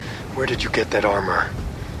Where did you get that armor?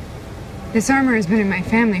 This armor has been in my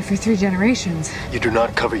family for 3 generations. You do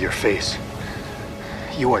not cover your face.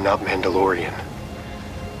 You are not Mandalorian.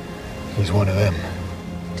 He's one of them.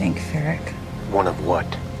 Dink Ferrick. One of what?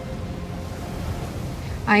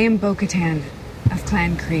 I am Bo-Katan of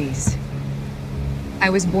Clan Kryze. I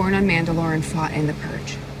was born on Mandalore and fought in the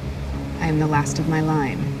Purge. I am the last of my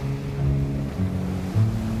line.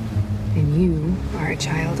 And you are a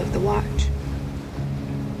child of the Watch.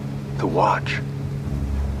 The Watch?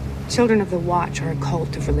 Children of the Watch are a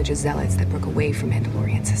cult of religious zealots that broke away from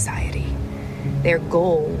Mandalorian society. Their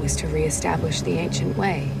goal was to reestablish the ancient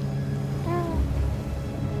way.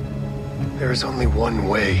 There is only one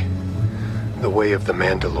way. The way of the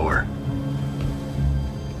Mandalore.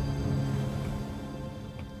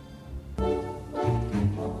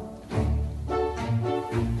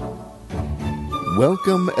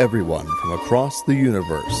 Welcome, everyone, from across the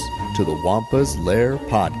universe to the Wampa's Lair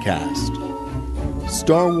podcast.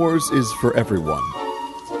 Star Wars is for everyone,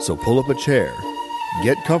 so pull up a chair,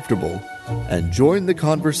 get comfortable, and join the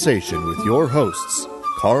conversation with your hosts,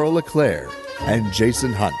 Carl LeClaire and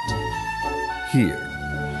Jason Hunt, here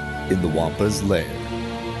in the Wampa's Lair.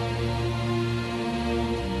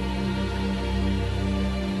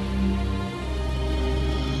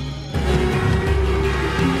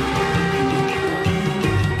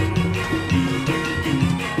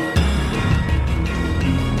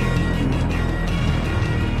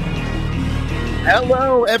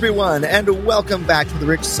 Hello, everyone, and welcome back to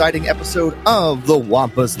the exciting episode of the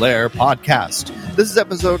Wampa's Lair podcast. This is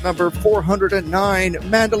episode number 409,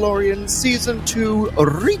 Mandalorian Season 2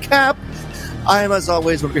 Recap. I am, as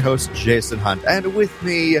always, one of your hosts, Jason Hunt, and with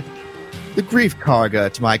me, the grief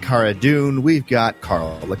karga to my Cara Dune, we've got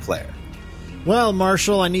Carl LeClaire. Well,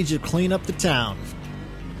 Marshall, I need you to clean up the town.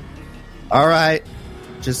 All right.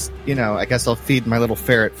 Just, I guess I'll feed my little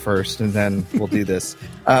ferret first, and then we'll do this.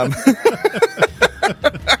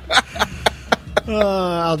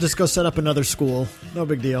 I'll just go set up another school. No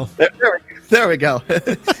big deal. There we go.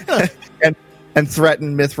 and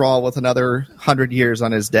threaten Mithril with another 100 years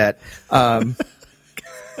on his debt. I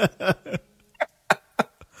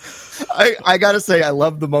gotta say, I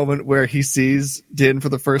love the moment where he sees Din for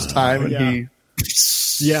the first time, and he...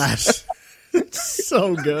 Yes. It's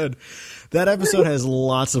so good. That episode has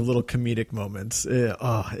lots of little comedic moments.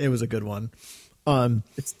 It was a good one.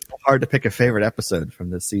 It's hard to pick a favorite episode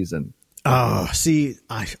from this season. Oh, see,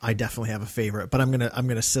 I definitely have a favorite, but I'm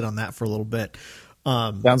gonna sit on that for a little bit.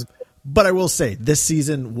 Sounds. But I will say this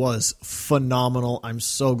season was phenomenal. I'm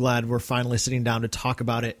so glad we're finally sitting down to talk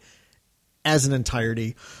about it as an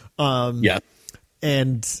entirety. Yeah.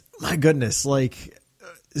 And my goodness,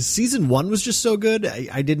 season 1 was just so good.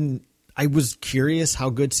 I was curious how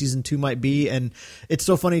good season 2 might be. And it's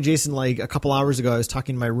so funny, Jason, a couple hours ago, I was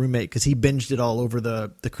talking to my roommate because he binged it all over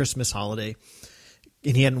the Christmas holiday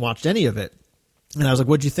and he hadn't watched any of it. And I was like,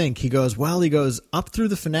 what'd you think? He goes, up through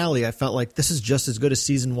the finale, I felt like this is just as good as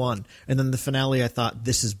season 1. And then the finale, I thought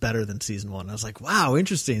this is better than season 1. I was like, wow,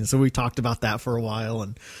 interesting. So we talked about that for a while.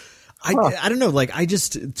 And I don't know,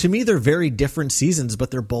 to me, they're very different seasons,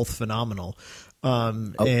 but they're both phenomenal.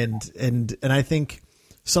 And I think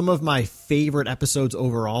some of my favorite episodes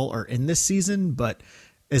overall are in this season, but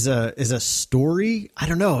as a story, I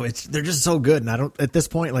don't know. They're just so good. And at this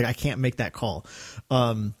point, I can't make that call.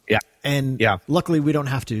 Luckily we don't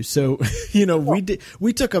have to. So,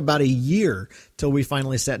 we took about a year till we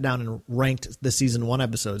finally sat down and ranked the season 1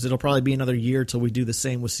 episodes. It'll probably be another year till we do the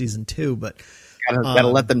same with season 2, but gotta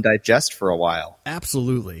let them digest for a while.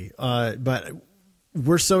 Absolutely. But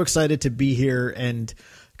we're so excited to be here and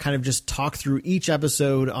kind of just talk through each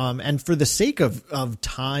episode. And for the sake of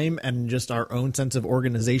time and just our own sense of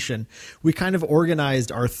organization, we kind of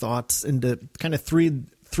organized our thoughts into kind of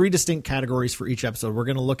three distinct categories for each episode. We're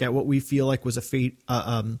going to look at what we feel like was a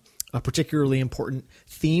particularly important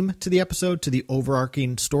theme to the episode, to the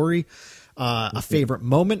overarching story, a favorite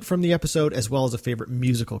moment from the episode, as well as a favorite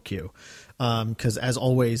musical cue. Because as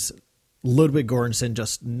always, Ludwig Göransson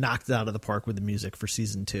just knocked it out of the park with the music for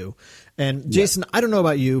season 2. And Jason, I don't know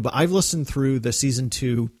about you, but I've listened through the season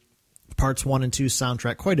 2 parts 1 and 2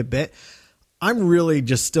 soundtrack quite a bit. I'm really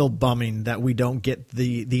just still bumming that we don't get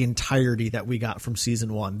the entirety that we got from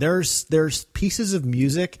season 1. There's pieces of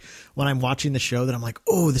music when I'm watching the show that I'm like,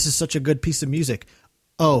 oh, this is such a good piece of music.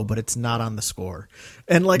 Oh, but it's not on the score.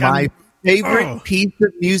 And my favorite piece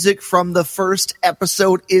of music from the first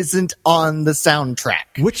episode isn't on the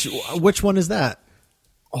soundtrack. Which one is that?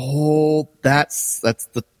 Oh, that's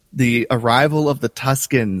the arrival of the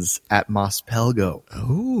Tuskens at Mos Pelgo.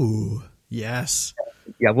 Oh, yes.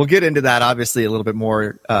 Yeah, we'll get into that obviously a little bit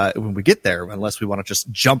more when we get there, unless we want to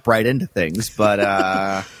just jump right into things. But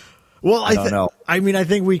well, I don't know. I mean, I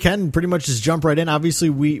think we can pretty much just jump right in. Obviously,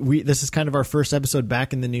 we this is kind of our first episode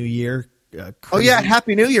back in the new year. Oh yeah,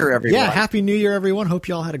 Happy New Year, everyone! Yeah, Happy New Year, everyone. Hope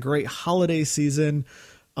you all had a great holiday season.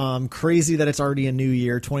 Crazy that it's already a new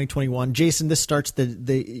year, 2021. Jason, this starts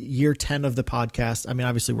the year 10 of the podcast. I mean,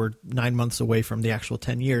 obviously we're 9 months away from the actual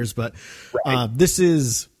 10 years, but this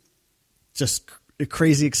is just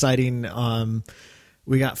crazy exciting.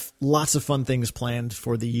 We got lots of fun things planned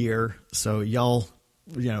for the year, so y'all,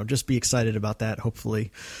 just be excited about that.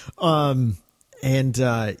 Hopefully, like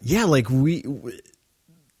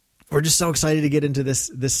we're just so excited to get into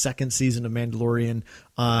this second season of Mandalorian.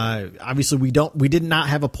 Obviously, we did not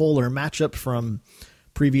have a poll or a matchup from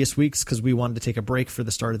previous weeks because we wanted to take a break for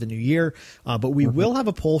the start of the new year. But we will have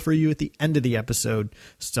a poll for you at the end of the episode,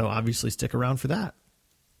 so obviously stick around for that.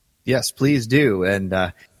 Yes, please do.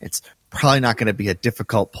 And it's probably not going to be a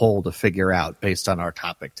difficult poll to figure out based on our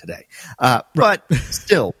topic today. But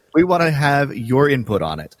still, we want to have your input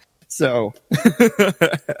on it. So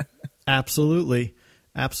Absolutely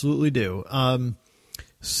do.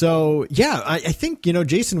 So yeah, I think,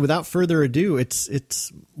 Jason, without further ado,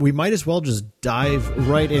 we might as well just dive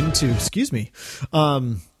right into,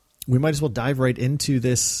 we might as well dive right into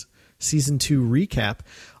this season 2 recap.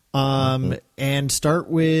 And start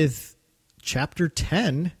with chapter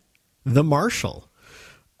 10, The Marshal.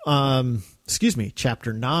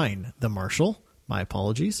 Chapter 9, The Marshal. My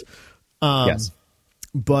apologies. Yes.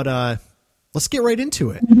 But let's get right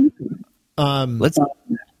into it.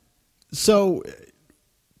 So,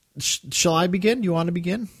 shall I begin? You want to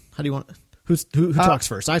begin? How do you want? Who talks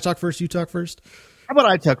first? I talk first. You talk first. How about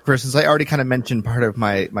I talk first, since I already kind of mentioned part of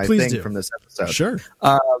my Please thing do. from this episode. Sure.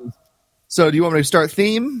 So do you want me to start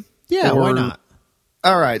theme? Yeah, why not?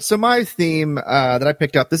 All right. So my theme that I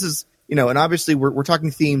picked up, this is, and obviously we're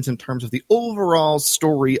talking themes in terms of the overall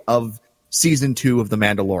story of season 2 of The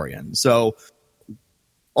Mandalorian. So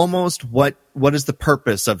almost what is the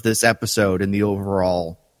purpose of this episode in the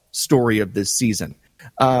overall story of this season?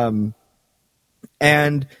 And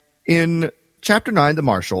in chapter 9, The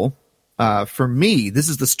Marshal, for me, this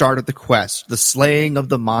is the start of the quest, the slaying of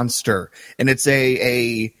the monster. And it's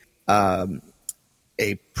a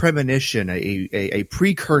premonition, a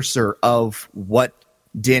precursor of what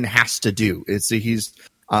Din has to do. He's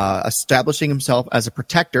establishing himself as a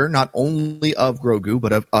protector, not only of Grogu,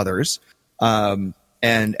 but of others, and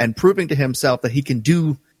proving to himself that he can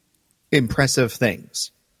do impressive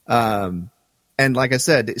things. And like I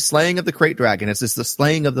said, slaying of the Krayt Dragon, it's just the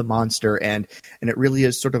slaying of the monster, and it really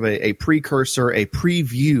is sort of a precursor, a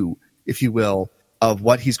preview, if you will, of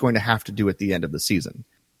what he's going to have to do at the end of the season.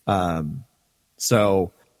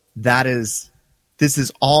 So this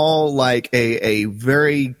is all like a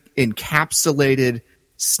very encapsulated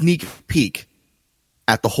sneak peek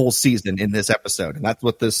at the whole season in this episode. And that's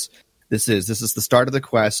what this is. This is the start of the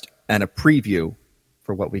quest and a preview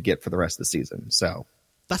for what we get for the rest of the season. So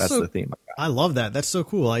that's the theme. I love that. That's so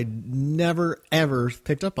cool. I never ever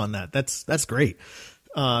picked up on that. That's great.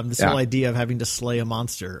 This whole idea of having to slay a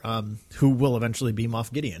monster, who will eventually be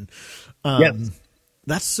Moff Gideon. Yes.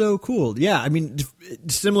 That's so cool. Yeah, I mean,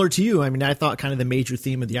 similar to you, I mean, I thought kind of the major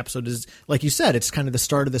theme of the episode is, like you said, it's kind of the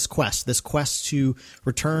start of this quest to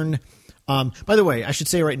return. By the way, I should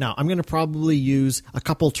say right now, I'm going to probably use a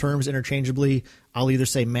couple terms interchangeably. I'll either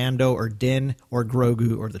say Mando or Din or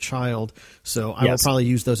Grogu or the child. So I will probably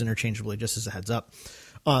use those interchangeably, just as a heads up.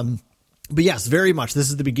 But yes, very much. This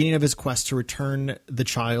is the beginning of his quest to return the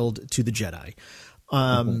child to the Jedi.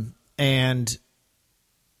 And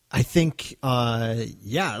I think,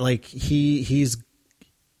 like he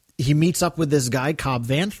meets up with this guy, Cobb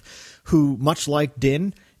Vanth, who, much like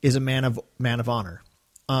Din, is a man of honor.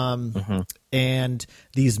 And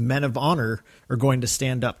these men of honor are going to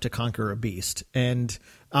stand up to conquer a beast. And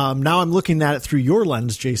now I'm looking at it through your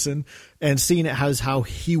lens, Jason, and seeing it as how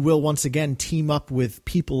he will once again team up with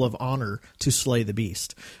people of honor to slay the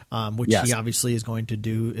beast, which he obviously is going to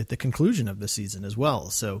do at the conclusion of the season as well.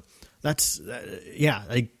 So that's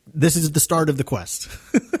this is the start of the quest.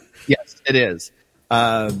 Yes, it is.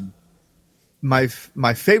 My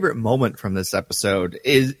favorite moment from this episode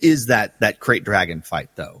is that Krayt Dragon fight,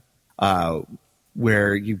 though,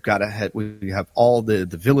 where we have all the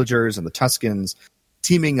villagers and the Tuskens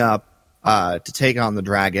teaming up to take on the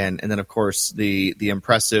dragon, and then of course the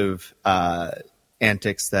impressive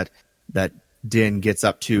antics that Din gets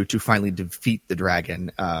up to finally defeat the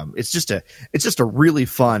dragon. It's just a really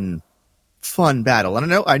fun battle.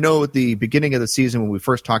 And I know at the beginning of the season when we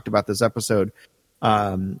first talked about this episode,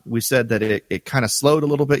 We said that it kind of slowed a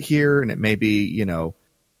little bit here, and it may be,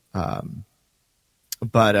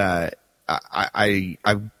 but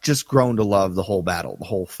I've just grown to love the whole battle, the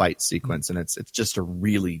whole fight sequence, and it's just a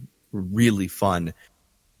really, really fun,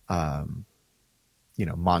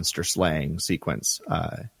 monster slaying sequence.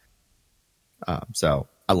 So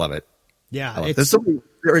I love it. Yeah,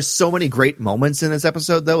 there are so many great moments in this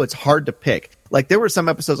episode, though. It's hard to pick. Like, there were some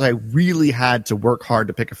episodes I really had to work hard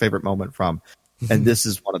to pick a favorite moment from, and this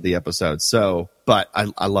is one of the episodes. So, but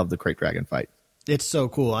I love the Crate Dragon fight. It's so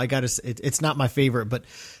cool. I gotta say, it's not my favorite, but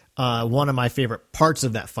one of my favorite parts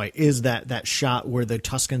of that fight is that shot where the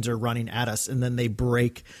Tuskens are running at us, and then they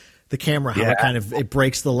break the camera. How it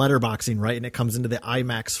breaks the letterboxing, right, and it comes into the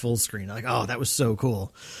IMAX full screen. Like, oh, that was so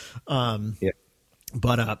cool.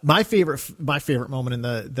 But my favorite moment in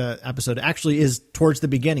the episode actually is towards the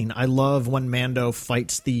beginning. I love when Mando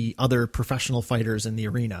fights the other professional fighters in the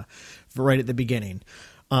arena right at the beginning.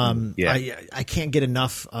 I can't get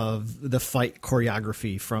enough of the fight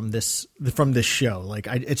choreography from this show. Like,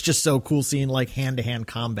 it's just so cool seeing like hand-to-hand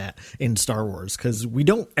combat in Star Wars, because we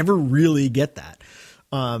don't ever really get that.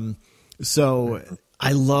 So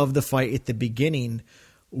I love the fight at the beginning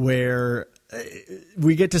where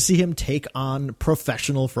we get to see him take on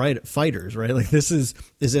professional fighters, right? Like, this is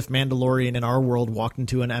as if Mandalorian in our world walked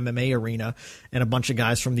into an MMA arena and a bunch of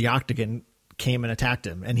guys from the Octagon came and attacked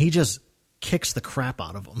him, and he just kicks the crap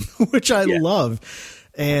out of them, which I love.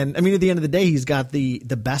 And I mean, at the end of the day, he's got the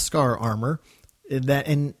Beskar armor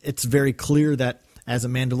and it's very clear that as a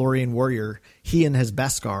Mandalorian warrior, he and his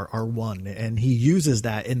Beskar are one, and he uses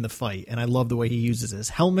that in the fight. And I love the way he uses his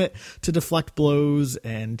helmet to deflect blows,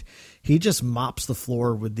 and he just mops the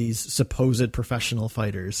floor with these supposed professional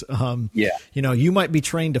fighters. You might be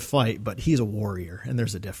trained to fight, but he's a warrior, and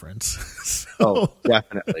there's a difference.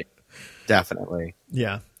 Definitely.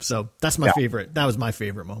 Yeah. So that's my favorite. That was my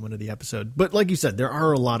favorite moment of the episode. But like you said, there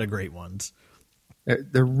are a lot of great ones.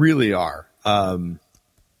 There really are. And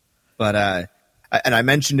I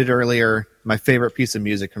mentioned it earlier, my favorite piece of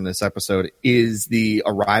music from this episode is the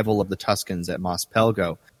arrival of the Tuskens at Mos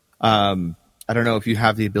Pelgo. I don't know if you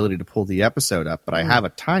have the ability to pull the episode up, but I have a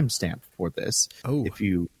timestamp for this, if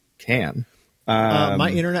you can.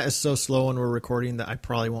 My internet is so slow when we're recording that I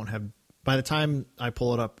probably won't have... By the time I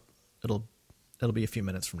pull it up, it'll be a few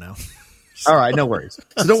minutes from now. All right, no worries.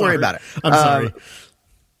 So don't worry about it. I'm sorry.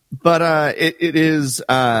 But it is,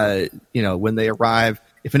 when they arrive...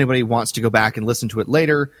 If anybody wants to go back and listen to it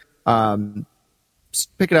later,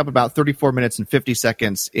 pick it up about 34 minutes and 50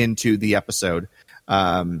 seconds into the episode.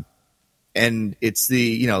 And it's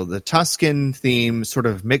the Tusken theme sort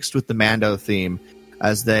of mixed with the Mando theme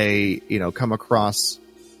as they, come across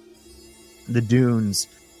the dunes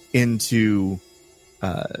into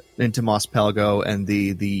Mos Pelgo, and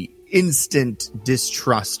the instant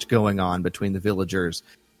distrust going on between the villagers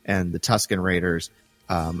and the Tusken Raiders.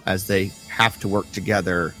 As they have to work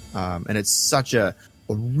together. And it's such a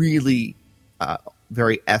really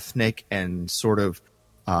very ethnic and sort of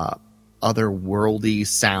otherworldly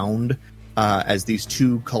sound as these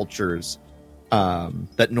two cultures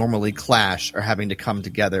that normally clash are having to come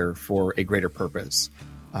together for a greater purpose.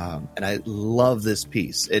 And I love this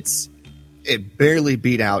piece. It barely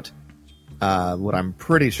beat out what I'm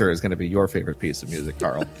pretty sure is going to be your favorite piece of music,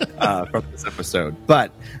 Carl, from this episode.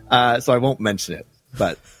 But so I won't mention it.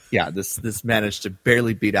 But yeah, this managed to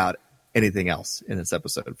barely beat out anything else in this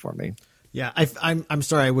episode for me. Yeah, I'm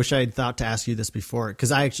sorry. I wish I had thought to ask you this before,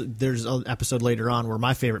 because there's an episode later on where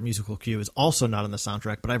my favorite musical cue is also not on the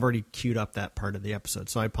soundtrack, but I've already queued up that part of the episode.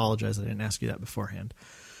 So I apologize I didn't ask you that beforehand.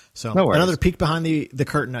 So no worries. Another peek behind the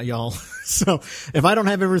curtain, y'all. So if I don't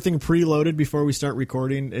have everything preloaded before we start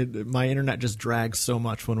recording, my internet just drags so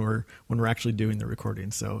much when we're actually doing the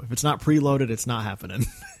recording. So if it's not preloaded, it's not happening.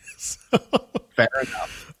 Fair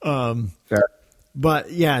enough. Fair.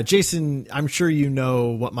 But yeah, Jason, I'm sure you know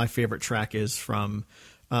what my favorite track is from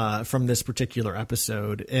this particular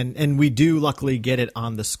episode, and we do luckily get it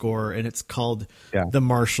on the score, and it's called "The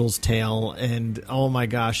Marshal's Tale." And oh my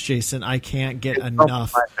gosh, Jason, I can't get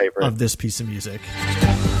enough of this piece of music.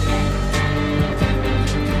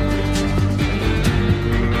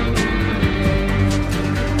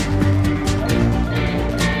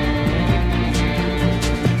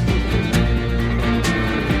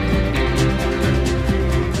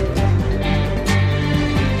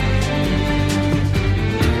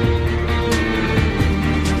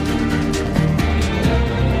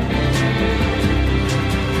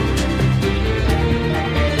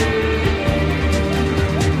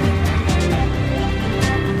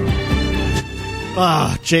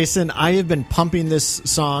 Jason, I have been pumping this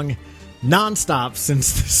song nonstop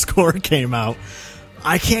since the score came out.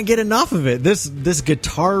 I can't get enough of it. This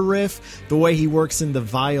guitar riff, the way he works in the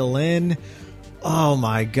violin. Oh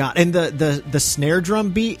my god. And the snare drum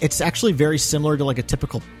beat, it's actually very similar to like a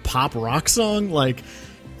typical pop rock song. Like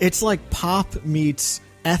it's like pop meets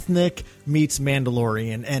ethnic meets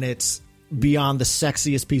Mandalorian, and it's beyond the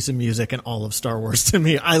sexiest piece of music in all of Star Wars to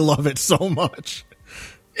me. I love it so much.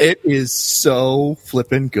 It is so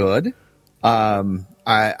flippin' good. I'm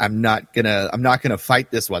not gonna fight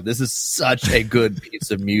this one. This is such a good piece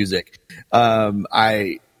of music.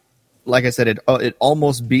 Like I said, it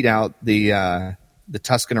almost beat out the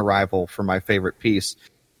Tusken Arrival for my favorite piece.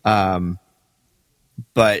 But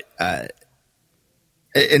I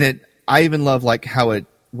even love like how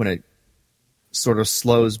when it sort of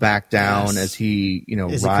slows back down as he,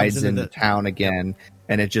 rides into town again,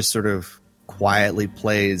 and it just sort of quietly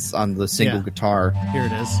plays on the single guitar. Here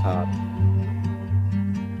it is.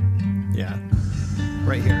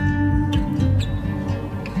 Right here.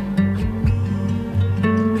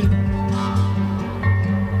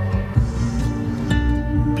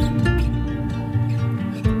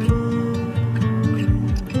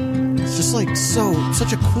 It's just like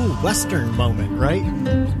such a cool Western moment, right?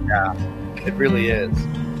 Yeah, it really is.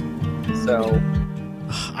 So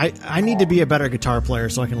I need to be a better guitar player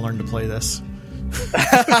so I can learn to play this.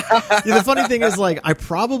 The funny thing is, like, I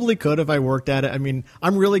probably could if I worked at it. I mean,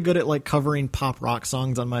 I'm really good at like covering pop rock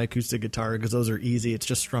songs on my acoustic guitar because those are easy. It's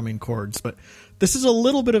just strumming chords. But this is a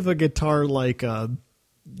little bit of a guitar like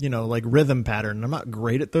like rhythm pattern. I'm not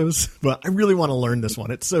great at those, but I really want to learn this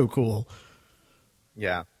one. It's so cool.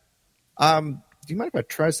 Yeah. Do you mind if I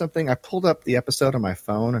try something? I pulled up the episode on my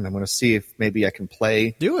phone, and I'm going to see if maybe I can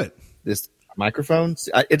play. Do it. This microphone.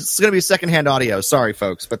 It's going to be secondhand audio. Sorry,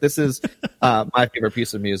 folks, but this is my favorite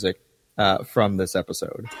piece of music from this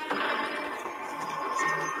episode.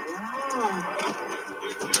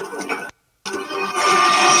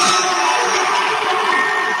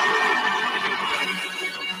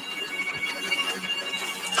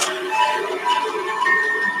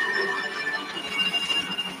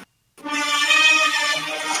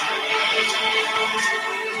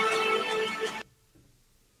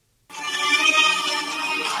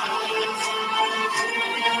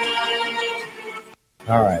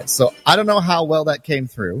 All right, so I don't know how well that came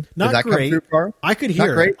through. Not Did that great. come through, Carl? I could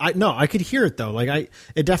hear it. I could hear it though. Like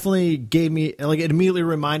it definitely gave me like it immediately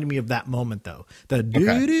reminded me of that moment though. The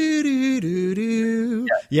do do do do do.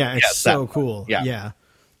 Yeah, it's so cool. Yeah.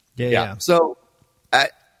 So,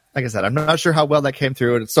 like I said, I'm not sure how well that came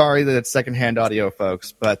through, and sorry that it's secondhand audio,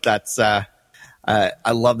 folks. But that's I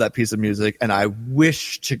love that piece of music, and I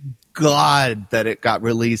wish to God that it got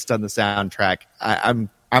released on the soundtrack.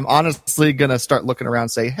 I'm honestly going to start looking around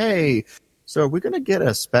and say, hey, so are we going to get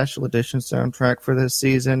a special edition soundtrack for this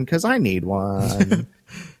season? Because I need one.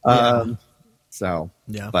 But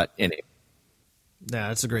anyway. Yeah,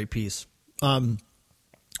 that's a great piece.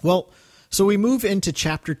 Well, so we move into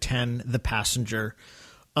Chapter 10, The Passenger,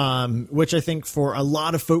 which I think for a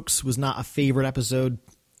lot of folks was not a favorite episode.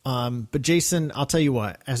 But Jason, I'll tell you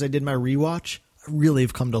what, as I did my rewatch, I really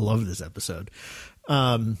have come to love this episode.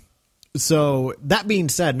 So that being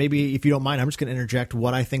said, maybe if you don't mind, I'm just going to interject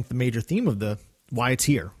what I think the major theme of why it's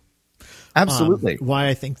here. Absolutely. Why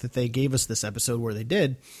I think that they gave us this episode where they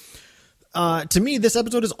did. To me, this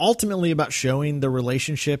episode is ultimately about showing the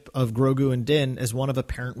relationship of Grogu and Din as one of a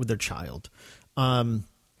parent with their child.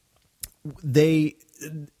 This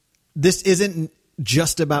isn't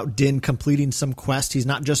just about Din completing some quest. He's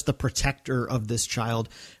not just the protector of this child,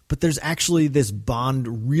 but there's actually this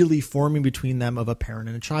bond really forming between them of a parent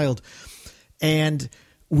and a child. And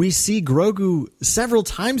we see Grogu several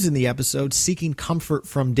times in the episode seeking comfort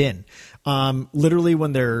from Din. Literally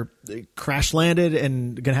when they're crash landed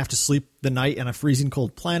and going to have to sleep the night on a freezing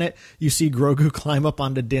cold planet, you see Grogu climb up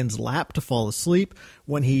onto Din's lap to fall asleep.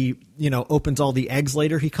 When he, opens all the eggs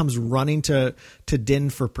later, he comes running to Din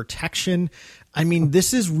for protection. I mean,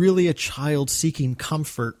 this is really a child seeking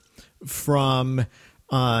comfort from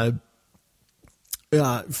their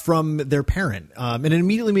parent. And it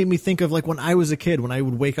immediately made me think of like when I was a kid, when I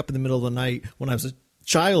would wake up in the middle of the night, when I was a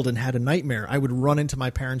child and had a nightmare, I would run into my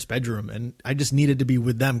parents' bedroom and I just needed to be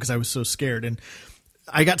with them because I was so scared. And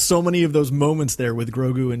I got so many of those moments there with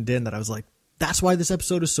Grogu and Din that I was like, that's why this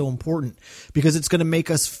episode is so important, because it's going to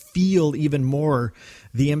make us feel even more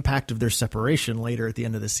the impact of their separation later at the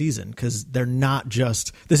end of the season. Because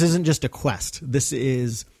this isn't just a quest. This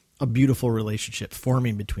is a beautiful relationship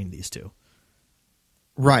forming between these two.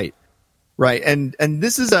 Right. And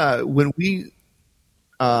this is when we're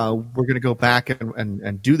going to go back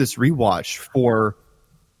and do this rewatch for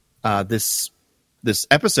this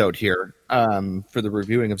episode here for the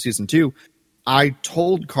reviewing of season 2. I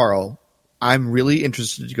told Carl I'm really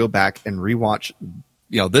interested to go back and rewatch,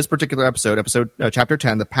 this particular episode, chapter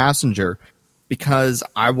 10, The Passenger, because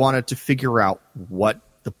I wanted to figure out what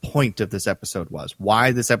the point of this episode was,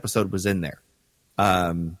 why this episode was in there.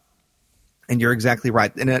 And you're exactly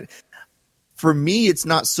right. And for me, it's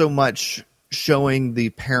not so much showing the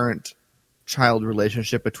parent-child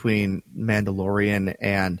relationship between Mandalorian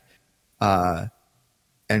and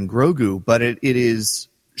Grogu, but it is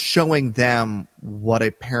showing them what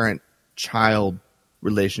a parent-child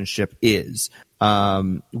relationship is.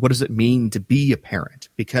 What does it mean to be a parent?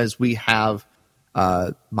 Because we have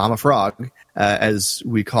Mama Frog, as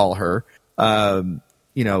we call her,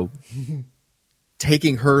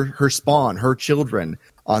 taking her spawn, her children,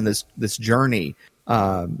 on this journey,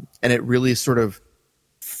 and it really sort of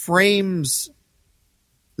frames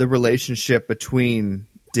the relationship between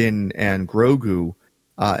Din and Grogu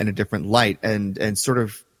in a different light, and sort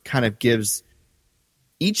of kind of gives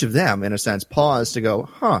each of them, in a sense, pause to go,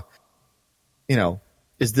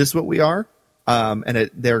 is this what we are?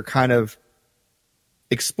 They're kind of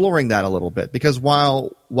exploring that a little bit, because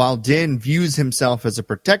while Din views himself as a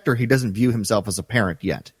protector, he doesn't view himself as a parent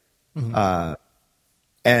yet. Mm-hmm.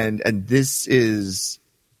 And this is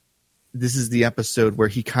the episode where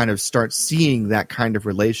he kind of starts seeing that kind of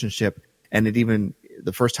relationship, and it even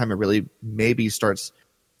the first time it really maybe starts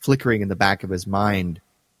flickering in the back of his mind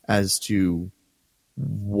as to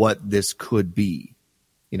what this could be,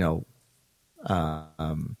 because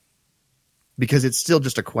it's still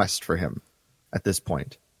just a quest for him at this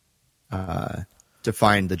point, to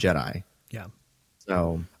find the Jedi. Yeah.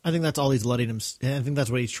 So I think that's all he's letting him. I think that's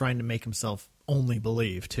what he's trying to make himself only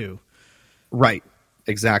believe too. Right.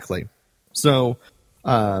 Exactly. So,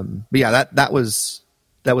 but yeah, that was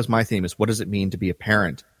my theme, is what does it mean to be a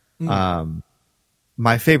parent?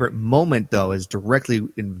 My favorite moment, though, is directly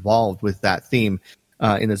involved with that theme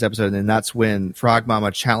in this episode, and that's when Frog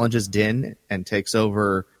Mama challenges Din and takes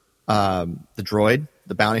over the droid,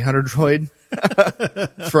 the bounty hunter droid,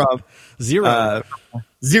 from Zero.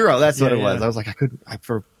 Zero, that's what it was. Yeah. I was like,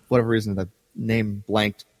 for whatever reason, the name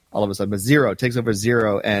blanked all of a sudden. But Zero takes over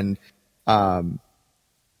Zero, and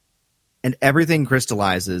everything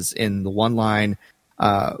crystallizes in the one line,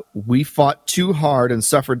 we fought too hard and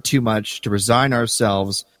suffered too much to resign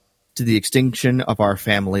ourselves to the extinction of our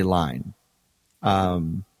family line.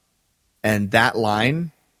 And that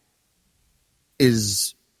line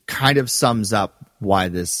kind of sums up why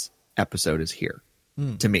this episode is here,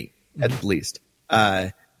 to me, at least.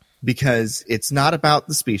 Because it's not about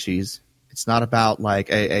the species. It's not about like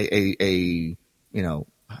a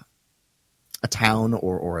town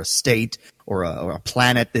or a state or a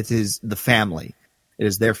planet that is the family. It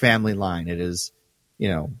is their family line. It is,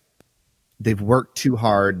 they've worked too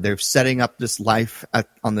hard. They're setting up this life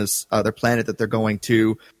on this other planet that they're going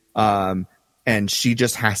to. And she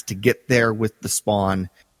just has to get there with the spawn,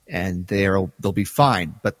 and they'll be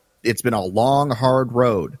fine. But it's been a long, hard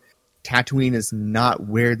road. Tatooine is not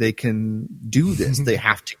where they can do this. They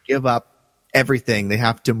have to give up everything. They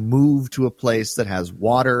have to move to a place that has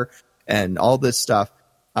water and all this stuff.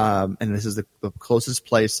 And this is the closest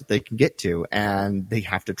place that they can get to. And they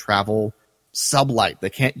have to travel sublight. They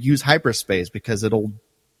can't use hyperspace because it'll,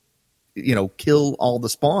 kill all the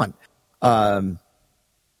spawn.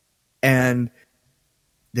 And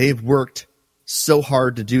they've worked so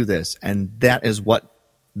hard to do this. And that is what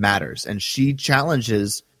matters. And she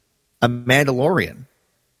challenges a Mandalorian,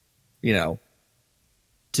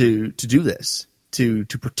 to do this, to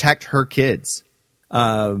protect her kids,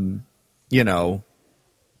 and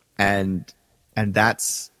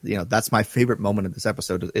that's my favorite moment of this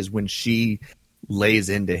episode, is when she lays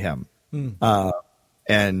into him,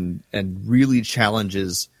 and really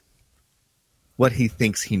challenges what he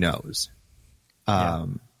thinks he knows,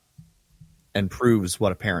 and proves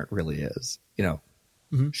what a parent really is,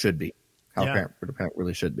 should be. How a parent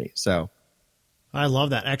really should be. So I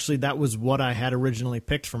love that. Actually, that was what I had originally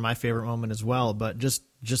picked for my favorite moment as well. But just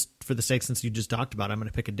for the sake, since you just talked about it, I'm going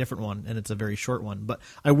to pick a different one, and it's a very short one. But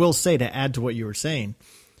I will say, to add to what you were saying,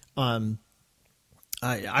 I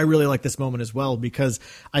really like this moment as well, because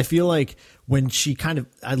I feel like when she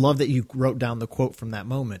I love that you wrote down the quote from that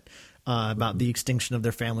moment about the extinction of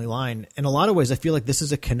their family line. In a lot of ways, I feel like this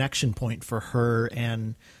is a connection point for her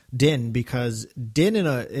and Din, because Din in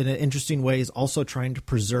an interesting way is also trying to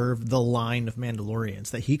preserve the line of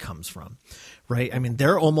Mandalorians that he comes from, right? I mean,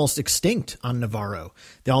 they're almost extinct on Navarro.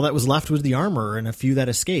 All that was left was the armor and a few that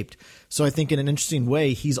escaped. So I think in an interesting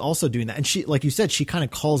way, he's also doing that. And she, like you said, she kind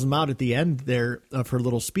of calls him out at the end there of her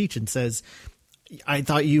little speech and says, I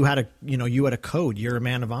thought you had a code. You're a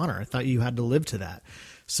man of honor. I thought you had to live to that.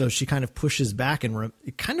 So she kind of pushes back and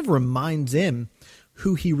it kind of reminds him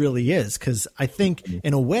who he really is. Cause I think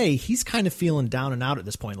in a way he's kind of feeling down and out at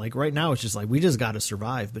this point. Like right now it's just like, we just got to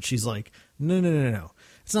survive. But she's like, no.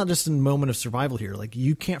 It's not just a moment of survival here. Like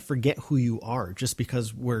you can't forget who you are just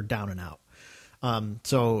because we're down and out.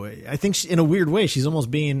 So I think in a weird way, she's almost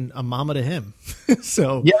being a mama to him.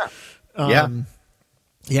 So yeah,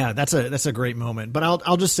 that's a great moment. But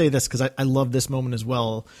I'll just say this, cause I love this moment as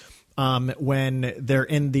well. When they're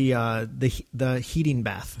in the heating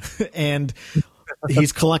bath and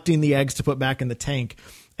he's collecting the eggs to put back in the tank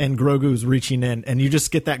and Grogu's reaching in and you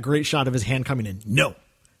just get that great shot of his hand coming in. No.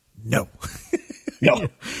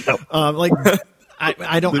 Like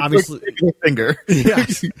I don't obviously finger.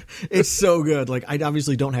 Yes, it's so good. Like I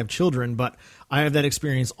obviously don't have children, but I have that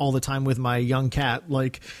experience all the time with my young cat.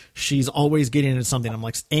 Like she's always getting into something. I'm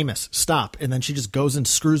like, Amos, stop. And then she just goes and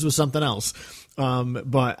screws with something else.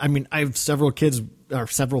 But I mean, I have several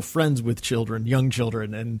friends with children, young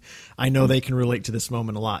children, and I know they can relate to this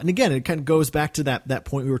moment a lot. And again, it kind of goes back to that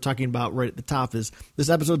point we were talking about right at the top is this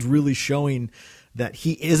episode's really showing that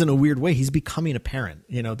he is in a weird way. He's becoming a parent.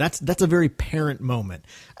 You know, that's a very parent moment.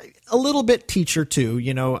 A little bit teacher too,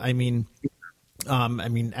 you know, I mean,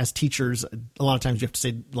 as teachers, a lot of times you have to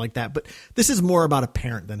say like that, but this is more about a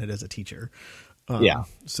parent than it is a teacher.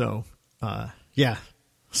 So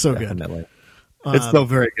Definitely. good. It's so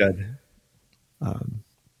very good. Do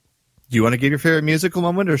you want to give your favorite musical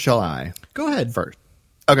moment or shall I? Go ahead First.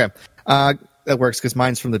 Okay. That works because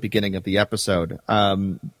mine's from the beginning of the episode.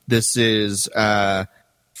 This is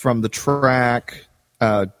from the track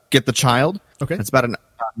Get the Child. Okay. It's about a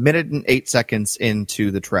minute and 8 seconds into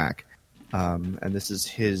the track. And this is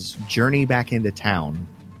his journey back into town.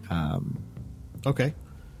 Okay.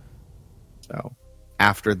 So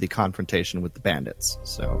after the confrontation with the bandits.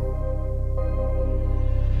 So...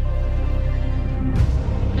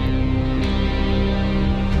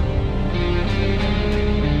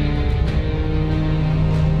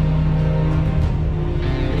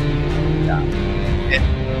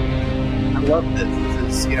 I love this.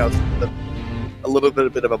 This is, you know, a little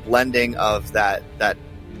bit of a blending of that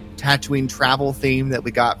Tatooine travel theme that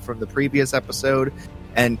we got from the previous episode,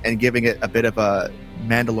 and giving it a bit of a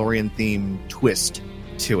Mandalorian theme twist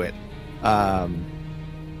to it. And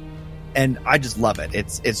I just love it.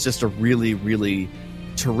 It's just a really, really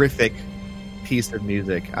terrific piece of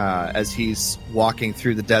music as he's walking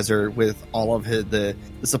through the desert with all of the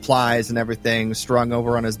supplies and everything strung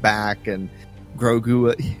over on his back, and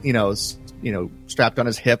Grogu, you know, strapped on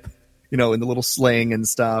his hip, you know, in the little sling and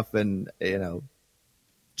stuff, and you know,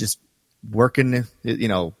 just working, you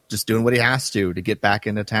know, just doing what he has to get back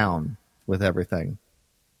into town with everything.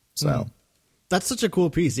 So that's such a cool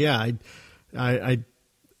piece. Yeah, I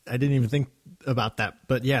didn't even think about that,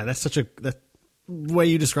 but yeah, that's such that way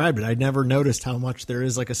you described it. I never noticed how much there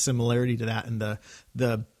is like a similarity to that in the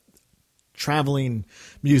traveling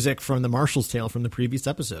music from the Marshal's Tale from the previous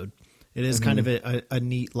episode. It is kind of a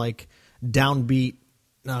neat, like downbeat,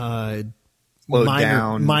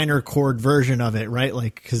 minor chord version of it, right?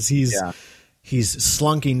 Like, cause he's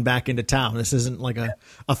slunking back into town. This isn't like a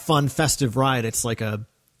fun festive ride. It's like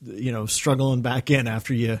struggling back in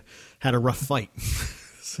after you had a rough fight.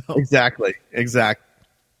 So. Exactly.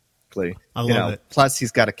 I love it. Plus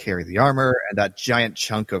he's got to carry the armor and that giant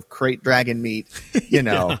chunk of crate dragon meat, you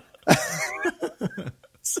know.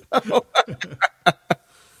 So,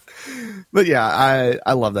 but yeah,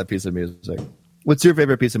 I love that piece of music. What's your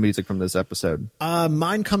favorite piece of music from this episode?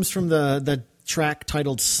 Mine comes from the track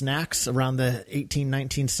titled Snacks around the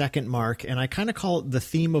 18-19 second mark, and I kind of call it the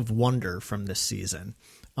theme of wonder from this season.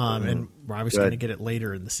 And we're obviously going to get it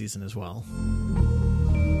later in the season as well.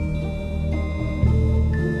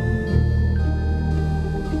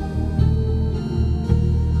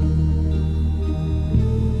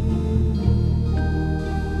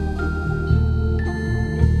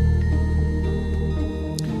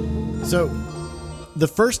 So the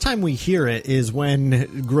first time we hear it is when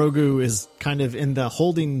Grogu is kind of in the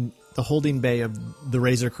holding bay of the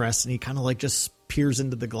Razor Crest, and he kind of like just peers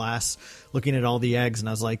into the glass looking at all the eggs. And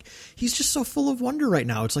I was like, he's just so full of wonder right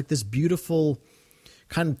now. It's like this beautiful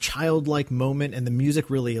kind of childlike moment, and the music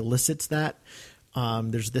really elicits that.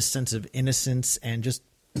 There's this sense of innocence and just,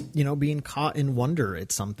 you know, being caught in wonder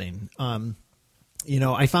at something. You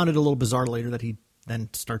know, I found it a little bizarre later that he then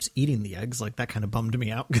starts eating the eggs. Like that kind of bummed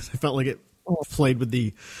me out because I felt like it played with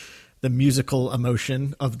the musical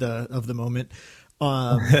emotion of the moment.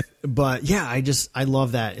 But yeah, I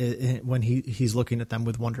love that when he's looking at them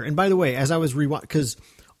with wonder. And by the way, as I was because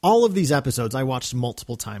all of these episodes I watched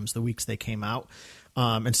multiple times the weeks they came out.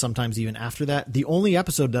 And sometimes even after that. The only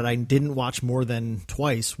episode that I didn't watch more than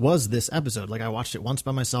twice was this episode. Like, I watched it once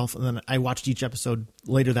by myself, and then I watched each episode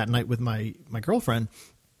later that night with my girlfriend.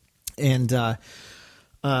 And when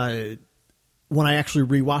I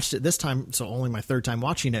actually rewatched it this time, so only my third time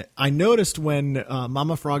watching it, I noticed when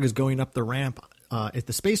Mama Frog is going up the ramp at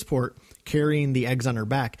the spaceport carrying the eggs on her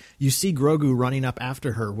back, you see Grogu running up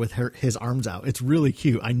after her with his arms out. It's really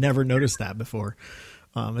cute. I never noticed that before.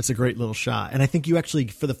 It's a great little shot. And I think you actually,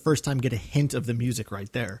 for the first time, get a hint of the music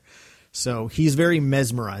right there. So he's very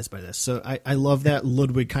mesmerized by this. So I love that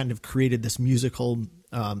Ludwig kind of created this musical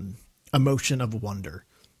emotion of wonder.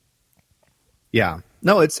 Yeah.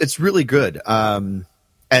 No, it's really good. And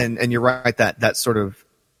you're right that sort of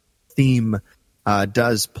theme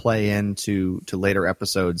does play into later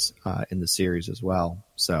episodes in the series as well.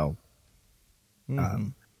 So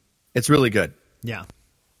it's really good. Yeah.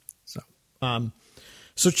 So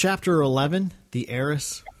So chapter 11, The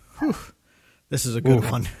Heiress. Whew, this is a good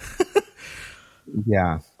one.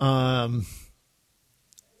 Yeah.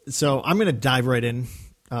 So I'm going to dive right in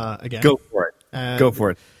again. Go for it. Go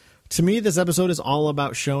for it. To me, this episode is all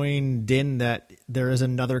about showing Din that there is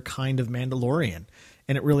another kind of Mandalorian,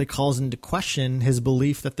 and it really calls into question his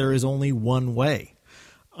belief that there is only one way.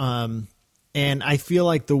 And I feel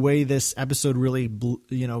like the way this episode really,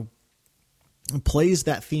 plays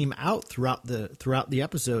that theme out throughout the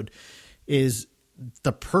episode is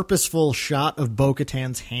the purposeful shot of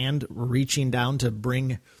Bo-Katan's hand reaching down to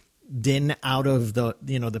bring Din out of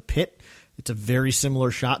the pit. It's a very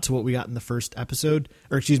similar shot to what we got in the first episode,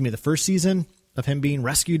 the first season, of him being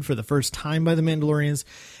rescued for the first time by the Mandalorians.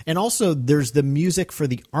 And also there's the music for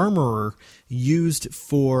the armorer used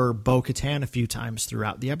for Bo-Katan a few times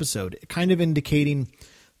throughout the episode, kind of indicating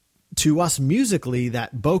to us musically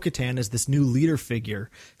that Bo-Katan is this new leader figure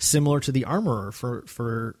similar to the armorer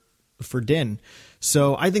for Din.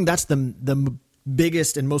 So I think that's the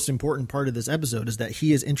biggest and most important part of this episode, is that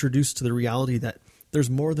he is introduced to the reality that there's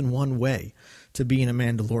more than one way to being a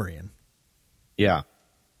Mandalorian. Yeah.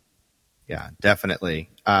 Yeah, definitely.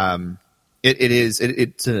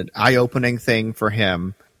 It's an eye-opening thing for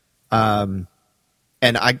him. And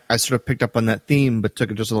I sort of picked up on that theme, but took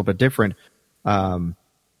it just a little bit different.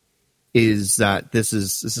 Is that this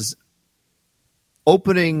is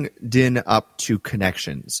opening Din up to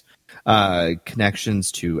connections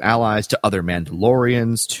to allies, to other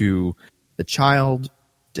Mandalorians, to the child,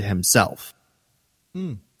 to himself.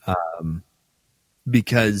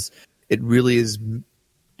 Because it really is,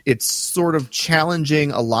 it's sort of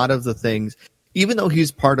challenging a lot of the things, even though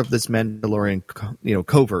he's part of this Mandalorian,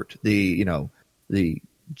 covert, the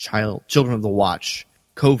children of the Watch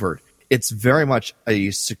covert. It's very much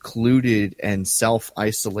a secluded and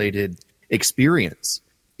self-isolated experience,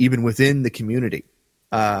 even within the community,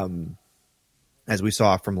 as we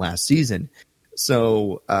saw from last season.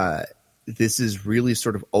 So this is really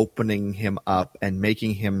sort of opening him up and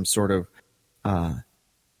making him sort of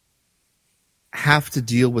have to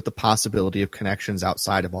deal with the possibility of connections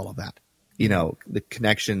outside of all of that. The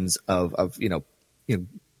connections of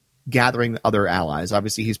gathering other allies.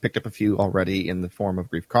 Obviously, he's picked up a few already in the form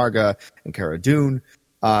of Greef Karga and Cara Dune,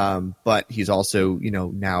 but he's also,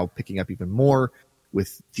 now picking up even more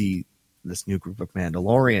with this new group of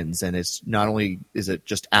Mandalorians. And it's not only is it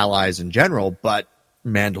just allies in general, but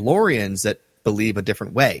Mandalorians that believe a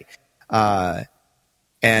different way. And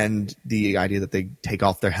the idea that they take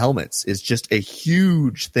off their helmets is just a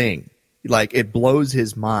huge thing. Like, it blows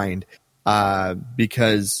his mind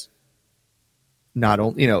because not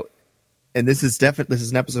only, and this is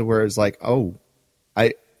an episode where it's like, oh,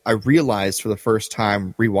 I realized for the first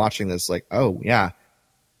time rewatching this, like, oh yeah,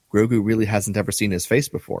 Grogu really hasn't ever seen his face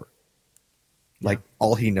before. Like,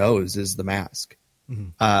 all he knows is the mask. Mm-hmm.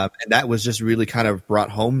 And that was just really kind of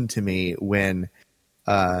brought home to me when,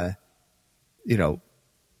 on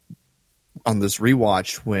this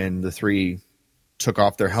rewatch, when the three took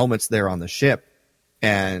off their helmets there on the ship,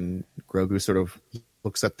 and Grogu sort of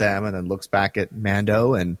looks at them and then looks back at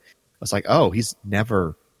Mando, and I was like, oh, he's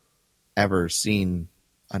never ever seen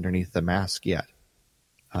underneath the mask yet.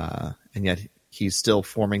 And yet he's still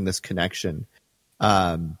forming this connection.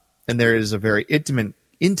 And there is a very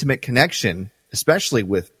intimate connection, especially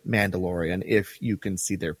with Mandalorian, if you can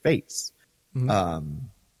see their face. Mm-hmm.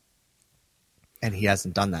 And he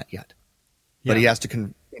hasn't done that yet. Yeah. But he has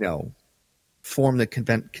to, form the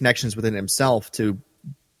connections within himself to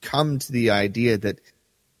come to the idea that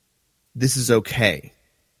this is okay.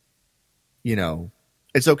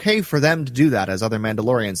 It's okay for them to do that as other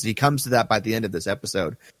Mandalorians. He comes to that by the end of this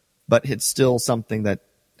episode, but it's still something that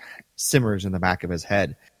simmers in the back of his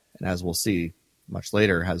head. and as we'll see much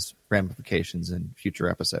later, has ramifications in future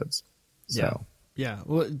episodes. So. Yeah.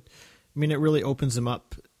 Well, I mean, it really opens him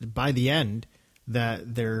up by the end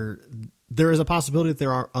that there is a possibility that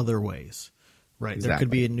there are other ways, right? Exactly. There could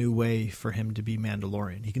be a new way for him to be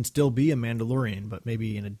Mandalorian. He can still be a Mandalorian, but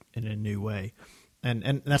maybe in a new way.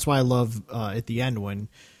 And that's why I love at the end when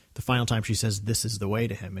the final time she says, "This is the way"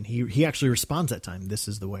 to him. And he actually responds that time, "This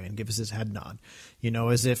is the way," and gives his head nod,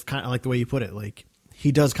 as if kind of like the way you put it, like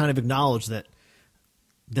he does kind of acknowledge that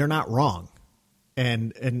they're not wrong.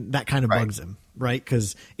 And that kind of bugs him, right?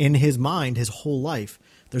 Because in his mind, his whole life,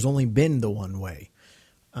 there's only been the one way.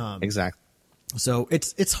 Exactly. So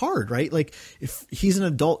it's hard, right? Like if he's an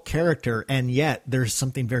adult character and yet there's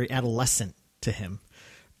something very adolescent to him.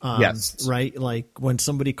 Yes. Right. Like when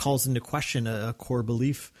somebody calls into question a core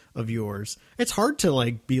belief of yours, it's hard to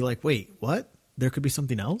like be like, wait, what? There could be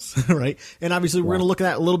something else. Right. And obviously we're going to look at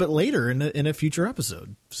that a little bit later in a future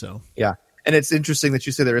episode. So, yeah. And it's interesting that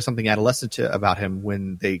you say there is something adolescent about him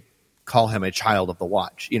when they call him a child of the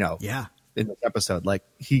Watch, yeah, in this episode. Like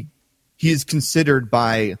he is considered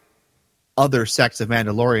by other sects of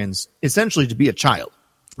Mandalorians essentially to be a child,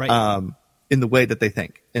 right? In the way that they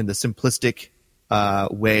think, in the simplistic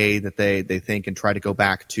way that they think, and try to go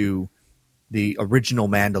back to the original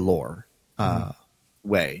Mandalore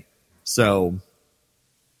way. So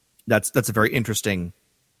that's a very interesting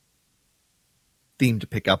theme to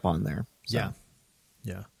pick up on there. So.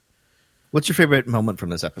 Yeah. What's What's your favorite moment from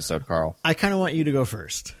this episode, Carl? I kind of want you to go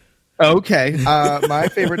first. Okay. My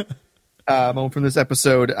favorite moment from this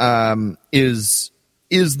episode is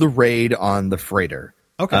the raid on the freighter.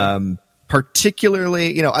 Okay.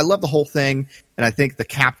 Particularly, I love the whole thing, and I think the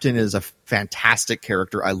captain is a fantastic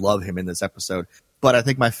character. I love him in this episode. But I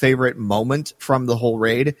think my favorite moment from the whole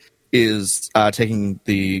raid is taking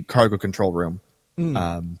the cargo control room.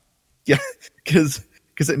 Yeah, because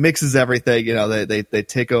it mixes everything. They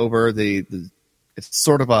take over the it's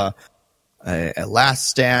sort of a last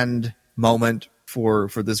stand moment for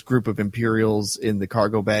this group of Imperials in the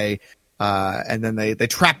cargo bay, and then they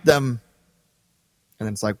trap them, and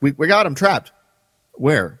then it's like we got them trapped.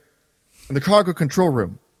 Where? In the cargo control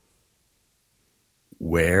room.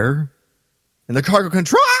 Where? In the cargo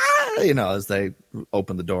control. As they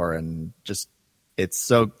open the door, and just it's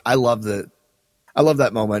so I love that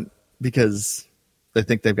moment because they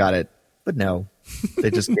think they've got it, but no, they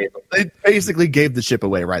basically gave the ship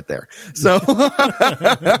away right there. So,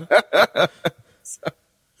 but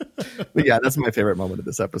yeah, that's my favorite moment of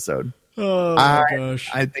this episode. Oh my gosh.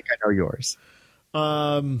 I think I know yours.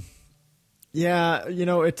 Yeah,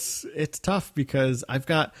 it's tough because I've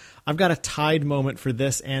got a tied moment for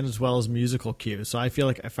this and as well as musical cue. So I feel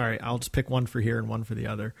like I'll just pick one for here and one for the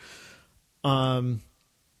other.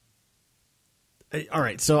 All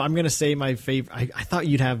right, so I'm gonna say my favorite. I thought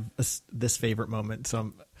you'd have this favorite moment,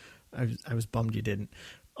 so I was bummed you didn't.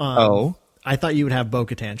 I thought you would have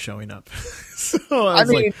Bo-Katan showing up. So I'm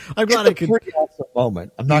glad I could. It's a pretty awesome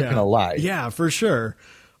moment. I'm not gonna lie. Yeah, for sure.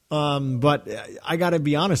 But I gotta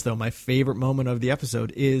be honest though, my favorite moment of the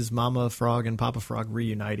episode is Mama Frog and Papa Frog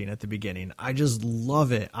reuniting at the beginning. I just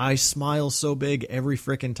love it. I smile so big every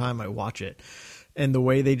freaking time I watch it, and the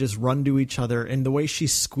way they just run to each other, and the way she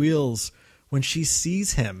squeals when she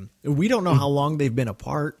sees him. We don't know how long they've been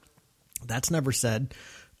apart. That's never said.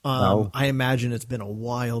 No. I imagine it's been a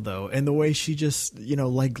while though. And the way she just,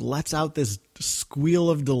 lets out this squeal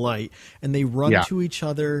of delight, and they run to each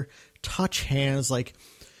other, touch hands. Do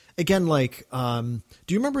you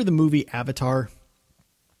remember the movie Avatar?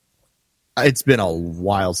 It's been a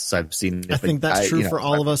while since I've seen it. I think that's true for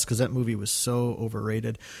all of us because that movie was so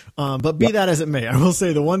overrated. But be that as it may, I will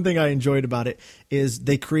say the one thing I enjoyed about it is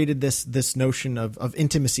they created this notion of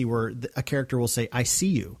intimacy where a character will say, "I see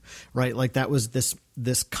you," right? Like that was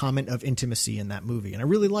this comment of intimacy in that movie. And I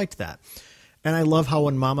really liked that. And I love how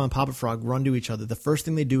when Mama and Papa Frog run to each other, the first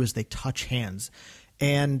thing they do is they touch hands.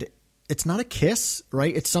 And it's not a kiss,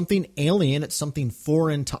 right? It's something alien. It's something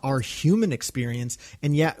foreign to our human experience.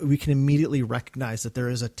 And yet we can immediately recognize that there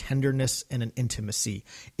is a tenderness and an intimacy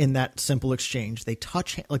in that simple exchange. They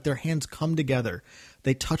touch, like their hands come together.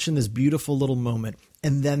 They touch in this beautiful little moment,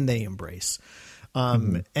 and then they embrace.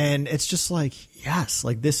 And it's just like, yes,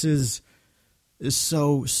 like this is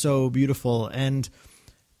so, so beautiful. And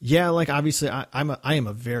yeah, like obviously I am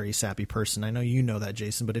a very sappy person. I know you know that,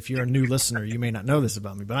 Jason, but if you're a new listener, you may not know this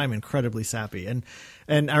about me, but I'm incredibly sappy. And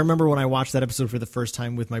I remember when I watched that episode for the first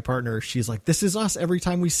time with my partner, she's like, "This is us every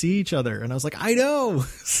time we see each other." And I was like, "I know."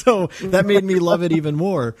 So that made me love it even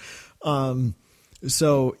more.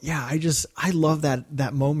 So yeah, I love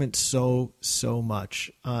that moment so, so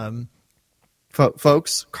much.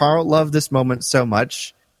 Folks, Carl loved this moment so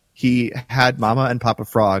much he had Mama and Papa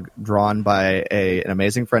Frog drawn by an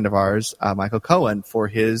amazing friend of ours, Michael Cohen, for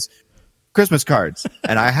his Christmas cards,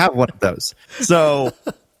 and I have one of those. So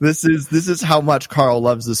this is how much Carl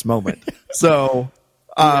loves this moment. So,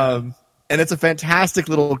 and it's a fantastic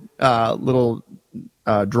little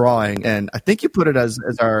drawing, and I think you put it as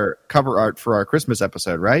our cover art for our Christmas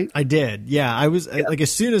episode, right? I did. Yeah. I was like,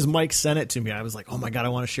 as soon as Mike sent it to me, I was like, oh my God, I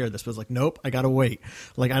want to share this. But I was like, nope, I got to wait.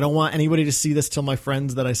 Like, I don't want anybody to see this till my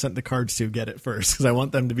friends that I sent the cards to get it first, because I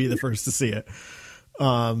want them to be the first to see it.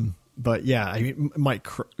 But yeah, I mean, Mike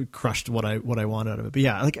crushed what I want out of it. But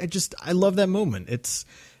yeah, like, I love that moment. It's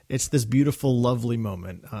this beautiful, lovely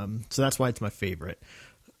moment. So that's why it's my favorite.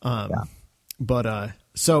 But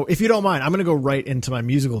so if you don't mind, I'm going to go right into my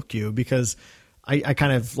musical cue, because I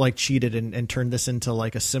kind of like cheated and turned this into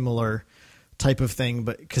like a similar type of thing,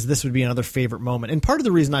 but because this would be another favorite moment. And part of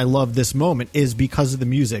the reason I love this moment is because of the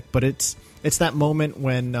music, but it's that moment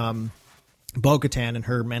when Bo-Katan and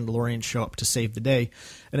her Mandalorians show up to save the day,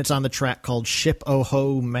 and it's on the track called Ship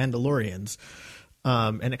Oh-Ho Mandalorians.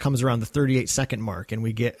 And it comes around the 38-second mark, and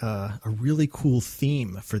we get a really cool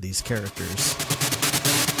theme for these characters.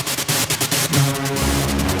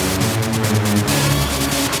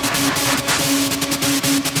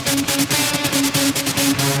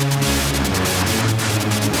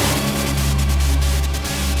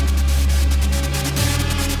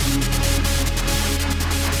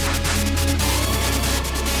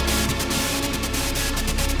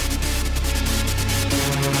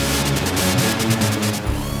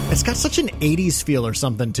 It's got such an 80s feel or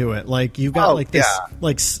something to it. Like, you've got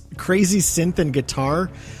this crazy synth and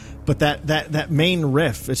guitar, but that main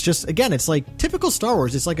riff, it's just, again, it's like typical Star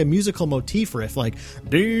Wars. It's like a musical motif riff, like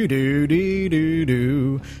do do do do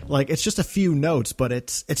do. Like, it's just a few notes, but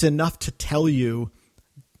it's enough to tell you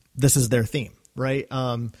this is their theme, right?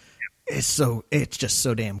 It's just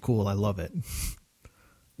so damn cool. I love it.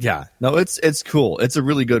 Yeah, no, it's cool. It's a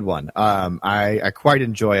really good one. I quite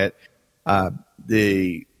enjoy it.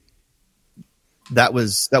 That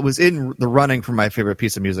was in the running for my favorite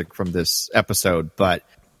piece of music from this episode, but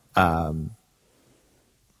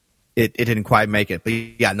it didn't quite make it. But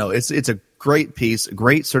yeah, no, it's a great piece, a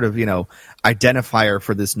great sort of, identifier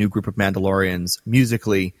for this new group of Mandalorians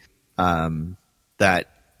musically, that,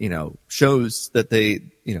 shows that they,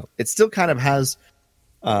 it still kind of has,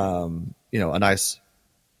 a nice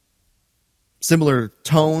similar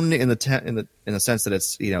tone in the sense that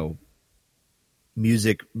it's,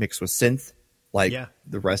 music mixed with synth, like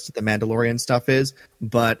the rest of the Mandalorian stuff is,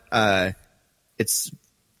 but it's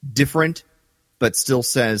different, but still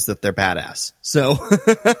says that they're badass. So,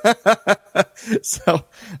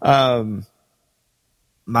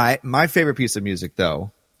 my favorite piece of music,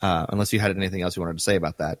 though, unless you had anything else you wanted to say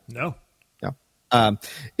about that, no,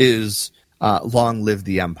 is "Long Live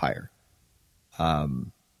the Empire,"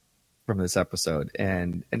 from this episode,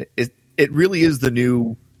 and it really is the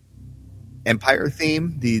new Empire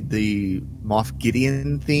theme, the Moff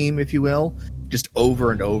Gideon theme, if you will, just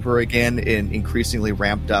over and over again in increasingly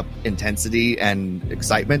ramped up intensity and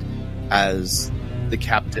excitement as the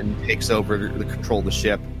captain takes over the control of the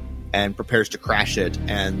ship and prepares to crash it,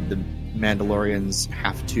 and the Mandalorians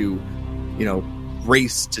have to,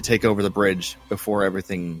 race to take over the bridge before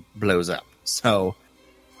everything blows up. So,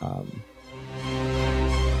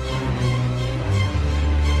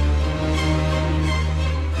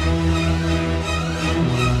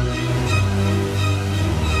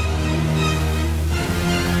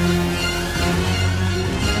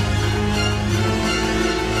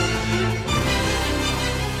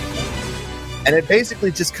 and it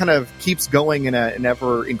basically just kind of keeps going in an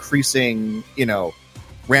ever increasing,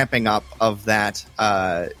 ramping up of that,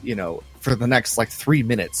 for the next 3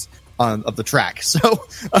 minutes of the track. So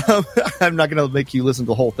I'm not going to make you listen to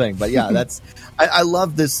the whole thing, but yeah, I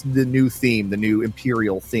love the new theme, the new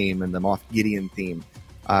Imperial theme and the Moff Gideon theme,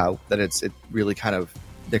 that it really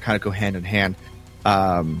they kind of go hand in hand,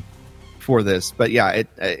 for this. But yeah,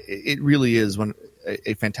 it really is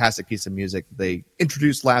a fantastic piece of music they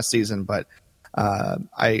introduced last season, but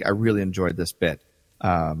I really enjoyed this bit,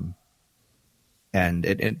 and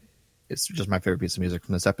it's just my favorite piece of music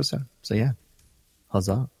from this episode. So yeah,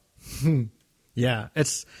 huzzah! Yeah,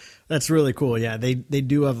 that's really cool. Yeah, they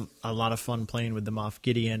do have a lot of fun playing with the Moff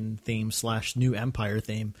Gideon theme / New Empire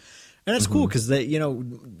theme, and it's cool because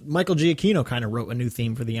Michael Giacchino kind of wrote a new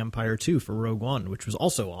theme for the Empire too for Rogue One, which was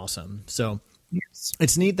also awesome. So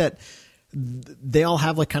it's neat that they all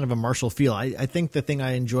have kind of a martial feel. I think the thing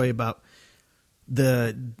I enjoy about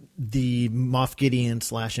the Moff Gideon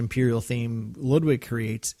 / Imperial theme Ludwig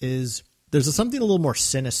creates is there's something a little more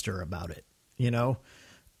sinister about it,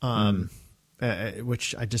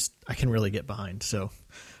 which I can really get behind. So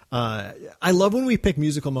I love when we pick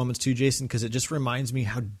musical moments too, Jason, because it just reminds me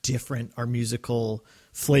how different our musical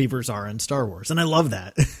flavors are in Star Wars. And I love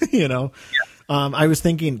that, you know? Yeah. I was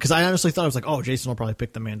thinking, because I honestly thought, I was like, oh, Jason will probably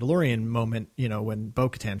pick the Mandalorian moment, you know, when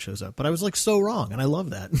Bo-Katan shows up. But I was like, so wrong. And I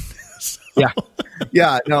love that. So.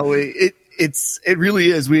 Yeah. No, it really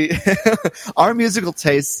is. Our musical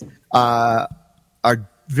tastes are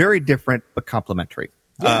very different but complementary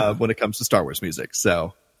when it comes to Star Wars music.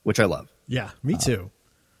 So, which I love. Yeah, me too.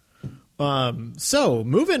 So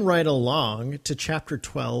moving right along to chapter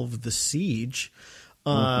 12, The Siege.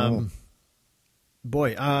 Boy,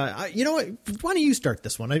 you know what? Why don't you start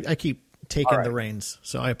this one? I keep taking the reins,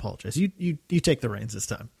 so I apologize. You take the reins this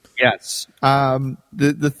time. Yes.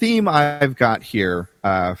 The theme I've got here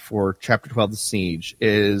for chapter 12, The Siege,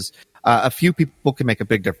 is a few people can make a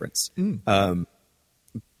big difference.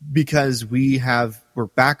 Because we're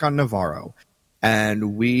back on Navarro,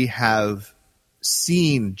 and we have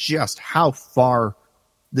seen just how far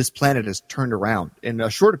this planet has turned around in a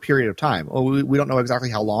shorter period of time. We don't know exactly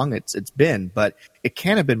how long it's been, but it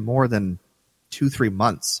can't have been more than 2-3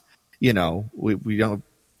 months. You know, we don't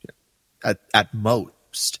at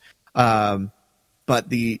most. But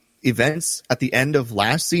the events at the end of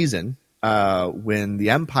last season, when the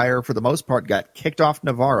Empire, for the most part, got kicked off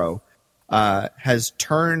Navarro, has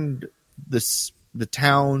turned the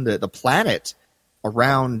town, the planet,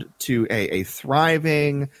 around to a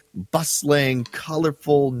thriving, bustling,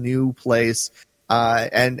 colorful new place.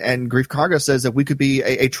 And Greef Karga says that we could be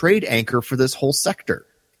a trade anchor for this whole sector.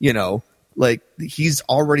 You know, like he's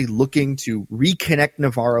already looking to reconnect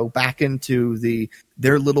Navarro back into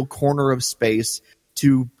their little corner of space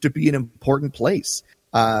to be an important place.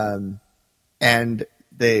 And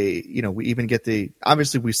they, you know, we even get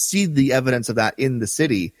obviously we see the evidence of that in the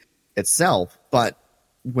city itself, but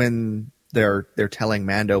when they're telling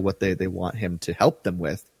Mando what they want him to help them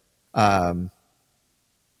with,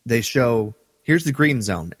 they show, here's the green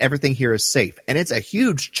zone. Everything here is safe. And it's a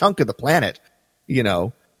huge chunk of the planet, you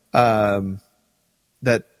know,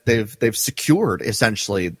 that they've secured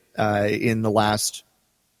essentially in the last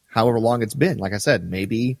however long it's been. Like I said,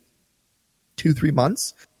 maybe 2-3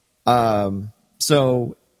 months.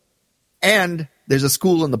 So, and there's a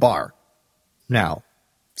school in the bar now.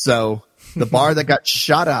 So the bar that got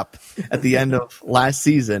shot up at the end of last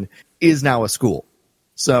season is now a school.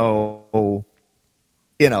 So,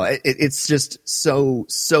 you know, it's just so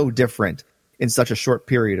different in such a short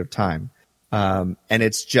period of time. And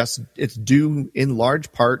it's due in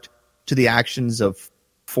large part to the actions of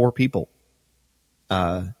 4 people.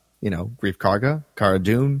 You know, Greef Karga, Cara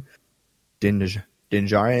Dune, Din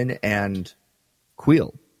Djarin, and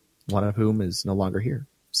Queel, one of whom is no longer here.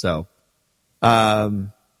 So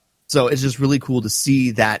it's just really cool to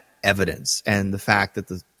see that evidence and the fact that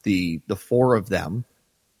the 4 of them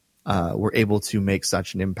were able to make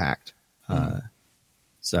such an impact.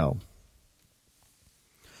 So.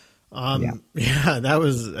 Yeah, that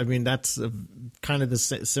was, I mean, that's kind of the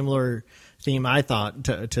similar theme I thought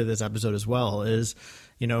to this episode as well, is,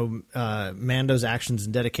 you know, Mando's actions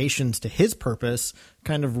and dedications to his purpose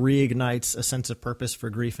kind of reignites a sense of purpose for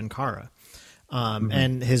Greef and Cara.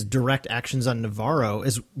 And his direct actions on Navarro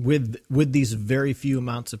is with these very few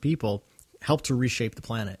amounts of people help to reshape the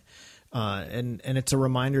planet. And it's a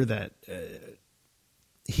reminder that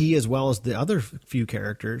he, as well as the other few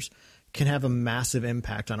characters, can have a massive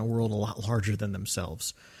impact on a world a lot larger than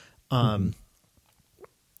themselves.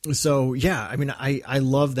 So yeah, I mean, I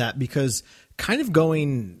love that, because kind of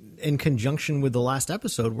going in conjunction with the last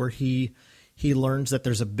episode where he learns that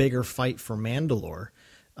there's a bigger fight for Mandalore.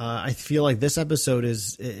 I feel like this episode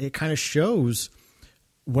it kind of shows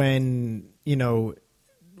when, you know,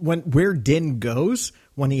 where Din goes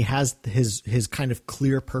when he has his kind of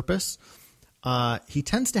clear purpose, he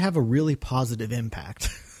tends to have a really positive impact.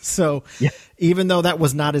 So even though that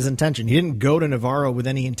was not his intention, he didn't go to Navarro with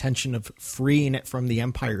any intention of freeing it from the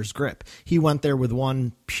Empire's grip. He went there with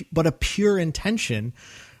but a pure intention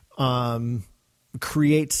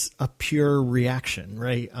creates a pure reaction,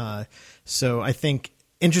 right? So I think,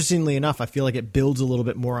 interestingly enough, I feel like it builds a little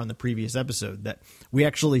bit more on the previous episode, that we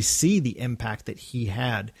actually see the impact that he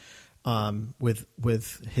had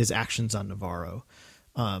with his actions on Navarro.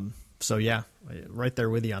 So yeah, right there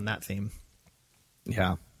with you on that theme.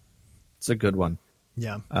 Yeah, it's a good one.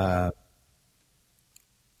 Yeah.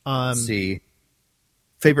 Let's see.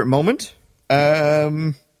 Favorite moment?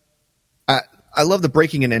 I love the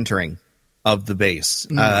breaking and entering of the base.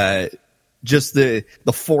 Just the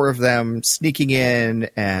 4 of them sneaking in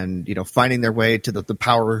and, you know, finding their way to the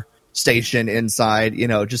power station inside, you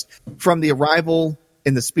know, just from the arrival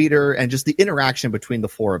in the speeder, and just the interaction between the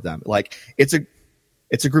four of them. Like it's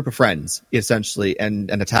a group of friends essentially, and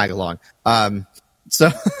a tag along. So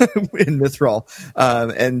in Mithril,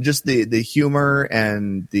 and just the humor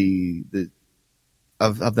and the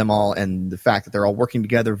of them all, and the fact that they're all working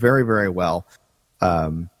together very, very well.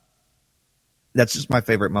 That's just my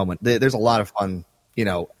favorite moment. There's a lot of fun,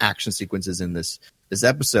 action sequences in this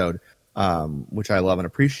episode, which I love and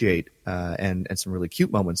appreciate, and some really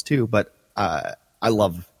cute moments too. But I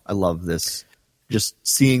love this, just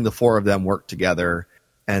seeing the four of them work together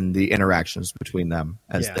and the interactions between them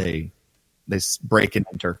as they break and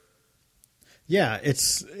enter. Yeah,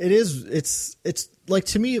 it's like,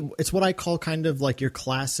 to me, it's what I call kind of like your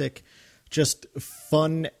classic, just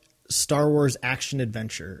fun Star Wars action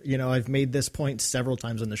adventure. I've made this point several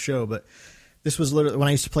times on the show, but this was literally when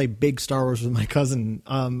I used to play big Star Wars with my cousin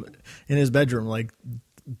in his bedroom, like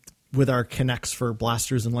with our Kinects for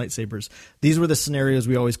blasters and lightsabers. These were the scenarios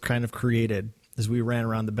we always kind of created as we ran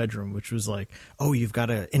around the bedroom, which was like, oh, you've got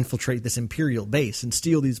to infiltrate this Imperial base and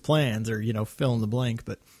steal these plans, or, fill in the blank.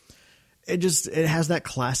 But it has that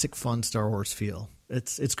classic fun Star Wars feel.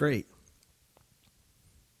 It's great.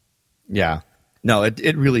 Yeah. No,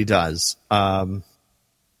 it really does.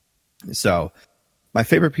 So my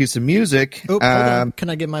favorite piece of music. Oh, hold on. Can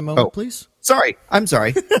I get my moment, please? Sorry. I'm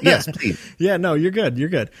sorry. Yes, please. Yeah, no, you're good. You're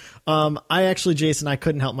good. I actually, Jason, I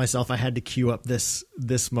couldn't help myself. I had to queue up this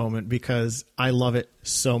moment because I love it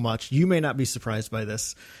so much. You may not be surprised by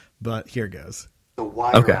this, but here goes. The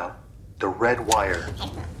wire out. The red wire.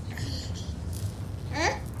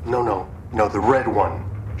 No, the red one.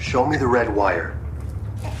 Show me the red wire.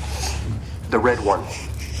 The red one.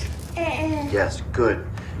 Yes, good.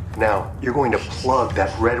 Now, you're going to plug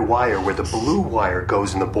that red wire where the blue wire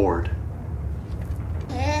goes in the board.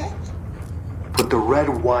 Put the red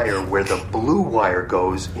wire where the blue wire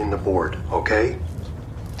goes in the board, okay?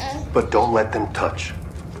 But don't let them touch.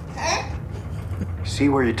 See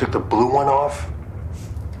where you took the blue one off?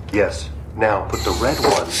 Yes. Now, put the red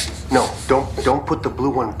one... No, don't put the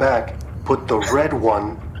blue one back. Put the red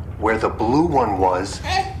one where the blue one was,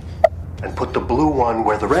 and put the blue one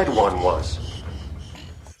where the red one was.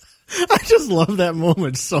 I just love that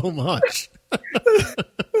moment so much.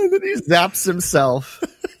 And then he zaps himself.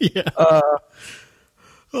 Yeah.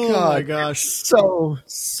 Oh my gosh,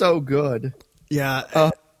 so good.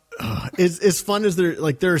 Yeah. As fun as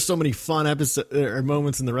there are so many fun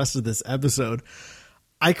moments in the rest of this episode.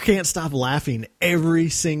 I can't stop laughing every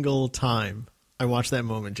single time I watch that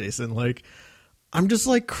moment, Jason. Like, I'm just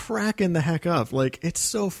like cracking the heck up. Like, it's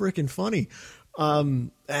so freaking funny.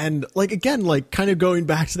 And like, again, like kind of going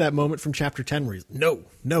back to that moment from chapter 10 where he's no,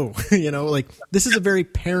 like this is a very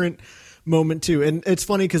parent moment too. And it's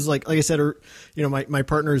funny because like I said, my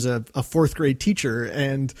partner is a fourth grade teacher,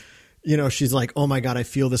 and she's like, oh my God, I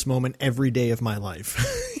feel this moment every day of my life,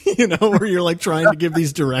 where you're like trying to give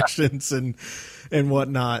these directions and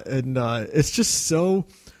whatnot. And, it's just so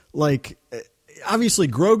like, obviously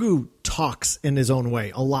Grogu talks in his own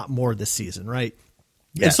way a lot more this season, right?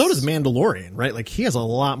 Yes. And so does Mandalorian, right? Like he has a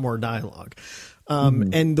lot more dialogue.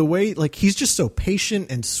 And the way, like, he's just so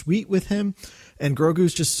patient and sweet with him. And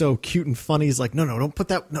Grogu's just so cute and funny. He's like, no, don't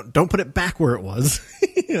put it back where it was.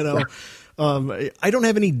 I don't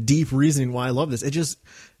have any deep reasoning why I love this.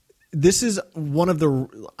 This is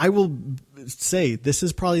I will say this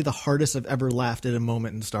is probably the hardest I've ever laughed at a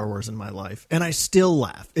moment in Star Wars in my life. And I still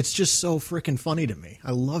laugh. It's just so freaking funny to me.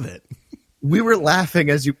 I love it. We were laughing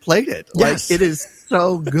as you played it. Yes. Like, it is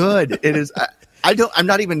so good. It is. I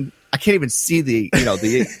can't even see the you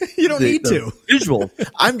don't need to visual.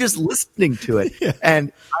 I'm just listening to it,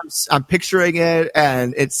 and I'm picturing it,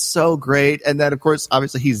 and it's so great. And then, of course,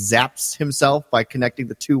 obviously, he zaps himself by connecting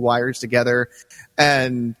the two wires together,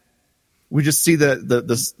 and we just see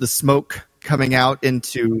the smoke coming out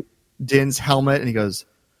into Din's helmet, and he goes,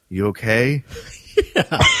 "You okay?"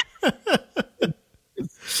 Yeah.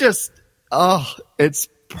 It's just, it's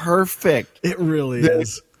perfect. It really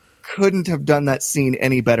is. Couldn't have done that scene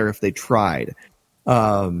any better if they tried.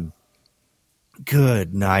 Good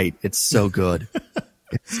night. It's so good.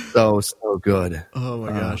 It's so good. Oh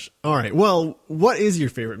my gosh. All right. Well, what is your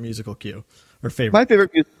favorite musical cue or favorite? My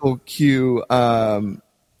favorite musical cue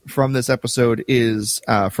from this episode is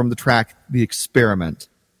from the track The Experiment,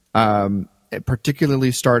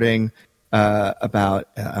 particularly starting about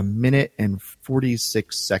a minute and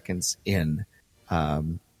 46 seconds in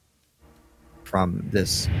from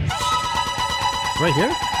this. Right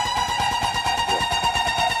here?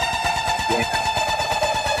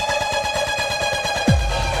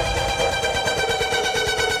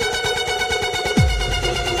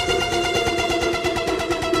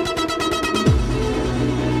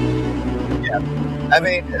 I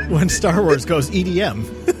mean, when Star Wars goes EDM.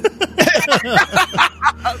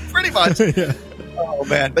 Pretty much. Yeah. Oh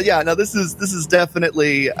man, but yeah, no, this is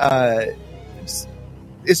definitely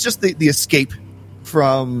it's just the escape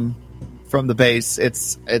from the base.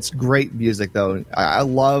 It's great music though. I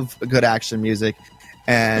love good action music,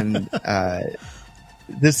 and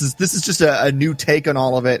this is just a new take on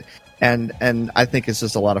all of it, and I think it's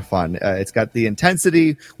just a lot of fun. It's got the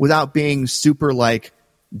intensity without being super like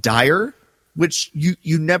dire, which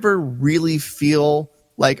you never really feel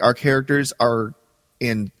like our characters are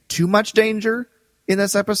in too much danger in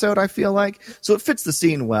this episode, I feel like. So it fits the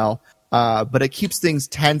scene well, but it keeps things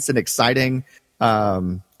tense and exciting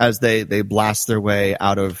as they blast their way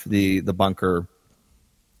out of the bunker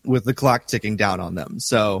with the clock ticking down on them.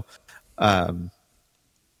 So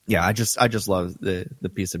yeah, I just love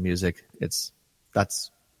the piece of music.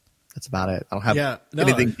 That's about it. I don't have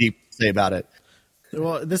anything deep to say about it.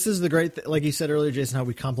 Well, this is the great like you said earlier, Jason, how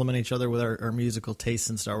we complement each other with our musical tastes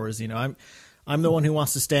in Star Wars. You know, I'm the one who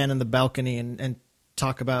wants to stand in the balcony and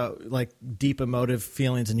talk about like deep emotive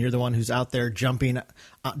feelings, and you're the one who's out there jumping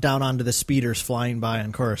down onto the speeders flying by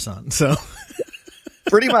on Coruscant. So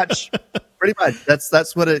pretty much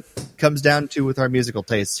that's what it comes down to with our musical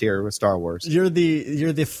tastes here with Star Wars. You're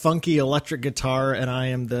the funky electric guitar, and I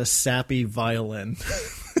am the sappy violin.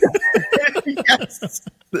 Yes,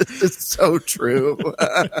 this is so true.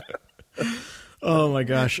 Oh my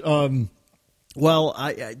gosh. Well,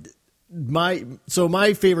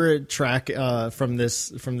 my favorite track from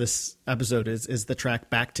this episode is the track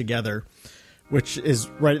 "Back Together," which is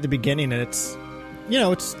right at the beginning, and it's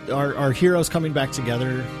our heroes coming back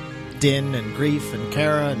together, Din and Greef and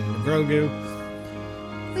Cara and Grogu.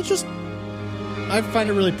 It's just, I find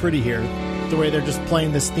it really pretty here, the way they're just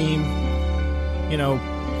playing this theme,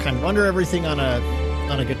 kind of under everything on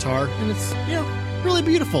a guitar, and it's really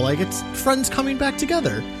beautiful. Like it's friends coming back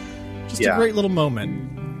together. Just a great little moment.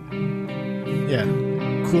 Yeah,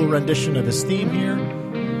 cool rendition of his theme here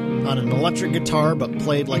on an electric guitar, but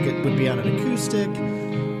played like it would be on an acoustic.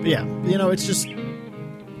 But yeah, it's just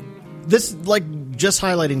this, like just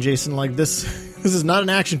highlighting, Jason, like this is not an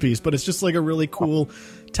action piece, but it's just like a really cool,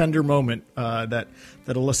 tender moment that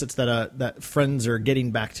elicits that friends are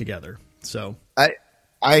getting back together. So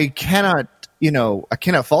I cannot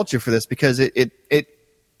fault you for this, because it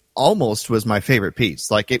almost was my favorite piece.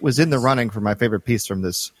 Like it was in the running for my favorite piece from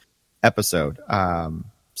this episode.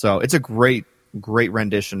 So it's a great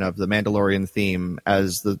rendition of the Mandalorian theme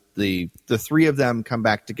as the three of them come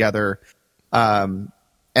back together. And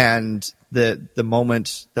the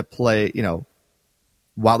moment that play,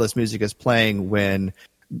 while this music is playing, when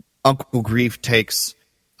Uncle Greef takes,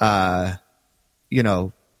 the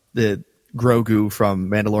Grogu from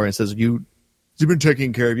Mandalorian, says, You've been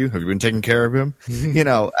taking care of you. Have you been taking care of him?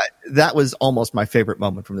 That was almost my favorite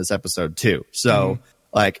moment from this episode too. So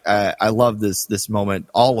I love this moment,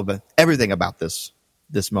 all of it, everything about this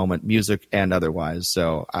moment, music and otherwise.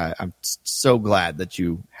 So I'm so glad that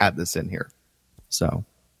you had this in here. So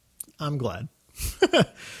I'm glad.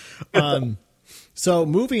 So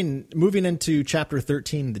moving into chapter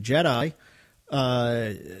 13, the Jedi,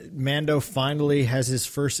 Mando finally has his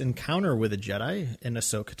first encounter with a Jedi in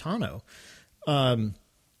Ahsoka Tano.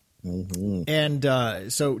 And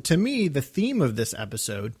so to me, the theme of this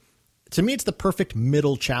episode, it's the perfect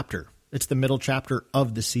middle chapter. It's the middle chapter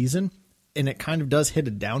of the season, and it kind of does hit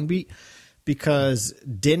a downbeat, because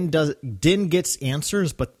Din gets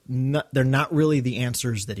answers, but they're not really the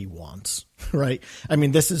answers that he wants, right? I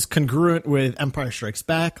mean, this is congruent with Empire Strikes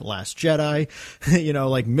Back, Last Jedi,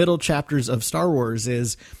 like middle chapters of Star Wars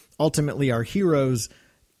is ultimately our heroes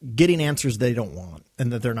getting answers they don't want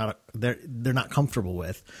and that they're not comfortable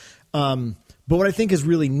with. But what I think is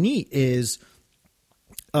really neat is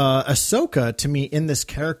Ahsoka, to me, in this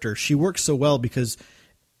character, she works so well because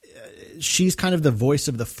she's kind of the voice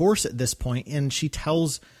of the Force at this point, and she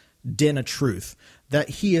tells Din a truth, that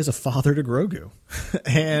he is a father to Grogu.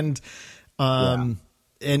 and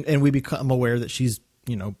we become aware that she's,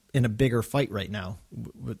 in a bigger fight right now,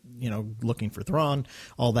 with, looking for Thrawn,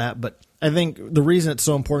 all that. But I think the reason it's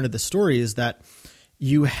so important to the story is that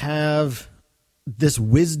you have this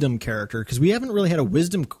wisdom character, because we haven't really had a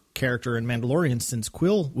wisdom character in Mandalorian since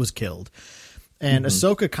Quill was killed. And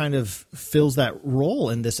Ahsoka kind of fills that role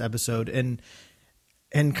in this episode and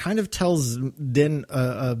kind of tells Din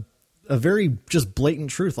a very just blatant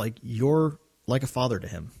truth, like, you're like a father to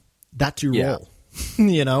him. That's your role.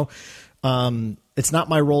 It's not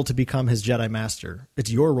my role to become his Jedi Master. It's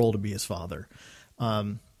your role to be his father.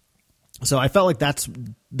 So I felt like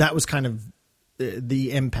that was kind of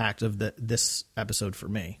the impact of this episode for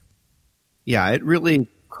me. Yeah, it really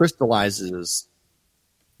crystallizes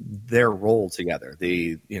their role together,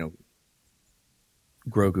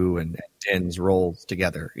 Grogu and Din's roles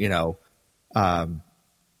together,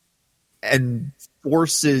 and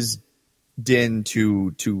forces Din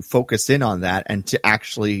to focus in on that and to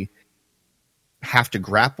actually have to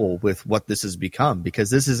grapple with what this has become, because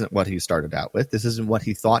this isn't what he started out with. This isn't what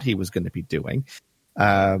he thought he was going to be doing.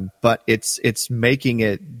 But it's making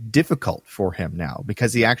it difficult for him now,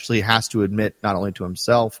 because he actually has to admit, not only to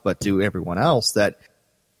himself, but to everyone else, that,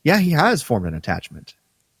 yeah, he has formed an attachment,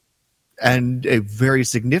 and a very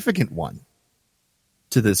significant one,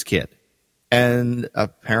 to this kid. And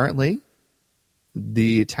apparently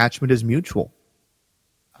the attachment is mutual.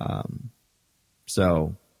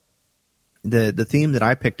 So the theme that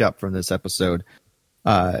I picked up from this episode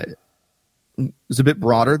is a bit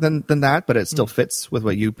broader than that, but it still fits with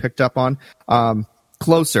what you picked up on.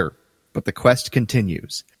 Closer, but the quest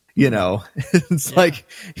continues. It's like,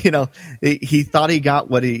 he thought he got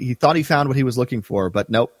what he thought he found what he was looking for, but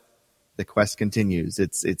nope, the quest continues.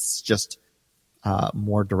 It's just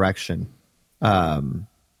more direction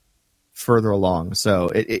further along. So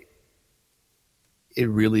it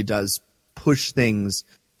really does push things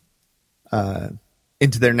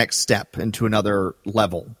into their next step, into another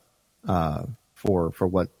level for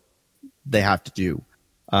what they have to do.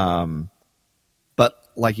 But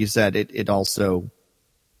like you said, it also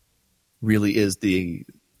really is the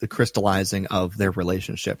crystallizing of their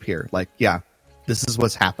relationship here. Like, yeah, this is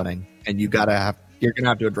what's happening, and you're gonna have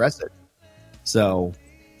to address it. So,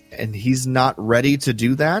 and he's not ready to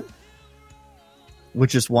do that,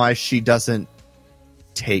 which is why she doesn't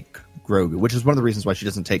take Grogu, which is one of the reasons why she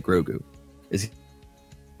doesn't take Grogu, is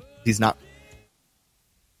he's not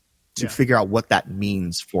to figure out what that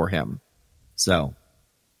means for him. So,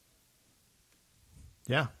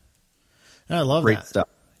 yeah, I love great that stuff.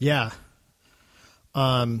 Yeah.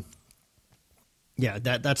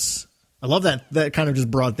 That's I love that kind of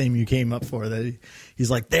just broad theme you came up for, that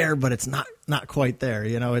he's like there, but it's not quite there.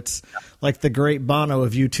 It's like the great Bono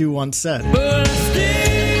of U2 once said. But I still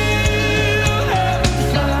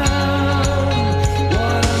haven't found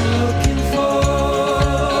what I'm looking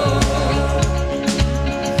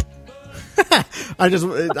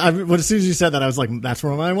for. As soon as you said that, I was like, that's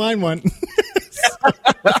where my mind went.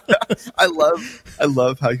 I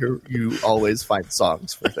love how you always find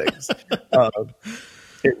songs for things.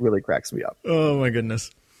 It really cracks me up. Oh my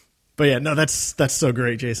goodness. But yeah, no, that's so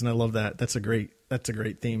great, Jason. I love that. That's a great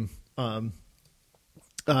theme.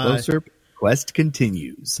 Closer, quest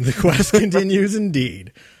continues. The quest continues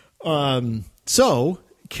indeed. So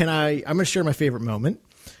I'm going to share my favorite moment.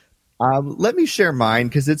 Let me share mine,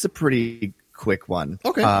 because it's a pretty quick one.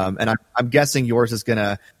 Okay. And I'm guessing yours is going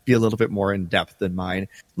to be a little bit more in depth than mine.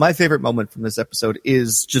 My favorite moment from this episode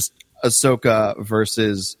is just Ahsoka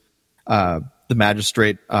versus the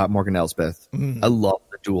magistrate, Morgan Elsbeth. I love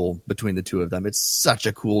the duel between the two of them. It's such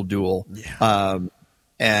a cool duel. Yeah.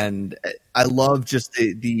 And I love just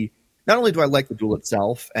the not only do I like the duel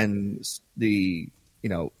itself and the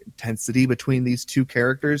intensity between these two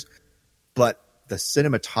characters, but the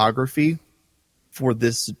cinematography for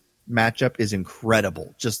this matchup is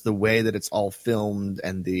incredible. Just the way that it's all filmed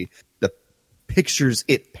and the pictures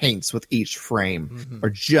it paints with each frame are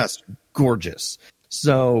just gorgeous.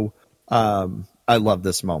 So I love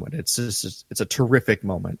this moment. It's a terrific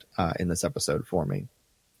moment in this episode for me.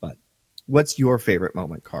 But what's your favorite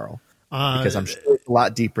moment, Carl? Because I'm sure it's a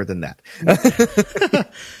lot deeper than that.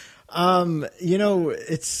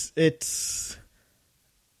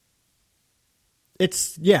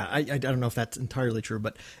 It's I don't know if that's entirely true,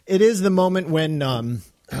 but it is the moment when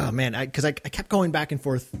because I kept going back and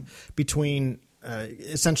forth between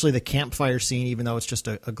essentially the campfire scene, even though it's just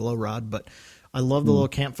a glow rod, but I love the little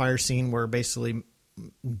campfire scene where basically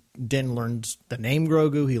Din learns the name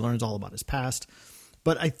Grogu. He learns all about his past.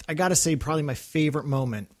 But I got to say, probably my favorite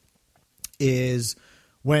moment is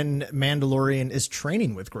when Mandalorian is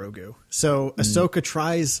training with Grogu. So Ahsoka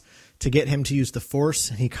tries to get him to use the Force,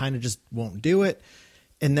 and he kind of just won't do it.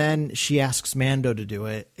 And then she asks Mando to do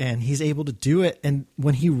it, and he's able to do it. And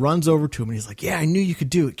when he runs over to him and he's like, yeah, I knew you could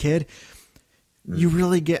do it, kid. You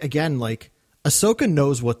really get, again, like, Ahsoka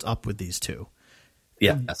knows what's up with these two.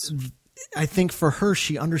 Yes. I think for her,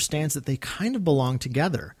 she understands that they kind of belong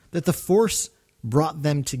together, that the Force brought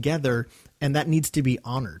them together, and that needs to be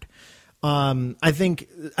honored. I think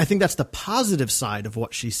that's the positive side of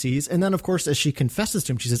what she sees. And then, of course, as she confesses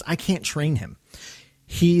to him, she says, I can't train him.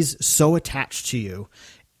 He's so attached to you,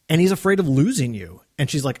 and he's afraid of losing you. And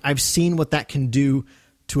she's like, I've seen what that can do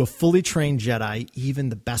to a fully trained Jedi, even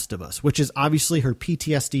the best of us, which is obviously her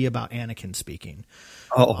PTSD about Anakin speaking.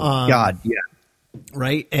 Oh, God, yeah.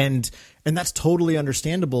 right? And that's totally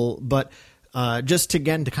understandable. But just to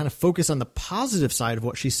kind of focus on the positive side of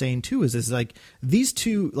what she's saying too is like these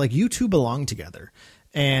two, like you two belong together,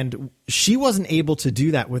 and she wasn't able to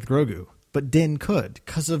do that with Grogu, but Din could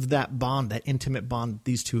because of that bond, that intimate bond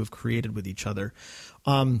these two have created with each other.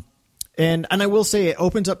 And I will say it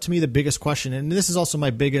opens up to me the biggest question, and this is also my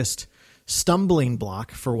biggest stumbling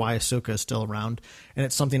block for why Ahsoka is still around, and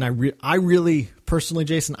it's something I really personally,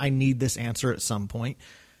 Jason, I need this answer at some point.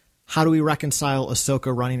 How do we reconcile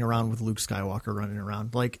Ahsoka running around with Luke Skywalker running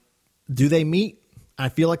around? Like, do they meet? I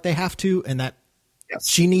feel like they have to, and that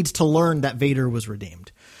she needs to learn that Vader was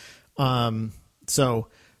redeemed. So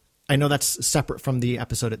I know that's separate from the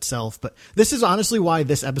episode itself, but this is honestly why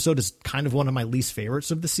this episode is kind of one of my least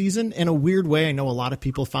favorites of the season. In a weird way, I know a lot of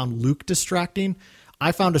people found Luke distracting.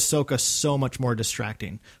 I found Ahsoka so much more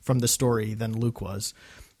distracting from the story than Luke was.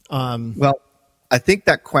 Well, I think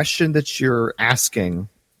that question that you're asking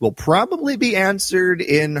will probably be answered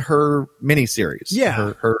in her miniseries.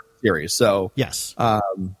 Yeah. Her series. So, yes.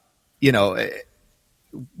 You know,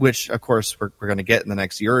 which, of course, we're going to get in the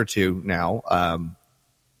next year or two now,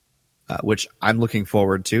 which I'm looking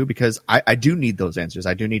forward to because I do need those answers.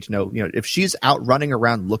 I do need to know, you know, if she's out running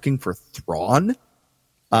around looking for Thrawn,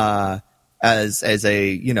 as a,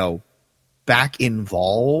 you know, back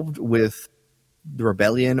involved with the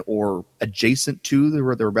rebellion or adjacent to the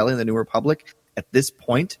rebellion, the New Republic at this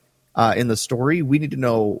point in the story, we need to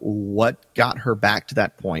know what got her back to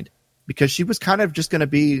that point, because she was kind of just going to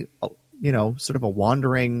be, you know, sort of a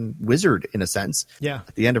wandering wizard in a sense. Yeah.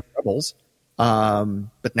 At the end of Rebels.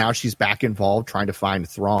 But now she's back involved trying to find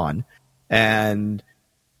Thrawn, and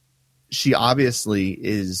she obviously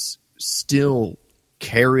is still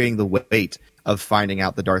carrying the weight of finding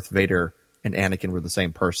out that Darth Vader and Anakin were the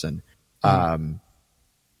same person. And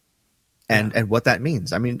what that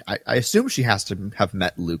means. I mean, I assume she has to have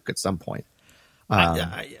met Luke at some point.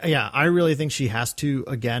 I really think she has to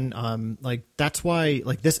again. Like that's why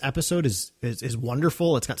like this episode is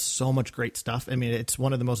wonderful. It's got so much great stuff. I mean, it's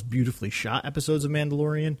one of the most beautifully shot episodes of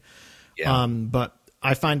Mandalorian. Yeah. But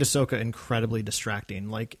I find Ahsoka incredibly distracting.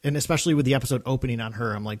 Like, and especially with the episode opening on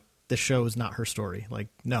her, I'm like, this show is not her story. Like,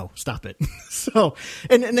 no, stop it. So,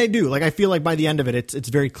 and they do. Like, I feel like by the end of it, it's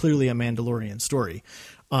very clearly a Mandalorian story.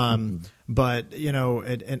 But you know,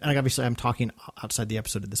 and obviously I'm talking outside the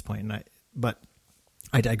episode at this point, but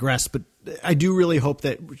I digress, but I do really hope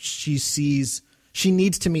that she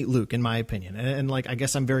needs to meet Luke, in my opinion. And like, I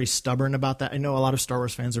guess I'm very stubborn about that. I know a lot of Star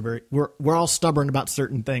Wars fans are we're all stubborn about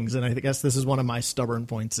certain things. And I guess this is one of my stubborn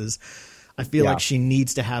points is I feel like she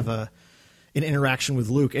needs to have an interaction with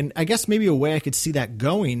Luke. And I guess maybe a way I could see that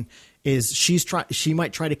going is she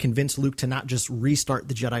might try to convince Luke to not just restart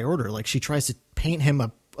the Jedi Order. Like she tries to paint him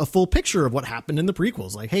a full picture of what happened in the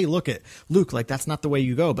prequels. Like, hey, look at Luke, like that's not the way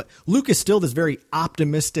you go. But Luke is still this very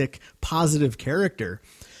optimistic, positive character,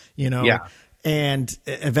 you know? Yeah. And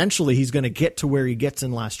eventually he's going to get to where he gets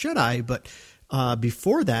in Last Jedi. But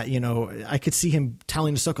before that, you know, I could see him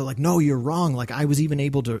telling Ahsoka, like, no, you're wrong. Like I was even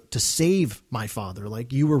able to save my father.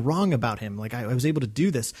 Like you were wrong about him. Like I was able to do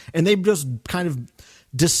this. And they just kind of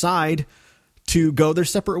decide to go their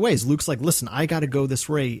separate ways. Luke's like, listen, I got to go this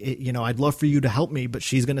way. You know, I'd love for you to help me, but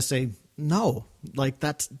she's going to say, no, like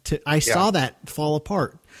I saw that fall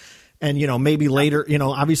apart. And, you know, maybe later, you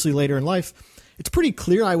know, obviously later in life, it's pretty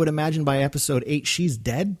clear. I would imagine by episode 8, she's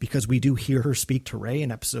dead because we do hear her speak to Rey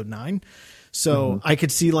in episode 9. So I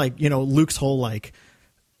could see like, you know, Luke's whole, like,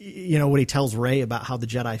 you know, when he tells Rey about how the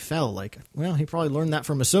Jedi fell, like, well, he probably learned that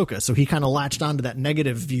from Ahsoka. So he kind of latched onto that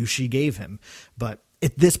negative view she gave him. But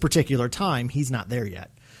at this particular time, he's not there yet.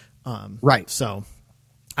 Right. So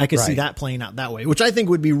I could see that playing out that way, which I think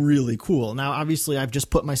would be really cool. Now, obviously, I've just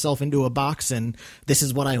put myself into a box and this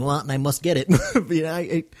is what I want and I must get it. You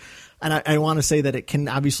know, I want to say that it can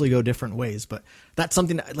obviously go different ways, but that's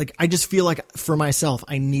something that, like, I just feel like for myself,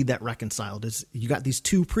 I need that reconciled. Is you got these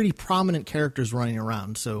two pretty prominent characters running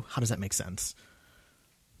around. So how does that make sense?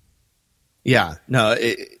 Yeah, no,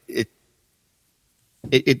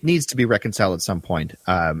 it needs to be reconciled at some point.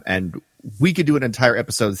 And we could do an entire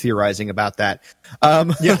episode theorizing about that.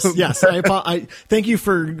 Yes. I thank you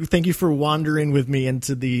for wandering with me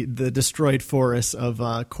into the destroyed forest of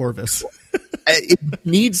Corvus. It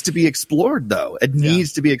needs to be explored, though. It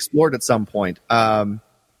needs to be explored at some point. And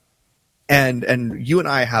you and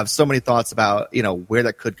I have so many thoughts about, you know, where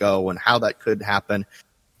that could go and how that could happen.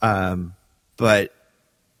 But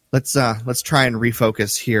let's try and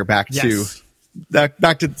refocus here back to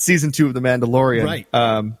season 2 of The Mandalorian. Right.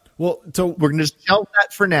 So we're going to just shelve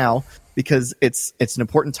that for now because it's an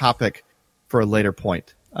important topic for a later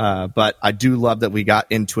point. But I do love that we got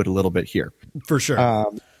into it a little bit here. For sure.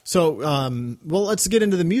 Well, let's get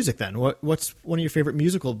into the music then. What's one of your favorite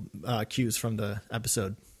musical cues from the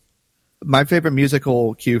episode? My favorite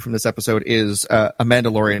musical cue from this episode is a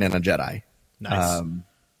Mandalorian and a Jedi. Nice.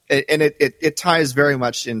 It ties very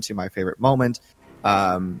much into my favorite moment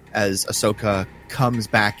as Ahsoka comes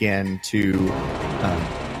back in to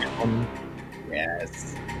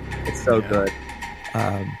yes, it's so good.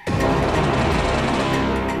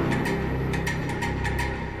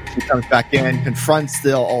 She comes back in, confronts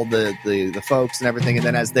all the folks and everything, and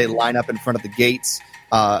then as they line up in front of the gates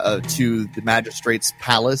to the magistrate's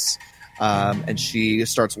palace, and she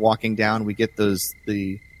starts walking down, we get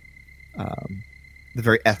the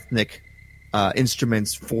very ethnic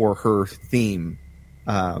instruments for her theme,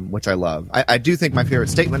 which I love. I do think my favorite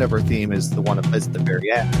statement of her theme is the one at the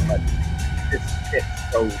very end, but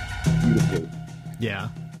it's so beautiful. Yeah.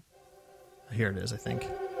 Here it is, I think.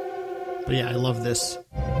 But yeah, I love this.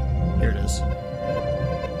 Here it is.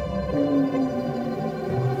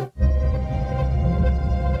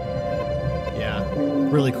 Yeah,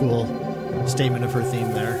 really cool statement of her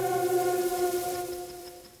theme there.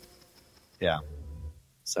 Yeah.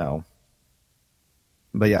 So,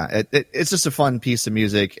 but yeah, it's just a fun piece of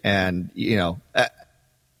music, and it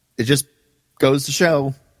just goes to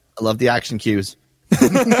show I love the action cues.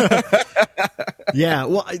 Yeah,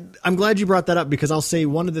 well, I'm glad you brought that up, because I'll say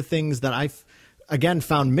one of the things that I've again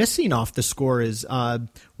found missing off the score is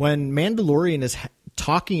when Mandalorian is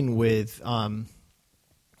talking with oh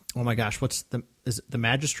my gosh, is it the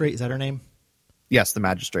magistrate? Is that her name? Yes, the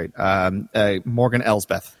magistrate, Morgan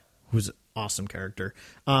Elsbeth, who's an awesome character.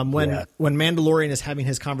 When Mandalorian is having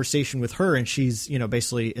his conversation with her, and she's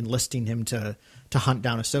basically enlisting him to hunt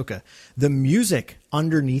down Ahsoka, the music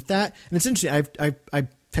underneath that, and it's interesting. I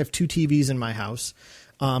have two TVs in my house.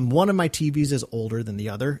 One of my TVs is older than the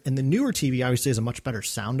other, and the newer TV obviously has a much better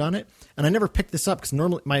sound on it. And I never picked this up because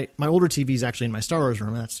normally my older TV is actually in my Star Wars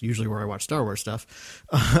room. That's usually where I watch Star Wars stuff.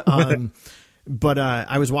 But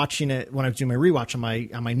I was watching it when I was doing my rewatch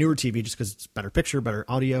on my newer TV, just because it's better picture, better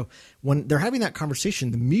audio. When they're having that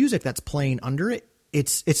conversation, the music that's playing under it,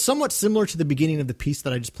 it's somewhat similar to the beginning of the piece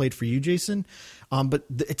that I just played for you, Jason. But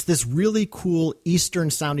it's this really cool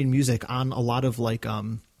Eastern sounding music on a lot of like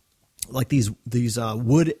these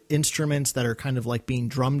wood instruments that are kind of like being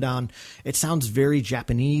drummed on. It sounds very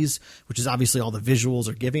Japanese, which is obviously all the visuals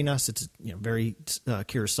are giving us. It's very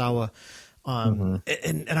Kurosawa.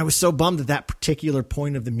 And I was so bummed that particular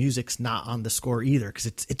point of the music's not on the score either, because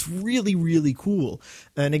it's really, really cool.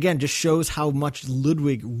 And again, just shows how much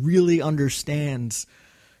Ludwig really understands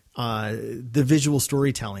the visual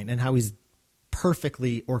storytelling and how he's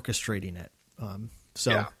perfectly orchestrating it.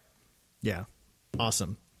 Yeah,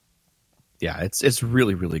 awesome. Yeah, it's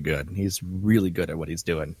really, really good. He's really good at what he's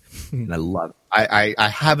doing, and I love it. I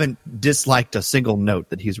haven't disliked a single note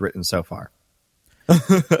that he's written so far.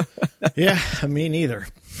 Yeah, me neither.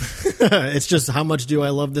 It's just how much do I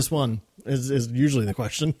love this one is usually the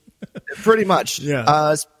question. Pretty much.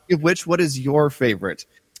 Yeah. Speaking of which, what is your favorite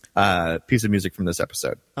piece of music from this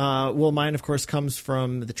episode? Well, mine, of course, comes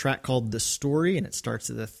from the track called "The Story," and it starts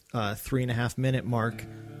at the 3.5 minute mark,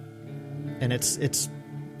 and it's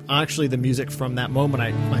actually the music from that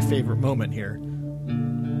moment, my favorite moment here.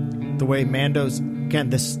 The way Mando's, again,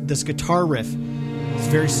 this guitar riff is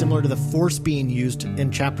very similar to the Force being used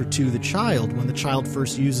in Chapter 2, The Child, when the child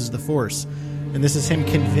first uses the Force. And this is him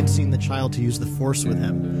convincing the child to use the Force with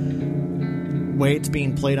him. The way it's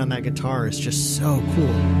being played on that guitar is just so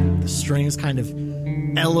cool. The strings kind of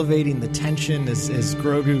elevating the tension as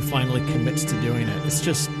Grogu finally commits to doing it. It's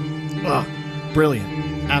just brilliant.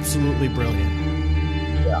 Absolutely brilliant.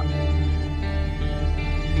 Yeah.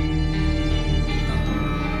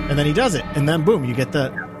 And then he does it, and then boom, you get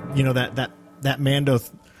that Mando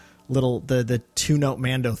the 2-note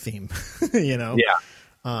Mando theme. Yeah.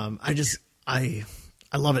 I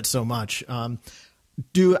love it so much. I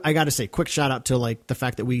got to say, quick shout out to like the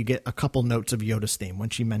fact that we get a couple notes of Yoda's theme when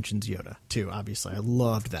she mentions Yoda too. Obviously, I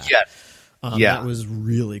loved that. Yeah. That was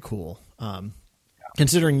really cool.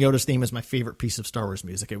 Considering Yoda's theme is my favorite piece of Star Wars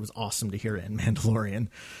music, it was awesome to hear it in Mandalorian.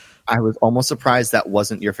 I was almost surprised that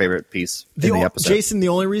wasn't your favorite piece in the episode. Jason, the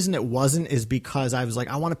only reason it wasn't is because I was like,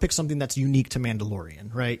 I want to pick something that's unique to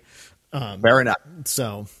Mandalorian, right? Fair enough.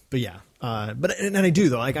 So, but yeah. And I do,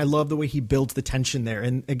 though. Like, I love the way he builds the tension there.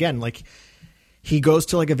 And again, like, he goes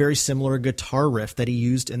to like a very similar guitar riff that he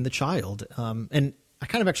used in The Child. And I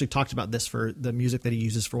kind of actually talked about this for the music that he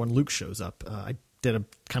uses for when Luke shows up. I did a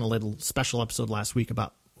kind of little special episode last week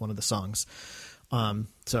about one of the songs.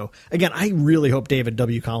 So again, I really hope David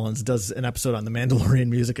W. Collins does an episode on the Mandalorian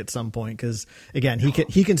music at some point, because again, he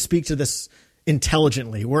can speak to this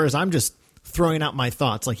intelligently, whereas I'm throwing out my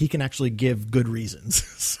thoughts. Like, he can actually give good reasons.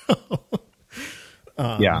 So,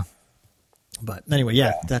 yeah. But anyway,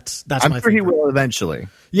 that's I'm my sure favorite. he will eventually.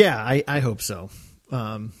 Yeah, I hope so.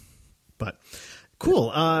 But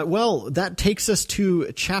cool. Well, that takes us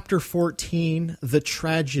to chapter 14, The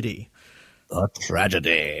Tragedy. A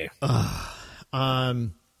tragedy.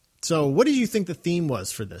 So what did you think the theme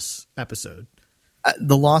was for this episode?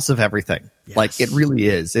 The loss of everything. Yes. Like, it really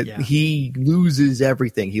is. He loses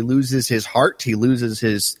everything. He loses his heart. He loses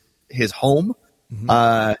his home.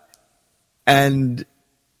 And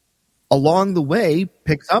along the way,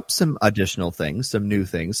 picks up some additional things, some new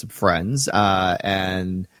things, some friends,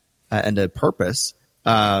 and a purpose.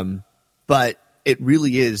 But it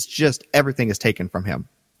really is just everything is taken from him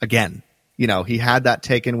again. You know, he had that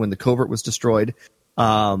taken when the covert was destroyed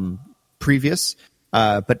previous,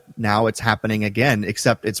 but now it's happening again,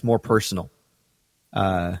 except it's more personal.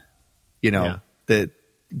 That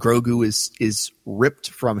Grogu is ripped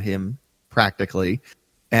from him practically,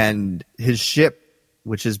 and his ship,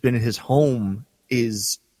 which has been his home,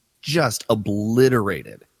 is just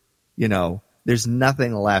obliterated. You know, there's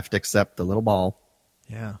nothing left except the little ball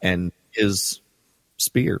and his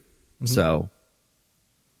spear. So,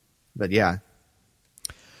 but yeah,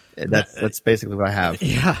 that's basically what I have.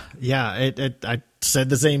 Yeah. I said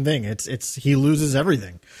the same thing. It's he loses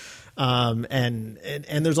everything, and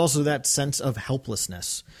there's also that sense of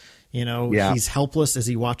helplessness. You know, he's helpless as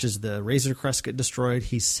he watches the Razor Crest get destroyed.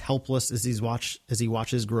 He's helpless as he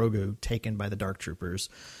watches Grogu taken by the Dark Troopers.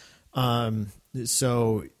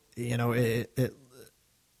 So you know, it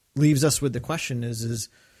leaves us with the question: is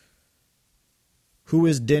who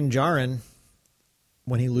is Din Djarin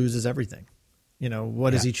when he loses everything? You know,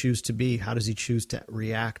 what does he choose to be? How does he choose to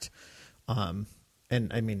react? And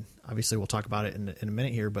I mean, obviously, we'll talk about it in a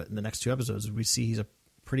minute here. But in the next two episodes, we see he's a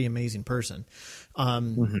pretty amazing person.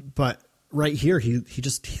 But right here, he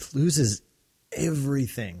loses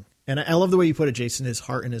everything. And I love the way you put it, Jason, his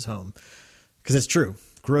heart and his home, because it's true.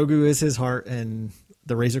 Grogu is his heart and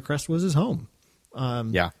the Razor Crest was his home.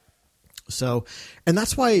 So, and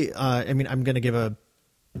that's why, I mean, I'm going to give a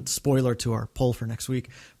spoiler to our poll for next week,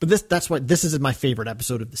 but that's why this is my favorite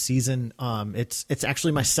episode of the season. It's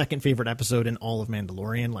actually my second favorite episode in all of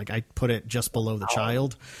Mandalorian. Like, I put it just below The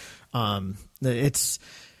Child. It's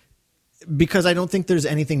because I don't think there's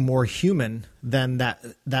anything more human than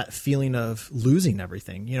that feeling of losing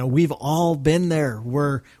everything. You know, we've all been there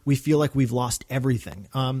where we feel like we've lost everything.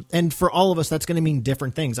 And for all of us, that's going to mean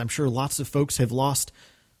different things. I'm sure lots of folks have lost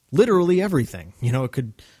literally everything. You know, it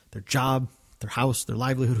could their job, their house, their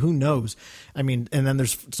livelihood, who knows? I mean, and then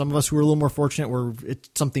there's some of us who are a little more fortunate where it's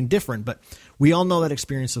something different, but we all know that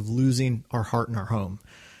experience of losing our heart and our home.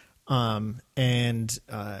 My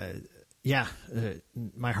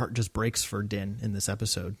heart just breaks for Din in this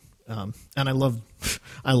episode. And I love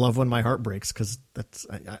when my heart breaks, because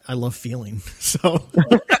I love feeling. So,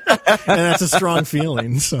 and that's a strong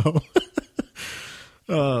feeling. So,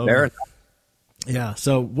 Fair enough. Yeah.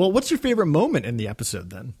 So, well, what's your favorite moment in the episode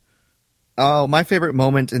then? Oh, my favorite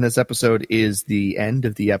moment in this episode is the end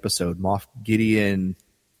of the episode, Moff Gideon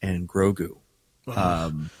and Grogu.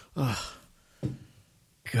 God,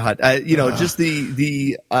 just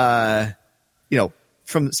the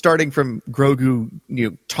from starting from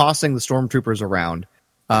Grogu, tossing the stormtroopers around,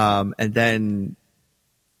 and then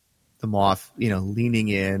the Moff, leaning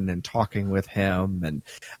in and talking with him and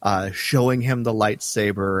showing him the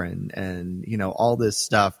lightsaber and all this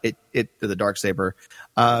stuff. The Darksaber.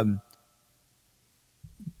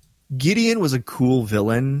 Gideon was a cool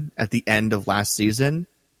villain at the end of last season,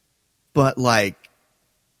 but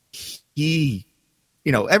he,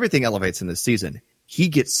 everything elevates in this season. He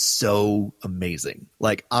gets so amazing.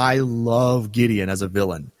 Like, I love Gideon as a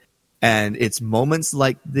villain. And it's moments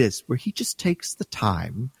like this where he just takes the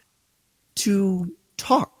time to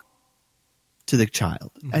talk to the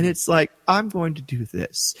child. Mm-hmm. And it's like, I'm going to do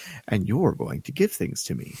this, and you're going to give things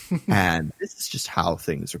to me. And this is just how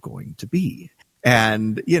things are going to be.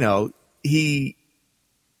 And, he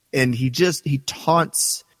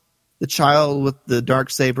taunts the child with the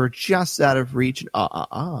Darksaber just out of reach.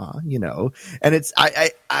 And it's, I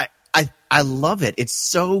love it. It's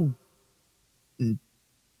so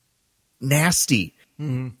nasty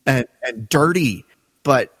and dirty,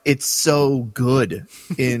 but it's so good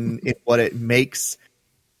in what it makes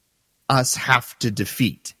us have to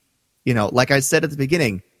defeat. Like I said at the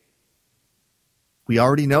beginning, we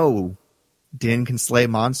already know Din can slay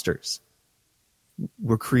monsters.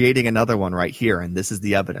 We're creating another one right here, and this is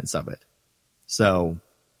the evidence of it. So,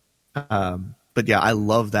 but yeah, I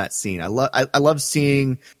love that scene. I love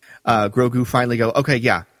seeing Grogu finally go, okay,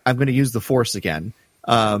 yeah, I'm going to use the Force again.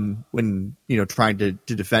 when, trying to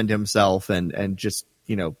defend himself and just,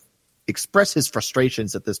 express his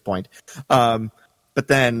frustrations at this point. But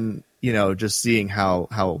then, just seeing how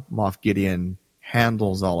Moff Gideon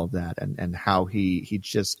handles all of that and how he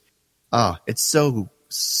just, it's so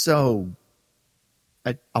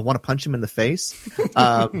I want to punch him in the face.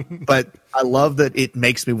 But I love that it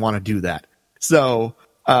makes me want to do that. So,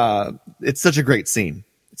 it's such a great scene.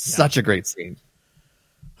 Such a great scene.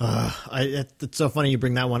 It's so funny you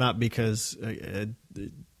bring that one up because when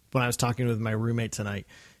I was talking with my roommate tonight,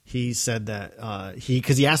 he said that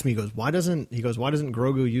because he asked me, he goes, why doesn't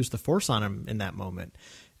Grogu use the Force on him in that moment?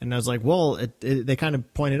 And I was like, well, they kind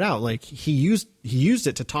of pointed out, like, he used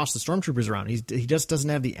it to toss the stormtroopers around. He just doesn't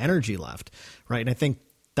have the energy left, right? And I think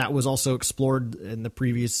that was also explored in the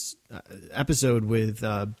previous episode with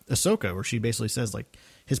Ahsoka, where she basically says, like,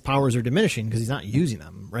 his powers are diminishing because he's not using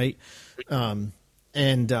them, right? And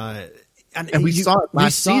we saw it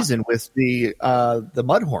last season with the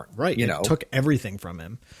Mudhorn, right? It took everything from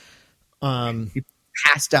him. He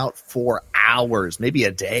passed out for hours, maybe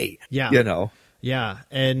a day. Yeah, yeah.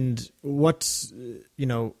 And what's and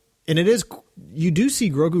it is, you do see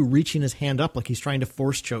Grogu reaching his hand up like he's trying to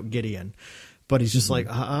force choke Gideon, but he's just like,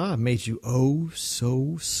 made you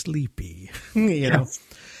so sleepy, Yes.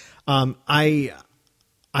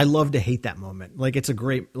 I love to hate that moment. Like, it's a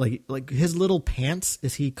great, like his little pants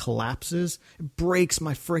as he collapses, it breaks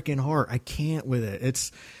my freaking heart. I can't with it.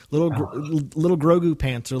 It's little Grogu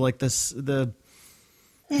pants are like the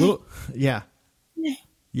little, yeah.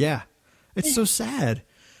 It's so sad.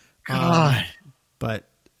 God. But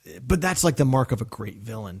that's like the mark of a great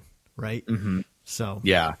villain, right? Mm-hmm. So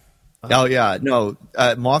yeah. No,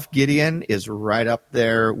 Moff Gideon is right up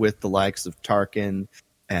there with the likes of Tarkin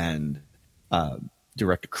and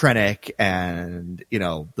Director Krennic and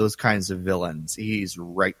those kinds of villains. He's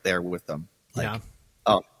right there with them.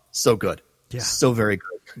 Oh, so good. Yeah, so very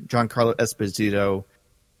good. Giancarlo Esposito,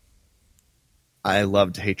 I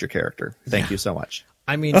love to hate your character. Thank you so much.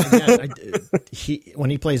 I mean, again, when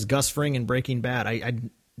he plays Gus Fring in Breaking Bad, I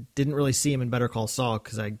didn't really see him in Better Call Saul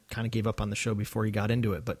because I kind of gave up on the show before he got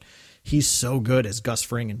into it. But he's so good as Gus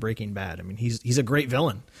Fring in Breaking Bad. I mean, he's a great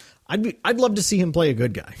villain. I'd love to see him play a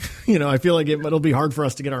good guy. I feel like it'll be hard for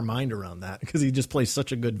us to get our mind around that because he just plays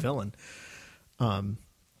such a good villain.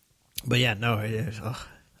 But yeah, no,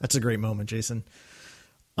 that's a great moment, Jason.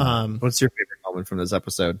 What's your favorite moment from this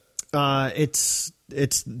episode? It's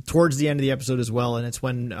towards the end of the episode as well, and it's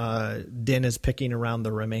when Din is picking around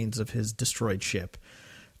the remains of his destroyed ship.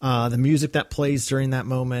 The music that plays during that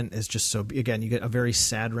moment is just so. Again, you get a very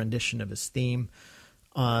sad rendition of his theme,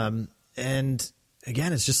 and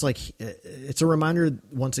again, it's just like it's a reminder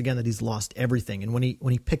once again that he's lost everything. And when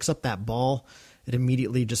he picks up that ball, it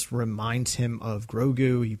immediately just reminds him of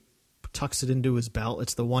Grogu. He tucks it into his belt.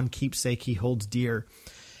 It's the one keepsake he holds dear.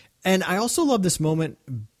 And I also love this moment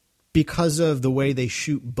because of the way they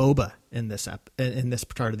shoot Boba in this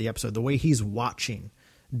part of the episode, the way he's watching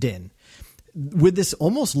Din with this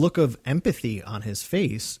almost look of empathy on his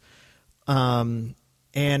face.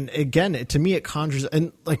 And again, to me, it conjures,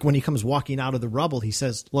 and like when he comes walking out of the rubble, he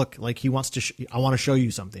says, look, like he wants to, I want to show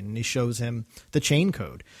you something. And he shows him the chain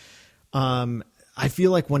code. I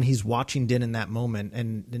feel like when he's watching Din in that moment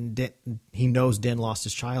and he knows Din lost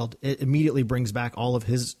his child, it immediately brings back all of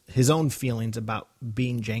his own feelings about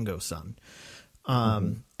being Jango's son.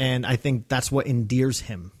 And I think that's what endears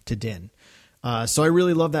him to Din. So I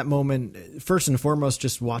really love that moment. First and foremost,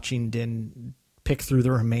 just watching Din pick through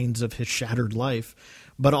the remains of his shattered life,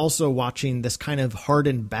 but also watching this kind of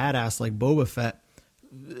hardened badass like Boba Fett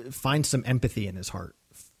find some empathy in his heart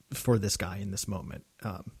for this guy in this moment.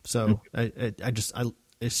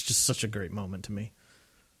 It's just such a great moment to me.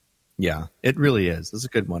 Yeah, it really is. It's a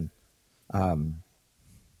good one. Like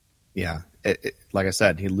I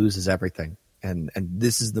said, he loses everything. And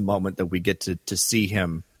this is the moment that we get to see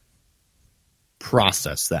him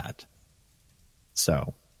process that.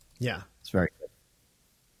 So yeah, it's very good.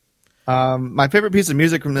 My favorite piece of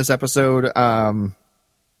music from this episode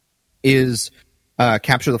is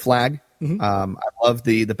Capture the Flag. Mm-hmm. I love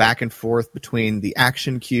the back and forth between the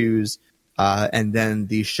action cues and then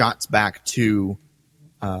the shots back to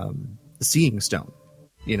the Seeing Stone.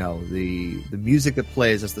 The music that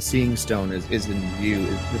plays as the Seeing Stone is in view.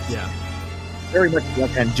 It's very much an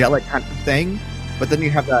angelic kind of thing. But then you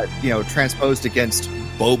have that, transposed against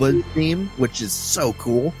Boba's theme, which is so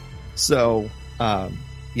cool. So,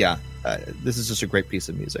 this is just a great piece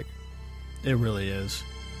of music. It really is.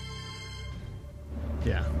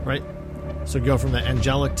 Yeah, right? So go from the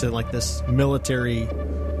angelic to like this military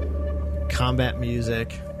combat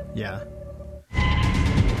music. Yeah.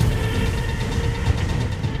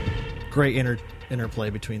 great interplay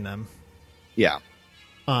between them. Yeah.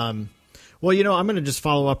 Well, you know, I'm going to just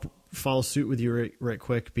follow suit with you right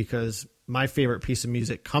quick, because my favorite piece of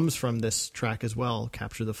music comes from this track as well,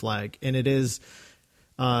 Capture the Flag. And it is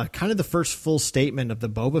kind of the first full statement of the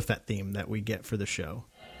Boba Fett theme that we get for the show.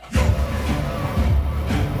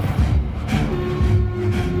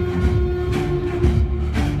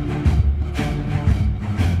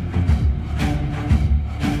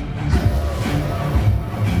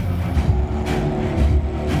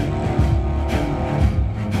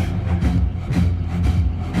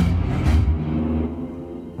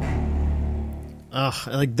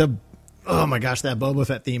 Oh my gosh, that Boba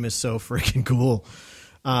Fett theme is so freaking cool.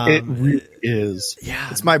 It really is. Yeah.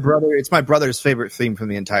 It's my brother's favorite theme from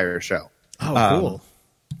the entire show. Oh, cool.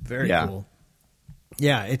 Very cool.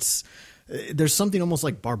 Yeah, there's something almost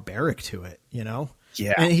like barbaric to it, you know?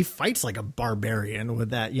 Yeah. And he fights like a barbarian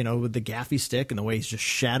with that, you know, with the gaffy stick and the way he's just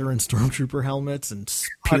shattering stormtrooper helmets and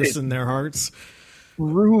piercing their hearts.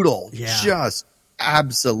 Brutal. Yeah. Just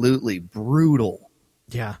absolutely brutal.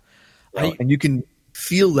 Yeah. And you can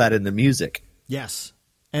feel that in the music. Yes.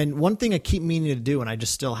 And one thing I keep meaning to do, and I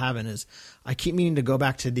just still haven't, is I keep meaning to go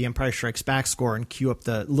back to the Empire Strikes Back score and cue up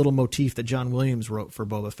the little motif that John Williams wrote for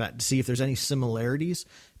Boba Fett to see if there's any similarities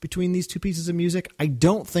between these two pieces of music. I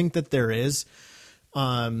don't think that there is,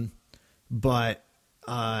 but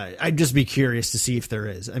I'd just be curious to see if there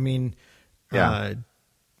is. I mean, I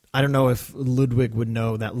don't know if Ludwig would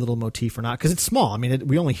know that little motif or not, because it's small. I mean,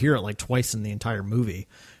 we only hear it like twice in the entire movie.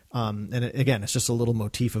 Again, it's just a little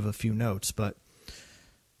motif of a few notes, but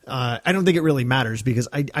I don't think it really matters, because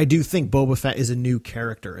I do think Boba Fett is a new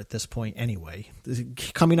character at this point anyway.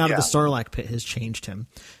 Coming out of the Sarlacc pit has changed him.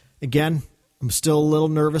 Again, I'm still a little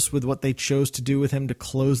nervous with what they chose to do with him to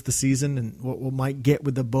close the season and what we might get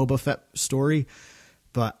with the Boba Fett story.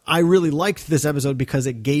 But I really liked this episode because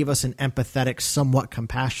it gave us an empathetic, somewhat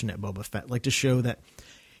compassionate Boba Fett, like to show that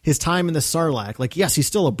his time in the Sarlacc, like, yes, he's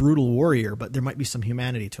still a brutal warrior, but there might be some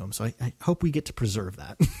humanity to him. So I hope we get to preserve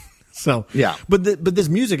that. So, yeah, but this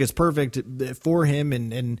music is perfect for him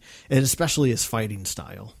and especially his fighting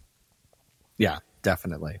style. Yeah,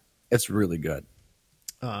 definitely. It's really good.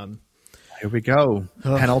 Here we go.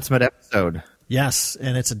 Penultimate episode. Yes.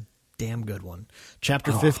 And it's a damn good one.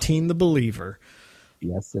 Chapter 15, The Believer.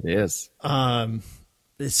 Yes, it is.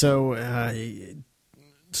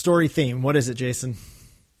 Story theme. What is it, Jason?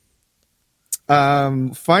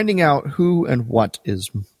 Finding out who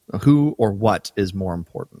or what is more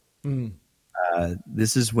important.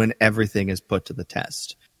 This is when everything is put to the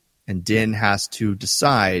test, and Din has to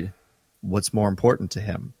decide what's more important to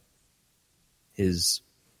him. His,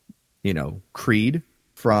 creed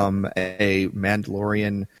from a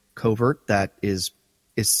Mandalorian covert that is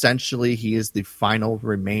essentially he is the final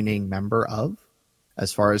remaining member of,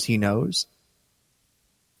 as far as he knows,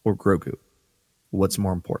 or Grogu. What's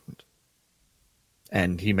more important?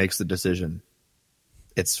 And he makes the decision.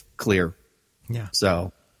 It's clear. Yeah.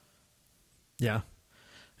 So. Yeah.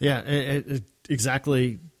 It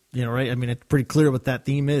exactly. Right. I mean, it's pretty clear what that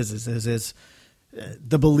theme is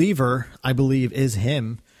the believer, I believe, is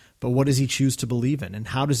him, but what does he choose to believe in, and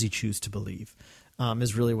how does he choose to believe?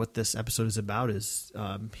 Is really what this episode is about.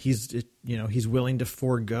 He's willing to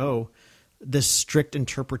forego this strict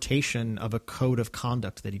interpretation of a code of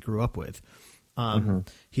conduct that he grew up with.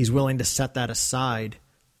 He's willing to set that aside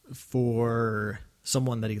for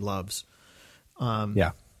someone that he loves.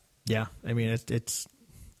 Yeah. I mean, it's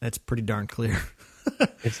pretty darn clear.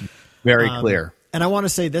 It's very clear. And I want to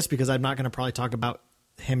say this because I'm not going to probably talk about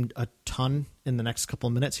him a ton in the next couple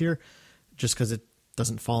of minutes here, just because it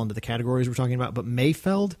doesn't fall into the categories we're talking about. But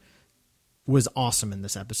Mayfeld was awesome in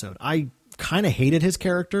this episode. I kind of hated his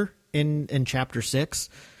character in Chapter 6.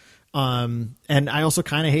 And I also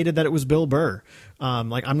kind of hated that it was Bill Burr.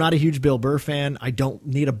 I'm not a huge Bill Burr fan. I don't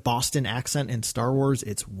need a Boston accent in Star Wars.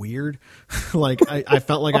 It's weird. I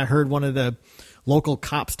felt like I heard one of the local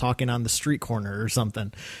cops talking on the street corner or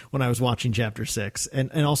something when I was watching Chapter 6.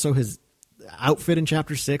 And also his outfit in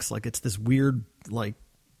Chapter 6, it's this weird,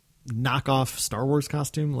 knockoff Star Wars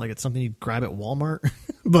costume. It's something you'd grab at Walmart.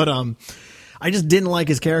 But, I just didn't like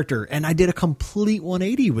his character, and I did a complete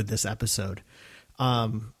 180 with this episode.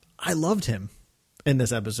 I loved him in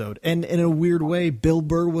this episode. And in a weird way, Bill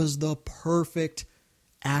Burr was the perfect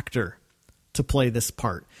actor to play this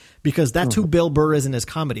part, because that's who Bill Burr is in his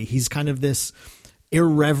comedy. He's kind of this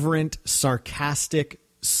irreverent, sarcastic,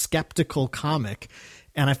 skeptical comic.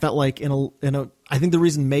 And I felt like I think the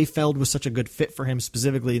reason Mayfeld was such a good fit for him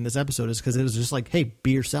specifically in this episode is because it was just hey,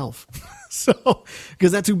 be yourself.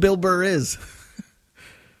 Because that's who Bill Burr is.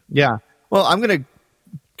 Yeah. Well, I'm going to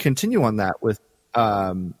continue on that with,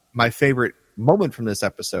 my favorite moment from this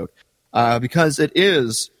episode, because it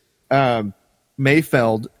is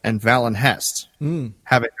Mayfeld and Valen Hest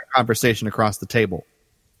having a conversation across the table.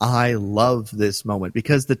 I love this moment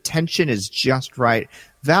because the tension is just right.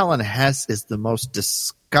 Valen Hest is the most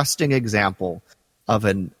disgusting example of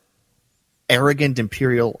an arrogant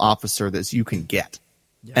Imperial officer that you can get.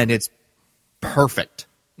 Yeah. And it's perfect.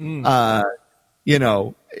 You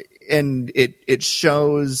know, and it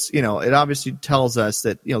shows, you know, it obviously tells us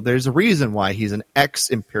that, you know, there's a reason why he's an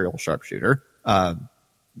ex-Imperial sharpshooter.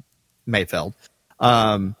 Mayfeld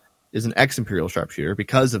is an ex-Imperial sharpshooter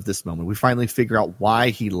because of this moment. We finally figure out why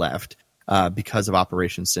he left because of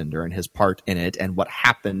Operation Cinder and his part in it and what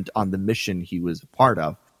happened on the mission he was a part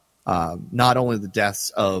of. Not only the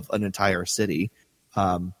deaths of an entire city,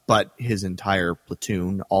 but his entire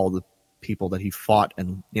platoon, all the people that he fought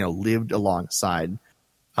and, you know, lived alongside,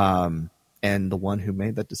 and the one who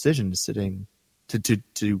made that decision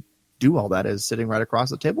to do all that is sitting right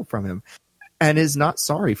across the table from him and is not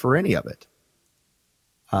sorry for any of it.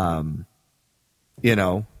 You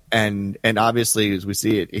know, and obviously as we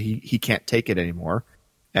see it, he can't take it anymore.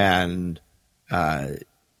 And,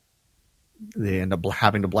 they end up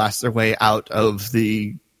having to blast their way out of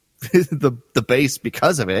the base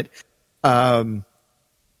because of it.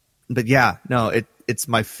 But yeah, no, it's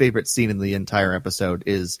my favorite scene in the entire episode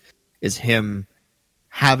is him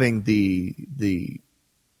having the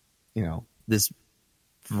you know, this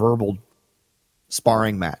verbal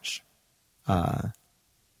sparring match.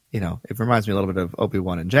 You know, it reminds me a little bit of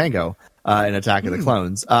Obi-Wan and Jango in Attack of the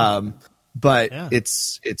Clones. But yeah,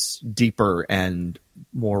 it's deeper and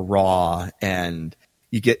more raw, and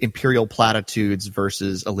you get Imperial platitudes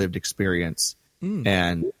versus a lived experience.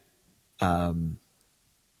 And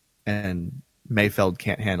Mayfeld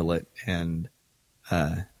can't handle it. And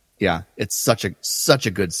yeah, it's such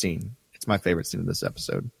a good scene. It's my favorite scene of this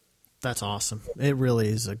episode. That's awesome. It really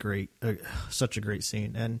is such a great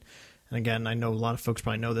scene. And again, I know a lot of folks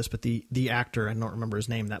probably know this, but the actor, I don't remember his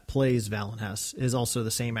name, that plays Valen Hest is also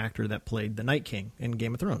the same actor that played the Night King in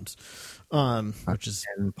Game of Thrones, which is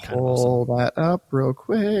and kind of awesome. Pull that up real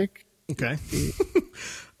quick. Okay.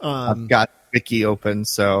 I've got Wiki open,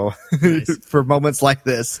 so nice. For moments like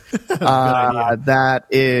this, that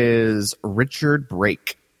is Richard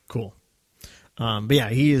Brake. Cool. But yeah,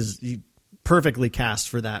 he perfectly cast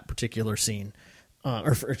for that particular scene,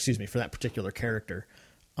 for that particular character.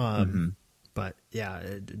 But yeah,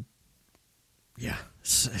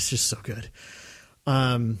 it's just so good.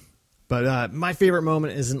 But my favorite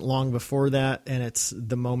moment isn't long before that, and it's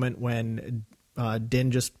the moment when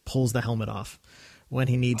Din just pulls the helmet off when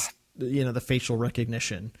he needs, you know, the facial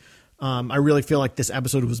recognition. I really feel like this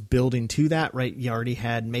episode was building to that, right? You already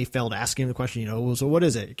had Mayfeld asking the question, you know, so what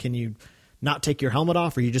is it? Can you not take your helmet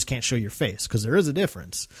off, or you just can't show your face? Because there is a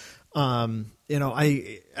difference. You know,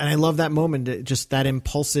 I love that moment, just that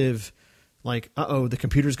impulsive, like, the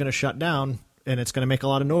computer's going to shut down and it's going to make a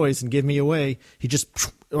lot of noise and give me away. He just,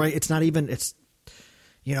 right. It's not even, it's,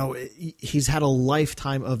 you know, he's had a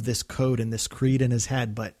lifetime of this code and this creed in his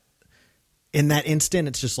head, but in that instant,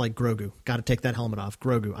 it's just like Grogu, got to take that helmet off.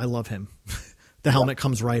 Grogu, I love him. The helmet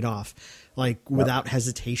comes right off, like without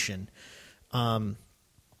hesitation. And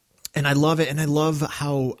I love it. And I love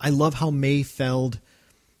how Mayfeld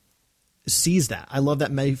sees that. I love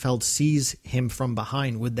that Mayfeld sees him from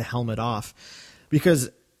behind with the helmet off,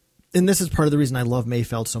 because, and this is part of the reason I love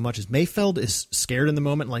Mayfeld so much, is Mayfeld is scared in the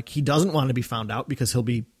moment. Like, he doesn't want to be found out because he'll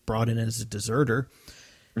be brought in as a deserter.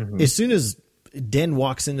 As soon as Din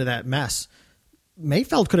walks into that mess,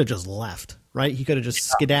 Mayfeld could have just left, right? He could have just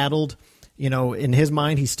skedaddled. You know, in his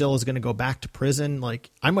mind, he still is going to go back to prison.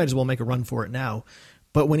 Like, I might as well make a run for it now.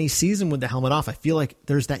 But when he sees him with the helmet off, I feel like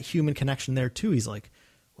there's that human connection there too. He's like,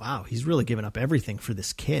 wow, he's really given up everything for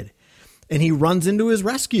this kid. And he runs into his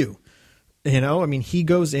rescue. You know, I mean, he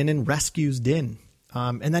goes in and rescues Din.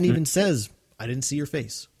 And then even says, I didn't see your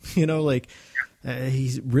face. You know, like,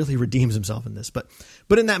 he really redeems himself in this. But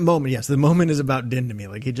in that moment, yes, the moment is about Din to me.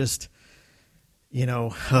 Like, he just, you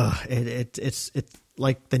know, it's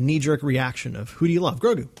like the knee-jerk reaction of, who do you love?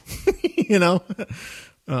 Grogu. You know?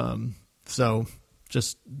 So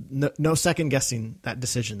just no second guessing that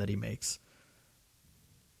decision that he makes.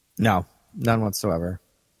 No, none whatsoever.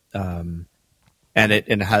 And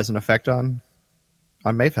it has an effect on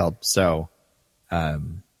Mayfeld. So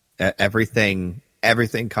everything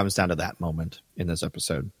comes down to that moment in this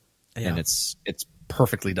episode, and it's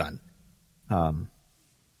perfectly done. My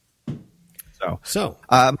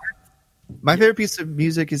favorite piece of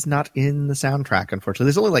music is not in the soundtrack, unfortunately.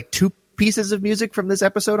 There's only like 2 pieces of music from this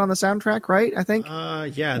episode on the soundtrack, right? I think.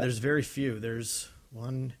 Yeah, there's very few. There's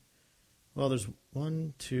 1, Well, there's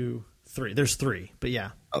 1, 2, 3. There's 3, but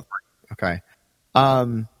yeah. Oh, okay.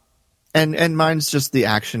 And mine's just the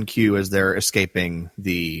action cue as they're escaping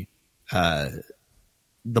the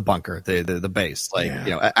bunker, the base. Like,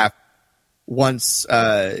 yeah. Once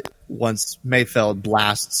Mayfeld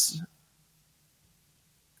blasts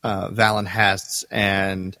Valen Hess,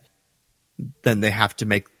 and then they have to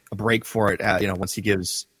make a break for it. Once he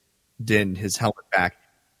gives Din his helmet back,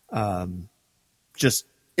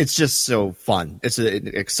 it's just so fun. It's an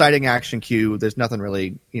exciting action cue. There's nothing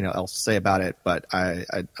really else to say about it, but I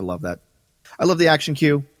love that. I love the action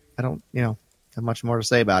cue. I don't have much more to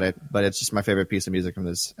say about it, but it's just my favorite piece of music from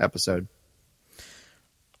this episode.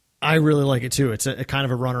 I really like it too. It's a kind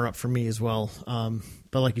of a runner-up for me as well.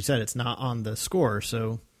 But like you said, it's not on the score,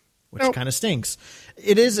 which kind of stinks.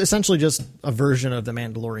 It is essentially just a version of the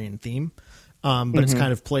Mandalorian theme, but it's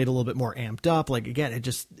kind of played a little bit more amped up. Like, again, it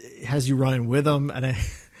has you running with them. And I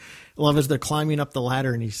love as they're climbing up the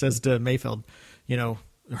ladder, and he says to Mayfeld,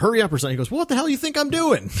 hurry up or something. He goes, well, what the hell do you think I'm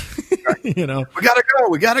doing? We gotta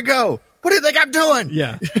go. What do you think I'm doing?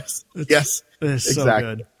 Yeah. Yes. It's so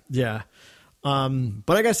good. Yeah.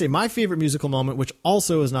 But I gotta say, my favorite musical moment, which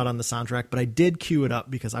also is not on the soundtrack, but I did cue it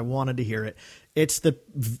up because I wanted to hear it. It's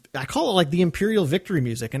I call it like the Imperial victory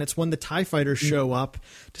music, and it's when the TIE fighters show up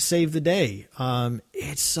to save the day.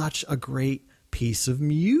 It's such a great piece of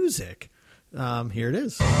music. Here it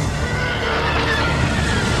is.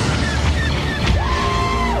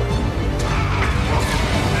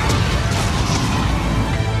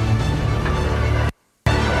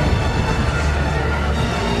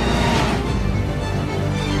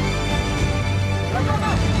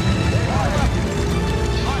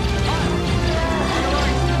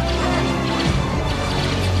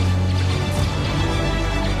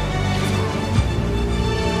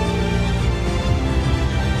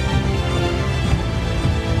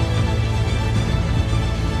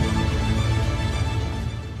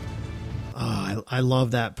 I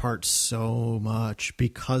love that part so much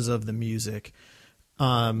because of the music.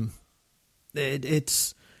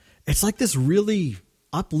 It's like this really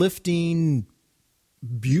uplifting,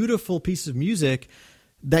 beautiful piece of music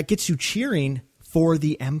that gets you cheering for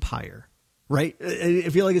the Empire, right? I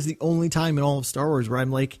feel like it's the only time in all of Star Wars where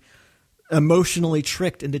I'm like emotionally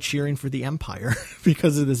tricked into cheering for the Empire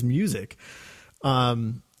because of this music.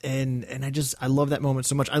 And I love that moment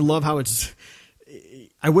so much. I love how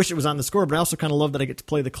I wish it was on the score, but I also kind of love that I get to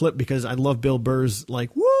play the clip because I love Bill Burr's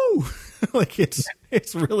like, woo, like it's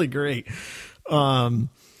really great. Yeah,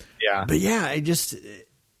 but yeah,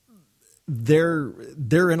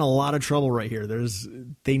 they're in a lot of trouble right here.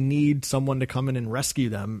 They need someone to come in and rescue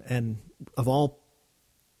them. And of all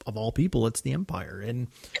people, it's the Empire. And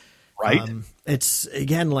right. It's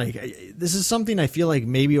again, like, this is something I feel like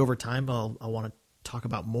maybe over time I want to talk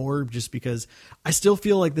about more, just because I still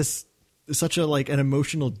feel like this such an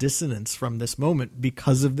emotional dissonance from this moment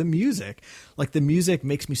because of the music. Like, the music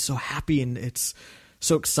makes me so happy and it's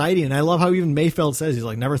so exciting. And I love how even Mayfeld says, he's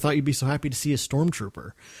like, never thought you'd be so happy to see a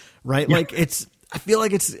stormtrooper, right? Yeah. Like, I feel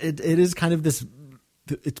like it is kind of this,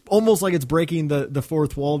 it's almost like it's breaking the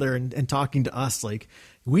fourth wall there and talking to us. Like,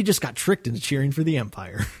 we just got tricked into cheering for the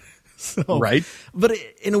Empire. So, right. But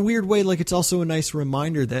in a weird way, like, it's also a nice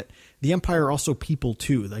reminder that the Empire are also people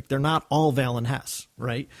too. Like, they're not all Valen Hess,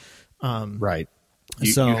 right? Right.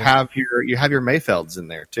 You have your Mayfelds in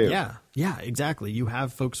there too. Yeah, exactly. You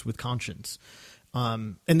have folks with conscience,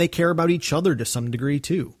 and they care about each other to some degree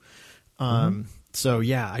too. So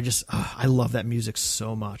yeah, I love that music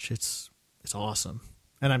so much. It's awesome,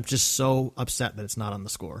 and I'm just so upset that it's not on the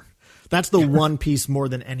score. That's the one piece more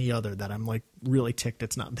than any other that I'm like really ticked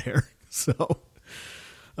it's not there. So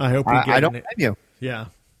I hope we get I don't blame you. Yeah,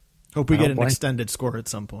 hope we get an extended score at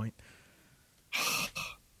some point.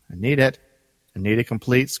 I need it. I need a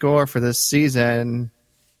complete score for this season,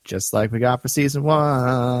 just like we got for season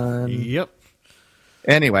 1. Yep.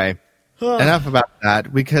 Anyway, enough about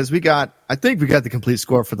that, because I think we got the complete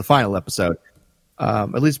score for the final episode.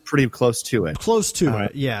 At least pretty close to it. Close to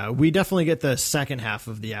it, yeah. We definitely get the second half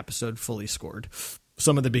of the episode fully scored.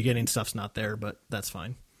 Some of the beginning stuff's not there, but that's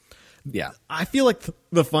fine. Yeah. I feel like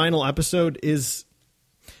the final episode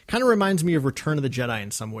kind of reminds me of Return of the Jedi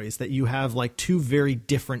in some ways, that you have like two very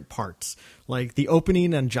different parts. Like, the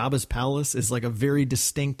opening on Jabba's palace is like a very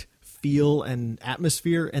distinct feel and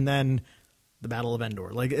atmosphere, and then the Battle of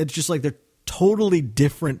Endor. Like, it's just like they're totally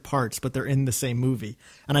different parts, but they're in the same movie.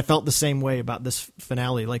 And I felt the same way about this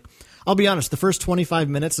finale. Like, I'll be honest, the first 25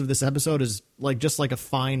 minutes of this episode is like just like a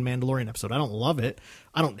fine Mandalorian episode. I don't love it.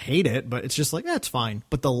 I don't hate it, but it's just like, it's fine.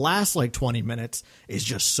 But the last like 20 minutes is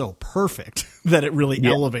just so perfect that it really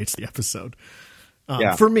elevates the episode.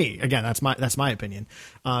 For me, again, that's my opinion.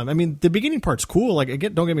 I mean, the beginning part's cool. Like,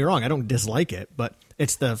 again, don't get me wrong, I don't dislike it, but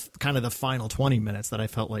it's the kind of the final 20 minutes that I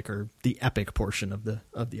felt like are the epic portion of the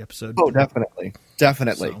episode. Oh, definitely.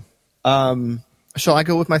 So. Shall I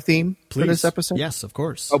go with my theme for this episode? Yes, of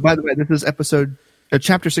course. Oh, by the way, this is episode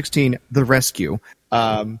chapter 16, The Rescue.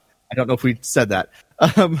 I don't know if we said that.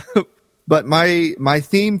 But my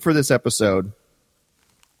theme for this episode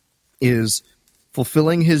is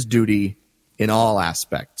fulfilling his duty in all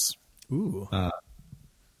aspects. Ooh.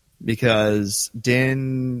 Because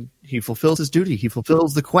Din, he fulfills his duty. He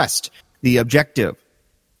fulfills the quest, the objective.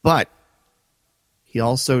 But he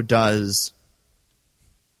also does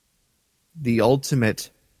the ultimate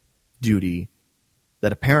duty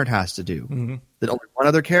that a parent has to do, that only one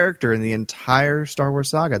other character in the entire Star Wars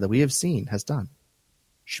saga that we have seen has done.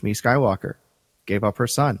 Shmi Skywalker gave up her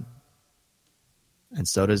son. And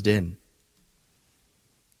so does Din.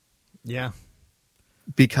 Yeah.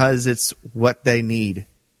 Because it's what they need.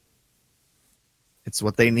 It's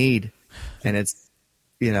what they need. And it's,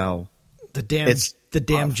 the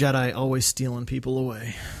damn Jedi always stealing people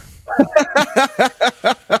away.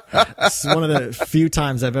 It's one of the few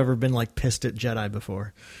times I've ever been like pissed at Jedi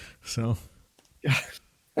before. So,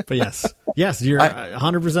 but yes, you're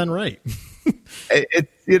 100% right.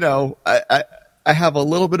 I have a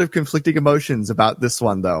little bit of conflicting emotions about this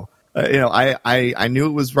one though. I knew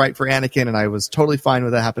it was right for Anakin, and I was totally fine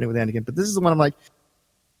with that happening with Anakin. But this is the one I'm like,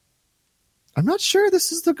 I'm not sure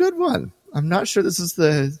this is the good one. I'm not sure this is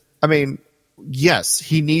the. I mean, yes,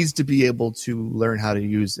 he needs to be able to learn how to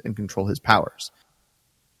use and control his powers.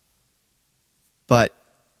 But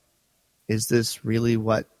is this really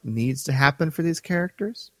what needs to happen for these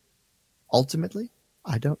characters? Ultimately,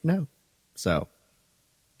 I don't know. So,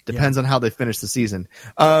 depends on how they finish the season.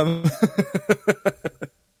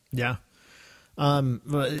 Yeah. I'm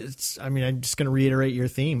just going to reiterate your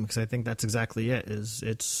theme because I think that's exactly it.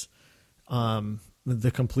 It's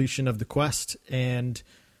the completion of the quest and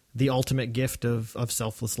the ultimate gift of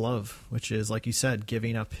selfless love, which is, like you said,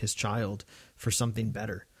 giving up his child for something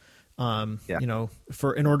better. In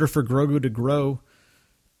order for Grogu to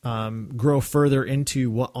grow further into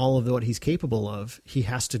what he's capable of, he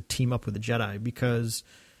has to team up with the Jedi because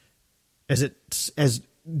as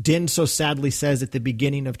Din so sadly says at the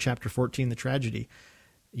beginning of chapter 14, The Tragedy,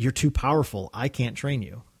 you're too powerful. I can't train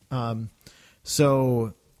you. It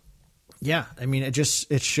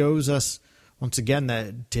shows us once again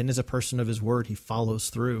that Din is a person of his word. He follows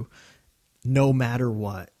through no matter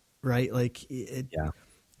what, right? Like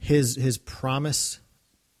his promise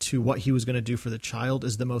to what he was going to do for the child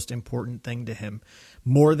is the most important thing to him,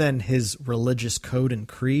 more than his religious code and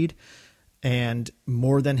creed and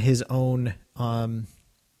more than his own,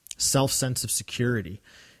 self-sense of security.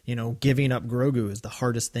 Giving up Grogu is the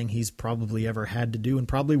hardest thing he's probably ever had to do and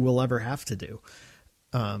probably will ever have to do.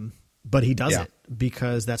 But he does it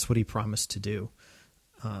because that's what he promised to do.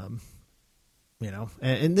 And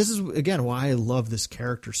this is again why I love this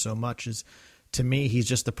character so much is, to me, he's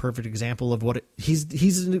just the perfect example of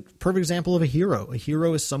he's a perfect example of a hero. A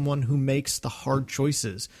hero is someone who makes the hard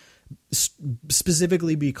choices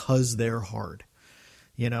specifically because they're hard,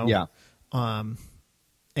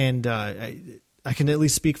 And I can at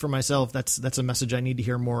least speak for myself. That's a message I need to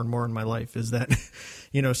hear more and more in my life is that,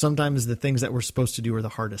 sometimes the things that we're supposed to do are the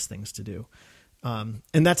hardest things to do. And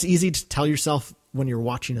that's easy to tell yourself when you're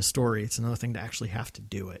watching a story. It's another thing to actually have to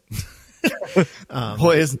do it.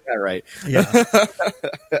 Boy, isn't that right? Yeah.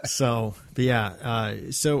 So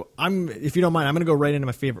if you don't mind, I'm going to go right into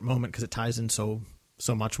my favorite moment because it ties in so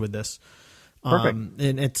much with this. Perfect.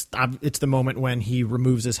 And it's the moment when he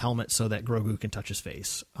removes his helmet so that Grogu can touch his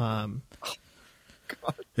face.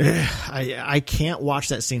 I can't watch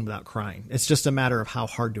that scene without crying. It's just a matter of how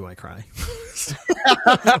hard do I cry.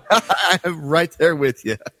 I'm right there with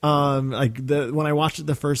you. When I watched it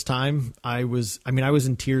the first time, I was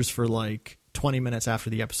in tears for like 20 minutes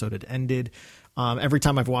after the episode had ended. Every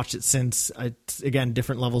time I've watched it since, again,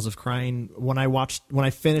 different levels of crying. When I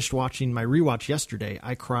finished watching my rewatch yesterday,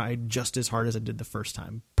 I cried just as hard as I did the first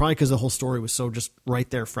time. Probably because the whole story was so just right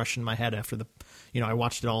there, fresh in my head after I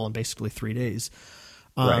watched it all in basically 3 days,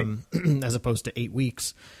 as opposed to 8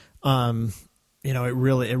 weeks. It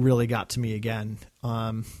really got to me again.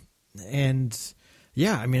 It's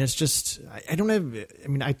just,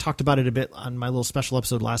 I talked about it a bit on my little special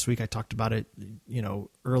episode last week. I talked about it,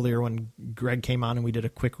 earlier when Greg came on and we did a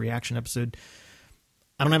quick reaction episode.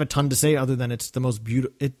 I don't have a ton to say other than it's the most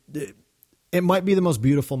beautiful, it might be the most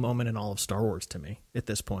beautiful moment in all of Star Wars to me at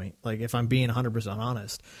this point. Like, if I'm being 100%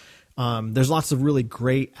 honest, there's lots of really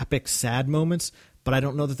great, epic, sad moments, but I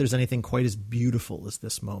don't know that there's anything quite as beautiful as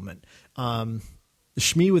this moment.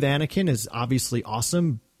 Shmi with Anakin is obviously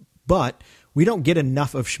awesome, but we don't get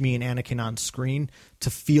enough of Shmi and Anakin on screen to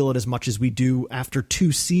feel it as much as we do after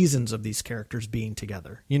 2 seasons of these characters being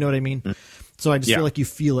together. You know what I mean? So I just feel like you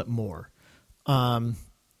feel it more. And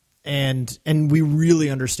we really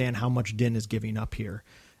understand how much Din is giving up here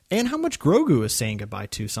and how much Grogu is saying goodbye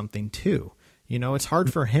to something too. You know, it's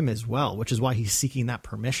hard for him as well, which is why he's seeking that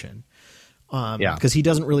permission. Because he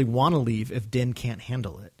doesn't really want to leave if Din can't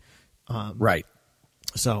handle it. Right.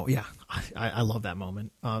 So yeah, I love that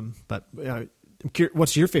moment. But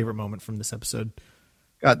what's your favorite moment from this episode?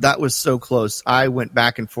 God, that was so close. I went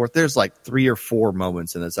back and forth. There's like 3 or 4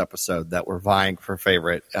 moments in this episode that were vying for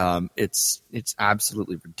favorite. It's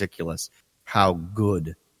absolutely ridiculous how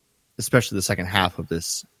good, especially the second half of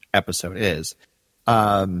this episode is.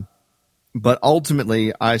 But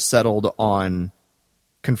ultimately, I settled on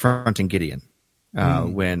confronting Gideon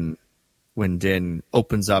when Din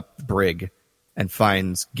opens up Brig and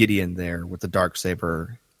finds Gideon there with the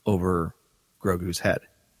Darksaber over Grogu's head.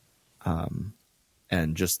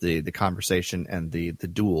 And just the conversation and the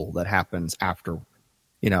duel that happens after,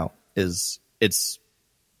 that's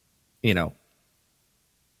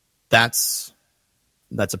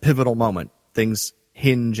a pivotal moment. Things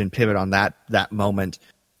hinge and pivot on that moment.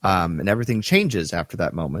 And everything changes after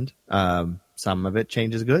that moment. Some of it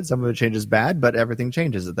changes good, some of it changes bad, but everything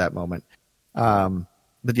changes at that moment.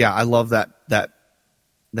 But yeah, I love that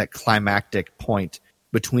climactic point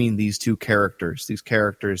between these two characters, these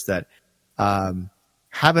characters that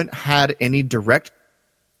haven't had any direct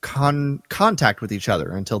contact with each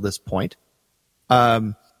other until this point.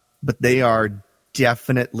 But they are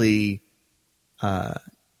definitely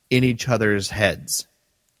in each other's heads.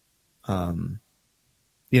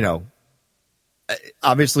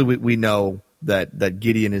 Obviously we know that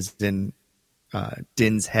Gideon is in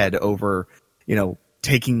Din's head over,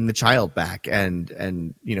 taking the child back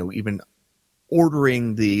and even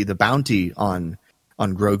ordering the bounty on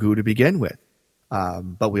Grogu to begin with.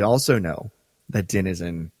 But we also know that Din is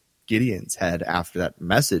in Gideon's head after that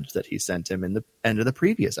message that he sent him in the end of the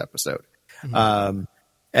previous episode. Mm-hmm.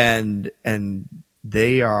 And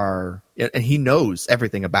they are, and he knows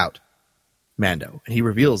everything about Mando, and he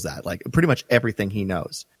reveals that, like, pretty much everything he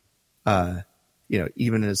knows.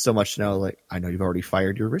 Even as so much to know, like, I know you've already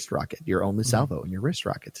fired your wrist rocket, your only salvo in your wrist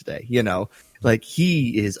rocket today. Like,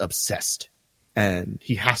 he is obsessed, and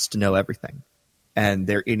he has to know everything. And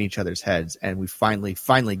they're in each other's heads, and we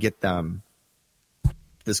finally get them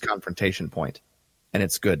this confrontation point, and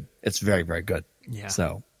it's good. It's very, very good. Yeah.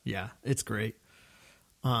 So yeah, it's great.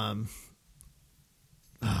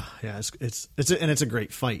 It's a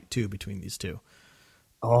great fight too between these two.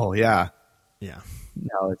 Oh yeah. Yeah.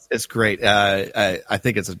 No, it's great. I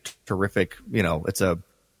think it's a terrific, it's a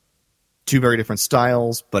 2 very different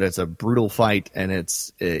styles, but it's a brutal fight, and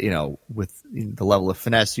it's, with the level of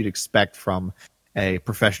finesse you'd expect from a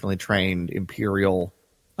professionally trained Imperial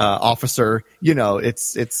officer.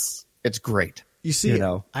 It's great. You see,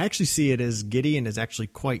 I actually see it as Gideon is actually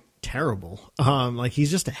quite terrible. Like,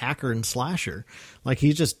 he's just a hacker and slasher. Like,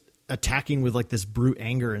 he's just attacking with like this brute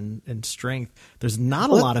anger and strength. There's not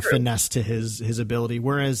a lot of finesse to his ability,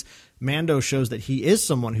 whereas Mando shows that he is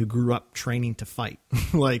someone who grew up training to fight.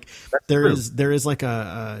 Like, there is like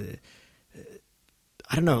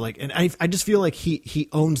I don't know, like, and I just feel like he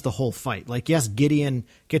owns the whole fight. Like, yes, Gideon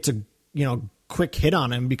gets a quick hit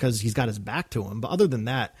on him because he's got his back to him, but other than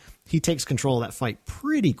that, he takes control of that fight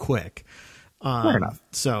pretty quick. Fair enough.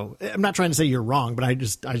 So I'm not trying to say you're wrong, but I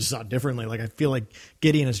just saw it differently. Like, I feel like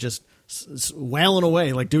Gideon is just wailing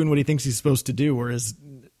away, like doing what he thinks he's supposed to do, whereas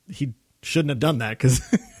he shouldn't have done that because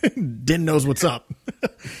Din knows what's up.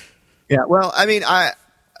 Yeah, well, I mean,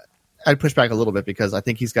 I'd push back a little bit because I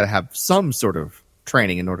think he's got to have some sort of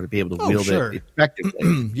training in order to be able to wield it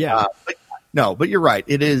effectively. Yeah. But you're right.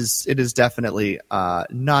 It is definitely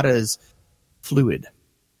not as fluid,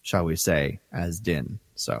 shall we say, as Din.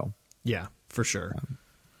 So yeah, for sure.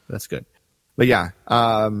 That's good. But yeah,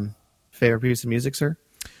 favorite piece of music, sir?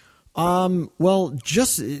 Well,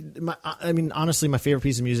 honestly, my favorite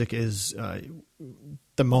piece of music is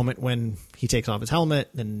the moment when he takes off his helmet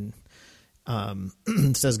and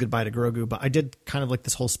says goodbye to Grogu. But I did kind of like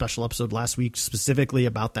this whole special episode last week specifically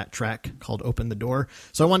about that track called Open the Door.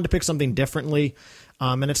 So I wanted to pick something differently.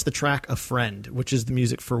 And it's the track A Friend, which is the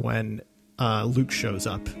music for when Luke shows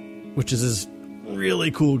up, which is his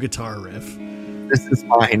really cool guitar riff. This is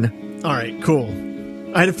mine. All right, cool.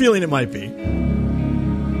 I had a feeling it might be.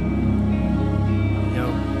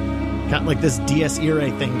 Got like this Dies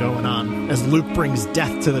Irae thing going on as Luke brings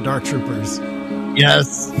death to the Dark Troopers.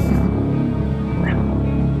 Yes.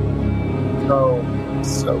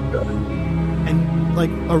 So good. and like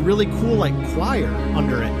a really cool like choir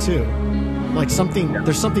under it too. Like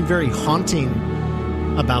there's something very haunting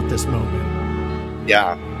about this moment.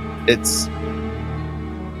 Yeah, it's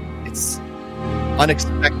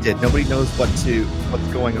unexpected. Nobody knows what's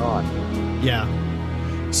going on. Yeah.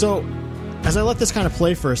 So, as I let this kind of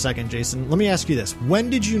play for a second, Jason, let me ask you this: when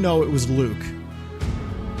did you know it was Luke?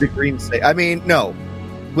 The green say. I mean, no,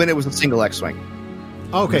 when it was a single X-wing.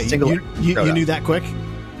 Okay, you knew that quick.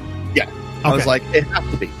 Yeah, okay. I was like, it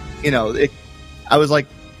has to be. I was like,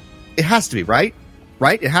 it has to be, right?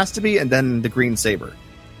 It has to be, and then the green saber.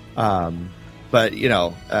 But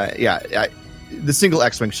the single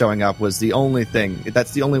X-wing showing up was the only thing.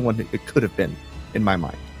 That's the only one it could have been in my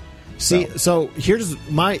mind. See, so here's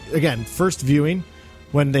my first viewing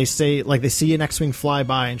when they say like they see an X-wing fly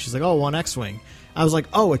by, and she's like, "Oh, one X-wing." I was like,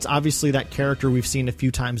 "Oh, it's obviously that character we've seen a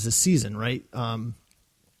few times this season, right?"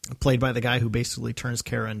 Played by the guy who basically turns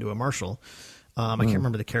Kara into a marshal. I can't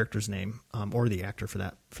remember the character's name or the actor for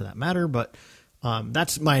that matter, but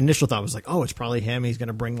that's my initial thought was like, oh, it's probably him. He's going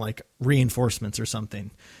to bring like reinforcements or something.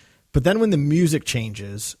 But then when the music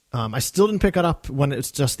changes, I still didn't pick it up when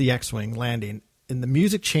it's just the X-wing landing, and the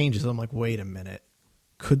music changes. I'm like, wait a minute,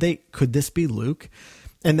 could this be Luke?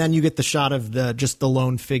 And then you get the shot of just the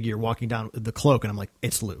lone figure walking down the cloak, and I'm like,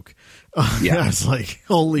 it's Luke. Yeah, I was like,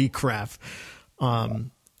 holy crap.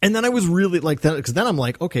 And then I was really like that, because then I'm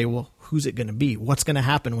like, okay, well, who's it going to be? What's going to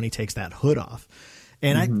happen when he takes that hood off?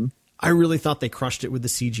 And I really thought they crushed it with the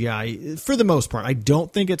CGI for the most part. I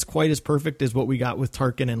don't think it's quite as perfect as what we got with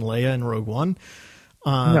Tarkin and Leia in Rogue One.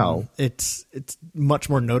 No, it's much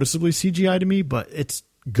more noticeably CGI to me, but it's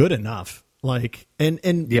good enough. Like, and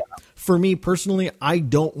for me personally, I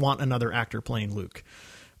don't want another actor playing Luke.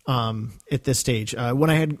 At this stage, when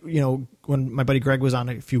I had, when my buddy Greg was on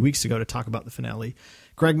a few weeks ago to talk about the finale,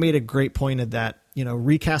 Greg made a great point of that,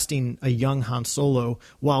 recasting a young Han Solo,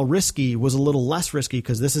 while risky, was a little less risky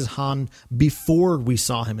because this is Han before we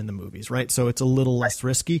saw him in the movies, right? So it's a little less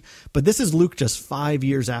risky, but this is Luke just 5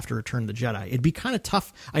 years after Return of the Jedi. It'd be kind of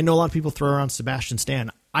tough. I know a lot of people throw around Sebastian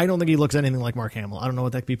Stan. I don't think he looks anything like Mark Hamill. I don't know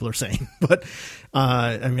what that people are saying, but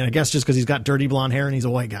I guess just because he's got dirty blonde hair and he's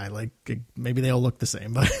a white guy, like maybe they all look the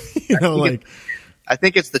same, but I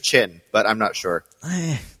think it's the chin, but I'm not sure.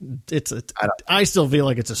 I still feel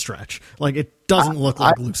like it's a stretch. Like it doesn't look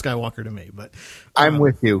like Luke Skywalker to me, but I'm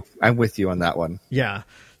with you. I'm with you on that one. Yeah.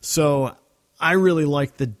 So I really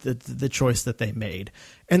like the choice that they made,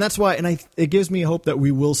 and that's why. And it gives me hope that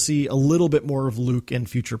we will see a little bit more of Luke in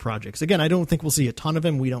future projects. Again, I don't think we'll see a ton of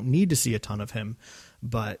him. We don't need to see a ton of him,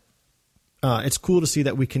 but it's cool to see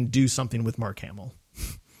that we can do something with Mark Hamill.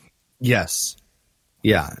 Yes.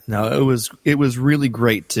 Yeah, no, it was really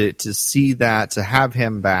great to see that, to have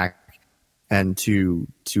him back, and to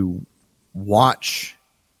watch,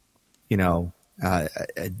 a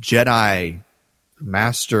Jedi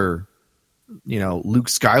master, Luke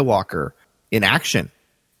Skywalker in action.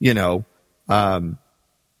 It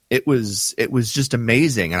was just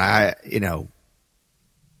amazing, and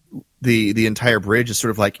the entire bridge is sort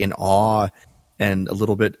of like in awe and a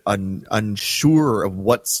little bit unsure of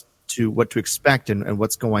what to expect and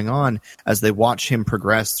what's going on as they watch him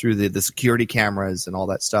progress through the security cameras and all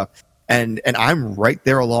that stuff. And I'm right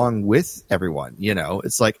there along with everyone.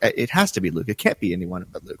 It's like, it has to be Luke. It can't be anyone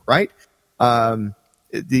but Luke, right?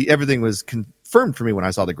 Everything was confirmed for me when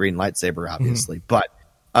I saw the green lightsaber, obviously, but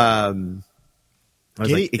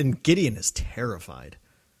Gideon is terrified.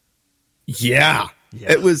 Yeah.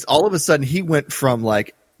 It was all of a sudden he went from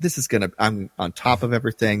like, I'm on top of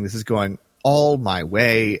everything. This is going all my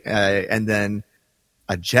way, and then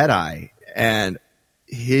a Jedi, and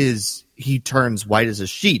he turns white as a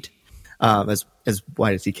sheet, as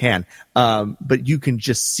white as he can. But you can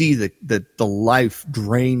just see the life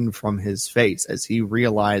drain from his face as he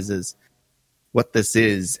realizes what this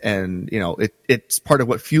is, and it's part of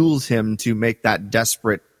what fuels him to make that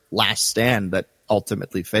desperate last stand that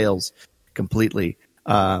ultimately fails completely.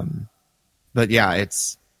 But yeah,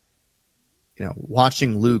 it's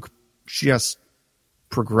watching Luke just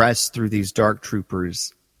progress through these dark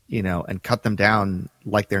troopers, and cut them down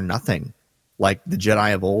like they're nothing, like the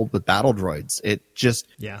Jedi of old with battle droids. It just,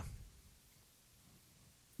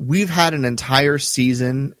 we've had an entire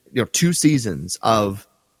season, 2 seasons of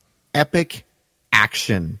epic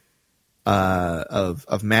action, of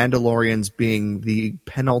Mandalorians being the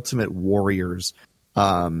penultimate warriors,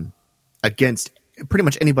 against pretty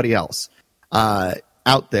much anybody else,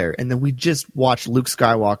 out there. And then we just watched Luke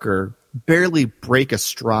Skywalker barely break a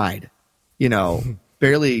stride,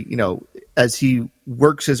 barely, as he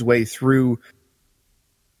works his way through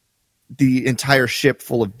the entire ship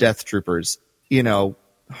full of death troopers,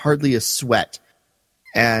 hardly a sweat.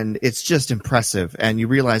 And it's just impressive. And you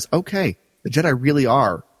realize, okay, the Jedi really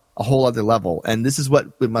are a whole other level. And this is what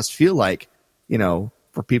it must feel like, you know,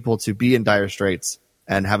 for people to be in dire straits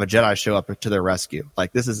and have a Jedi show up to their rescue.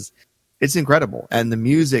 Like, it's incredible. And the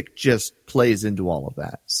music just plays into all of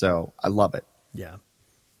that. So I love it. Yeah.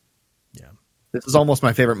 Yeah. This is almost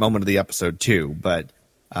my favorite moment of the episode too, but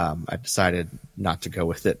I decided not to go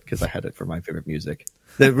with it because I had it for my favorite music.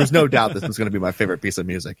 There was no doubt this was going to be my favorite piece of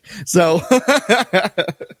music. So,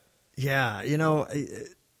 yeah, you know,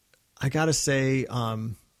 I gotta say,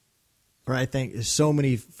 or I think so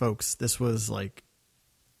many folks, this was like,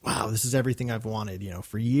 wow, this is everything I've wanted, you know,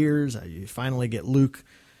 for years. You finally get Luke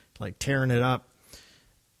like tearing it up.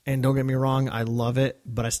 And don't get me wrong, I love it,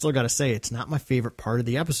 but I still got to say it's not my favorite part of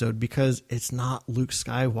the episode because it's not Luke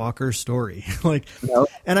Skywalker's story. Like, no.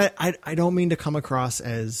 And I don't mean to come across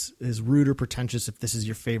as rude or pretentious if this is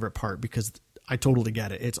your favorite part, because I totally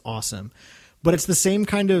get it. It's awesome. But it's the same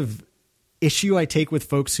kind of issue I take with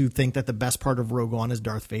folks who think that the best part of Rogue One is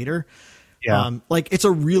Darth Vader. Yeah. Like, it's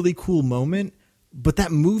a really cool moment, but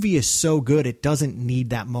that movie is so good, it doesn't need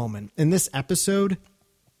that moment. In this episode,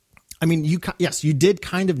 I mean, you did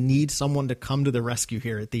kind of need someone to come to the rescue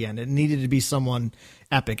here at the end. It needed to be someone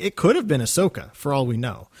epic. It could have been Ahsoka, for all we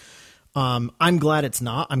know. I'm glad it's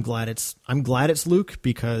not. I'm glad it's Luke,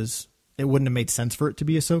 because it wouldn't have made sense for it to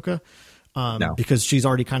be Ahsoka. No. Because she's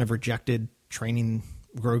already kind of rejected training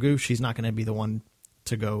Grogu. She's not going to be the one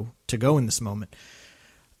to go in this moment.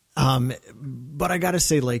 But I got to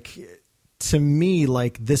say, like, to me,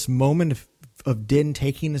 like, this moment of Din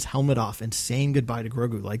taking his helmet off and saying goodbye to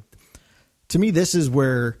Grogu, like, to me, this is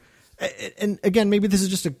where, and again, maybe this is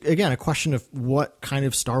just a question of what kind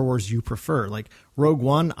of Star Wars you prefer. Like Rogue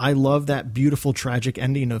One, I love that beautiful tragic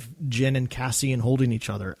ending of Jyn and Cassian holding each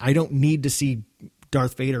other. I don't need to see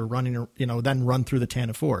Darth Vader running, you know, then run through the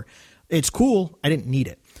Tantive 4. It's cool. I didn't need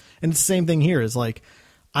it. And it's the same thing here. Is like,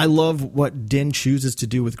 I love what Din chooses to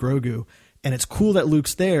do with Grogu, and it's cool that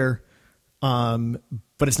Luke's there.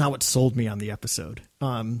 But it's not what sold me on the episode.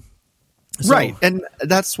 Right. And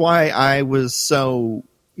that's why I was so,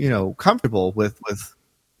 you know, comfortable with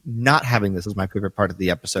not having this as my favorite part of the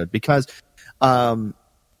episode, because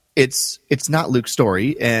it's not Luke's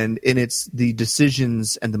story, and it's the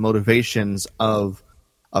decisions and the motivations of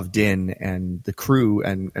Din and the crew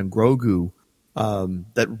and Grogu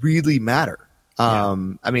that really matter.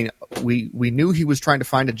 I mean, we knew he was trying to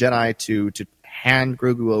find a Jedi to hand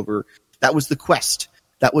Grogu over. That was the quest.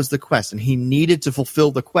 And he needed to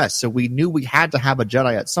fulfill the quest. So we knew we had to have a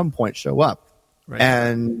Jedi at some point show up. Right.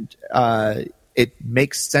 And it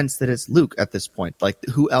makes sense that it's Luke at this point. Like,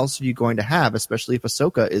 who else are you going to have, especially if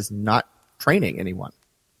Ahsoka is not training anyone?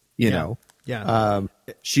 You know? Yeah.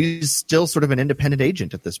 She's still sort of an independent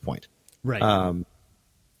agent at this point. Right.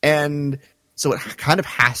 And so it kind of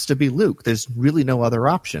has to be Luke. There's really no other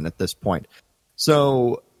option at this point.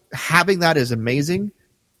 So having that is amazing,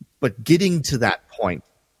 but getting to that point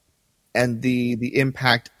and the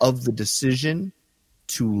impact of the decision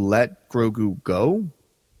to let Grogu go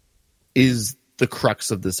is the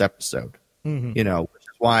crux of this episode. Mm-hmm. You know, which is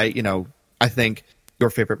why, you know, I think your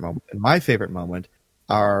favorite moment and my favorite moment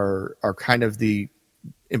are kind of the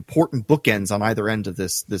important bookends on either end of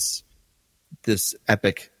this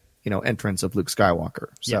epic, you know, entrance of Luke Skywalker.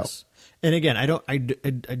 So. Yes. And again, I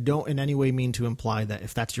don't in any way mean to imply that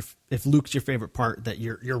if Luke's your favorite part, that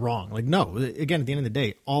you're wrong. Like, no, again, at the end of the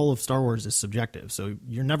day, all of Star Wars is subjective. So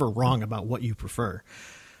you're never wrong about what you prefer.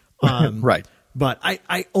 Right. But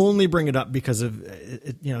I only bring it up because of,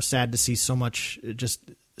 you know, sad to see so much just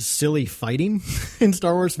silly fighting in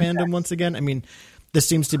Star Wars fandom once again. I mean, this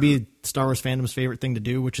seems to be Star Wars fandom's favorite thing to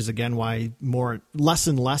do, which is, again, why less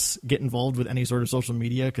and less get involved with any sort of social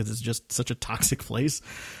media, because it's just such a toxic place.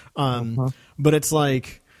 But it's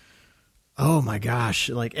like, oh my gosh,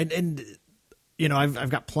 like, and you know, I've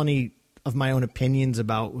got plenty of my own opinions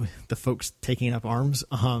about the folks taking up arms.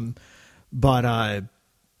 But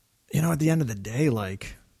you know, at the end of the day,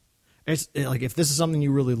 like, it's like, if this is something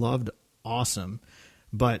you really loved, awesome,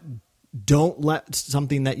 but don't let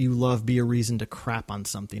something that you love be a reason to crap on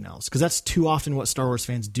something else, because that's too often what Star Wars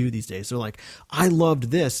fans do these days. They're like, I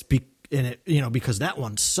loved this in it, you know, because that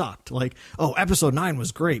one sucked. Like, oh, episode 9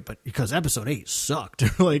 was great, but because episode 8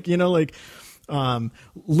 sucked. Like, you know, like,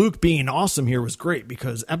 Luke being awesome here was great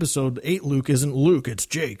because episode 8 Luke isn't Luke, it's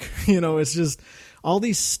Jake. You know, it's just all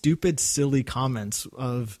these stupid, silly comments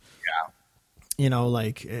of, you know,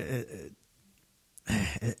 like,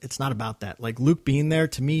 it's not about that. Like, Luke being there,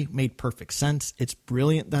 to me, made perfect sense. It's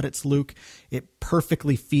brilliant that it's Luke. It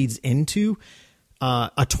perfectly feeds into a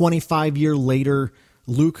 25-year later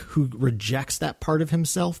Luke who rejects that part of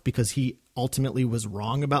himself because he ultimately was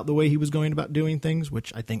wrong about the way he was going about doing things,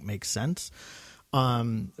 which I think makes sense.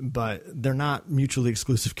 But they're not mutually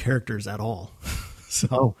exclusive characters at all.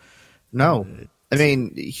 So no, I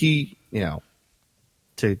mean, he,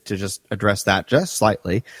 to just address that just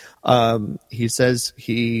slightly, he says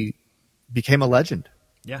he became a legend.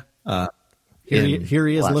 Yeah. Here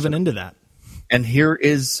he is living into that. And here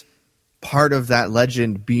is part of that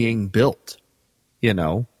legend being built.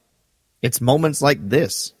 It's moments like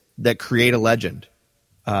this that create a legend.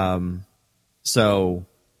 So,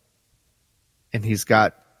 and he's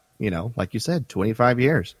got, like you said, 25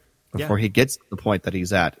 years before he gets to the point that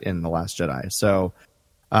he's at in The Last Jedi. So,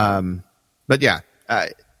 but yeah,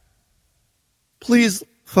 please,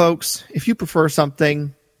 folks, if you prefer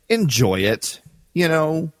something, enjoy it,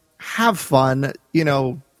 have fun.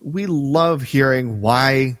 We love hearing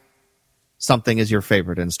why something is your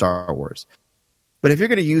favorite in Star Wars. But if you're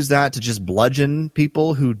going to use that to just bludgeon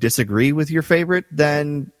people who disagree with your favorite,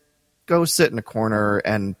 then go sit in a corner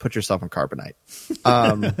and put yourself in carbonite.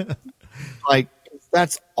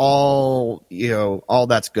 That's all, all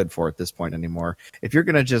that's good for at this point anymore. If you're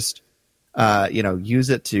going to just, use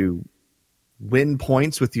it to win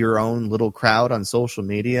points with your own little crowd on social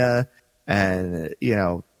media and,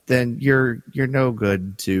 then you're no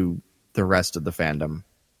good to the rest of the fandom.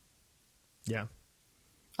 Yeah.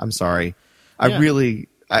 I'm sorry. I really,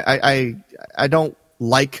 I don't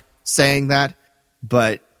like saying that,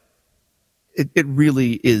 but it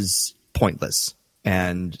really is pointless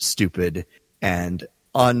and stupid and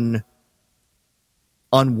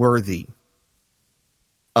unworthy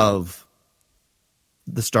of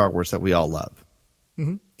the Star Wars that we all love.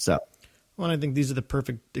 Mm-hmm. So, well, I think these are the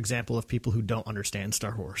perfect example of people who don't understand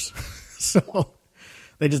Star Wars. So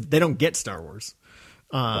they don't get Star Wars.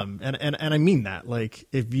 And I mean that, like,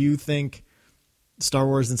 if you think Star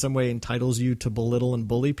Wars in some way entitles you to belittle and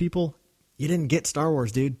bully people, you didn't get Star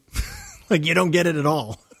Wars, dude. Like, you don't get it at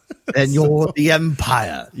all. And you're the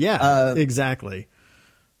Empire. Yeah, exactly.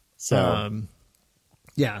 So,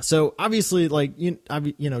 so obviously, like,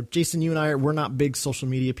 Jason, you and we're not big social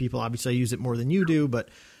media people. Obviously I use it more than you do, but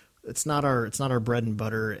it's not our bread and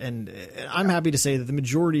butter. And I'm happy to say that the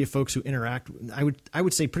majority of folks who interact, I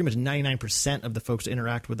would say pretty much 99% of the folks who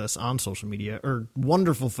interact with us on social media are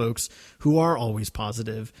wonderful folks who are always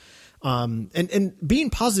positive. And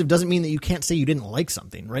being positive doesn't mean that you can't say you didn't like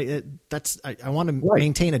something, right? I want to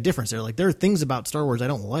maintain a difference there. Like, there are things about Star Wars I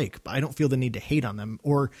don't like, but I don't feel the need to hate on them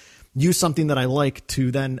or use something that I like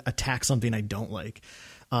to then attack something I don't like.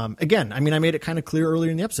 Again, I mean, I made it kind of clear earlier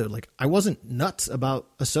in the episode, like, I wasn't nuts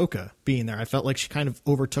about Ahsoka being there. I felt like she kind of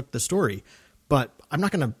overtook the story, but I'm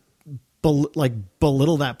not going to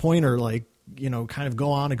belittle that point or kind of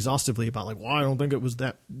go on exhaustively about like, well, I don't think it was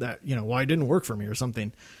that, why it didn't work for me or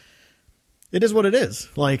something. It is what it is.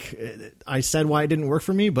 Like, I said why it didn't work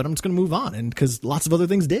for me, but I'm just going to move on. And because lots of other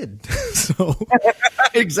things did. So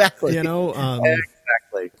exactly.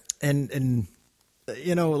 Exactly. And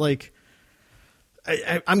like,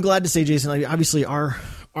 I'm glad to say, Jason, like, obviously our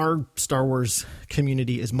Star Wars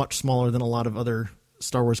community is much smaller than a lot of other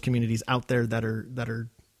Star Wars communities out there that are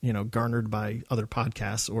garnered by other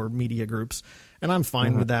podcasts or media groups. And I'm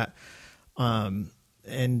fine with that. I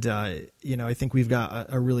think we've got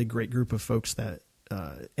a really great group of folks that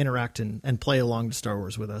interact and play along to Star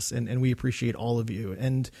Wars with us. And we appreciate all of you.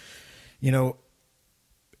 And,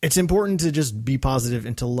 it's important to just be positive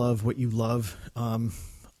and to love what you love.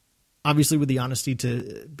 Obviously with the honesty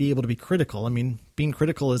to be able to be critical. I mean, being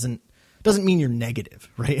critical doesn't mean you're negative,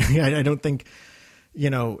 right? I don't think,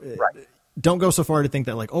 don't go so far to think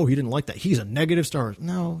that like, oh, he didn't like that, he's a negative Star Wars.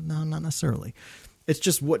 No, not necessarily. It's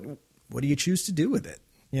just what do you choose to do with it?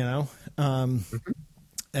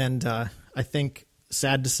 And I think,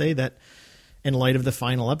 sad to say, that in light of the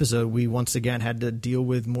final episode, we once again had to deal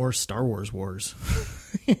with more Star Wars wars,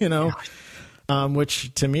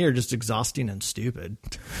 which to me are just exhausting and stupid.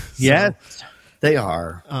 Yes, they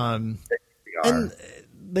are. And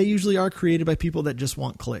they usually are created by people that just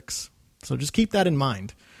want clicks. So just keep that in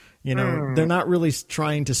mind. They're not really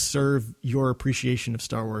trying to serve your appreciation of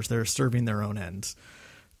Star Wars. They're serving their own ends.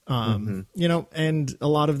 And a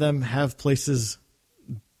lot of them have places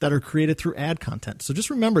that are created through ad content. So just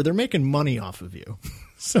remember, they're making money off of you.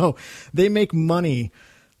 So they make money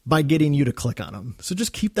by getting you to click on them. So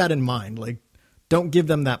just keep that in mind. Like, don't give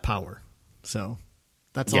them that power. So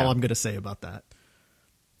that's all I'm going to say about that.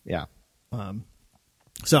 Yeah.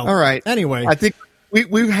 So all right. Anyway, I think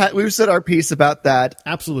we've said our piece about that.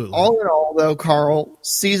 Absolutely. All in all, though, Carl,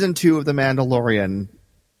 season 2 of The Mandalorian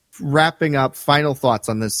wrapping up, final thoughts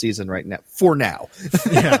on this season right now. For now,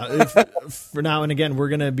 for now, and again, we're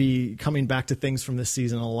going to be coming back to things from this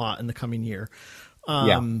season a lot in the coming year.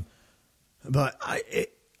 But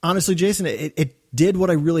honestly, Jason, it did what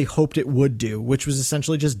I really hoped it would do, which was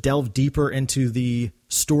essentially just delve deeper into the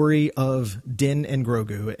story of Din and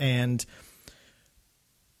Grogu and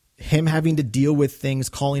him having to deal with things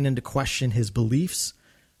calling into question his beliefs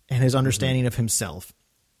and his understanding of himself.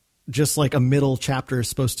 Just like a middle chapter is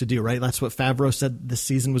supposed to do, right? That's what Favreau said this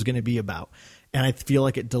season was going to be about. And I feel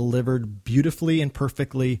like it delivered beautifully and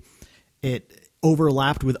perfectly. It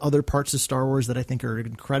overlapped with other parts of Star Wars that I think are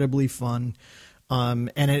incredibly fun.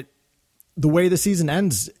 And the way the season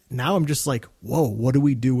ends, now I'm just like, whoa, what do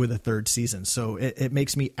we do with a third season? So it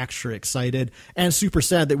makes me extra excited and super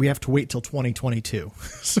sad that we have to wait till 2022.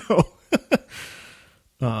 So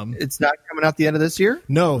it's not coming out the end of this year?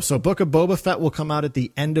 No. So Book of Boba Fett will come out at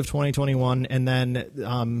the end of 2021. And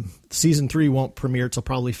then season 3 won't premiere till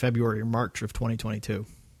probably February or March of 2022.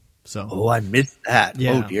 So, I missed that.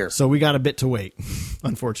 Yeah. Oh dear. So we got a bit to wait,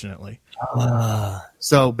 unfortunately.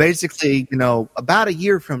 So basically, about a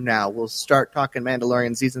year from now, we'll start talking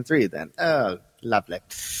Mandalorian season 3 then. Oh, lovely.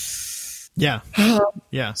 Yeah.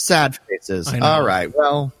 Yeah. Sad faces. All right.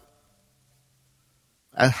 Well,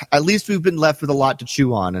 at least we've been left with a lot to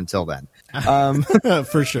chew on until then.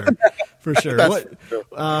 For sure. For sure.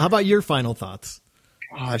 How about your final thoughts?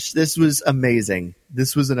 Gosh, this was amazing.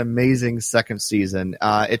 This was an amazing second season.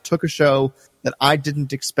 It took a show that I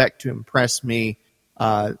didn't expect to impress me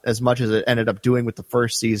as much as it ended up doing with the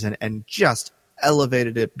first season and just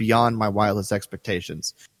elevated it beyond my wildest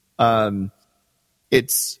expectations.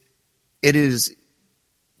 It is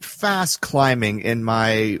fast climbing in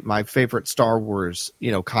my favorite Star Wars,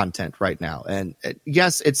 content right now. And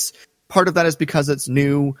yes, it's part of that is because it's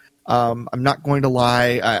new. I'm not going to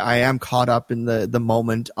lie. I am caught up in the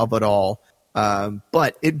moment of it all.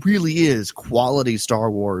 But it really is quality Star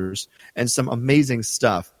Wars and some amazing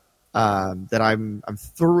stuff that I'm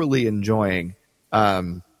thoroughly enjoying.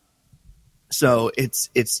 So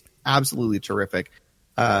it's absolutely terrific.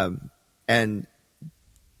 And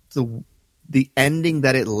the ending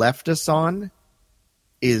that it left us on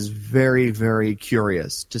is very, very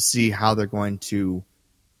curious to see how they're going to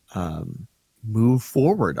move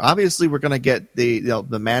forward. Obviously, we're going to get the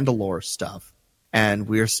Mandalore stuff, and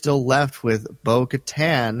we're still left with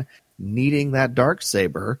Bo-Katan needing that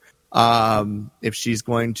Darksaber if she's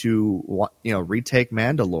going to retake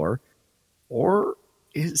Mandalore, or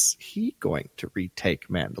is he going to retake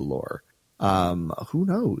Mandalore? Who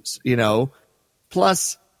knows?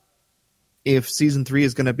 Plus, if season 3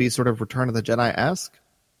 is going to be sort of Return of the Jedi-esque,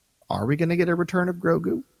 are we going to get a Return of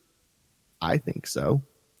Grogu? I think so,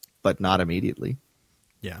 but not immediately.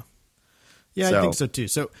 Yeah. Yeah, I think so too.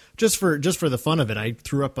 So just for the fun of it, I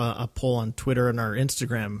threw up a poll on Twitter and our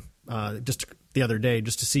Instagram just the other day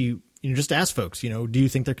just to see, just to ask folks, do you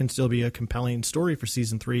think there can still be a compelling story for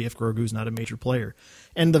season 3 if Grogu's not a major player?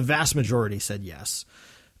 And the vast majority said yes.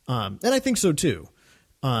 And I think so too.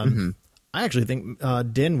 I actually think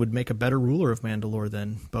Din would make a better ruler of Mandalore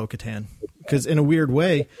than Bo-Katan, because in a weird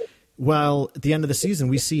way, while at the end of the season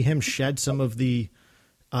we see him shed some of the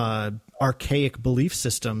archaic belief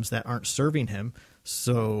systems that aren't serving him,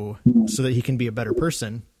 so that he can be a better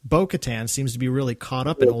person. Bo-Katan seems to be really caught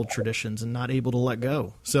up in old traditions and not able to let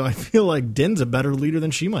go. So I feel like Din's a better leader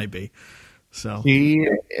than she might be. So she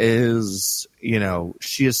is,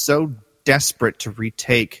 she is so desperate to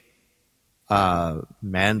retake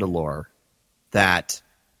Mandalore that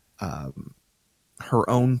her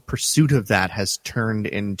own pursuit of that has turned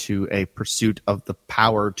into a pursuit of the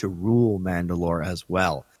power to rule Mandalore as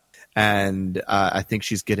well. And I think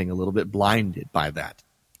she's getting a little bit blinded by that.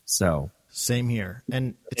 So same here.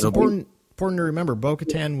 And it's important to remember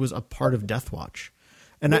Bo-Katan was a part of Death Watch.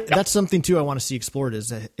 And that's something too I want to see explored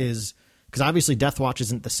is because obviously Death Watch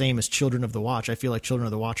isn't the same as Children of the Watch. I feel like Children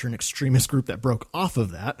of the Watch are an extremist group that broke off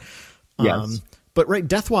of that. Yes. But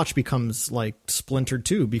Death Watch becomes like splintered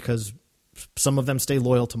too, because some of them stay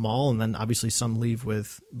loyal to Maul, and then obviously some leave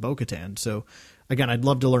with Bo-Katan. So again, I'd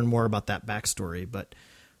love to learn more about that backstory, but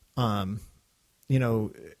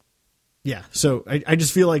yeah. So I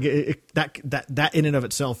just feel like that in and of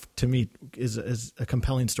itself to me is a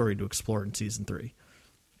compelling story to explore in season 3.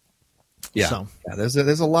 Yeah. So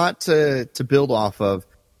there's a lot to build off of,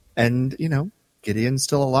 and Gideon's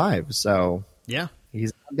still alive, so yeah.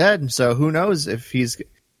 He's not dead, so who knows if he's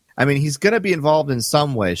going to be involved in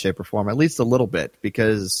some way, shape, or form, at least a little bit,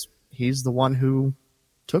 because he's the one who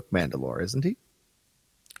took Mandalore, isn't he?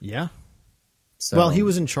 Yeah. So, well, he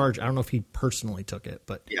was in charge. I don't know if he personally took it,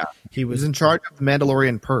 but yeah, he was in charge of the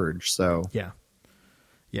Mandalorian purge, so. Yeah.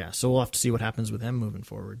 yeah, so we'll have to see what happens with him moving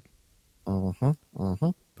forward.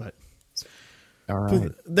 But all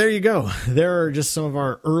right, there you go. There are just some of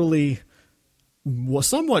our early,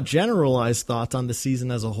 somewhat generalized thoughts on the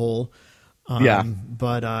season as a whole.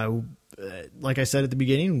 But like I said at the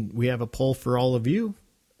beginning, we have a poll for all of you.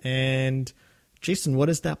 And Jason, what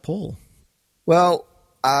is that poll? Well,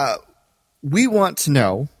 we want to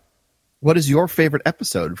know, what is your favorite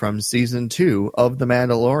episode from season 2 of The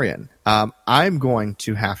Mandalorian? I'm going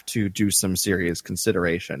to have to do some serious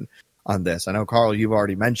consideration on this. I know, Carl, you've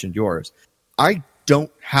already mentioned yours. I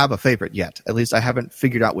don't have a favorite yet. At least I haven't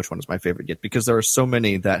figured out which one is my favorite yet, because there are so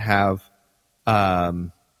many that have,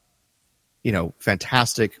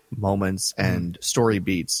 fantastic moments and story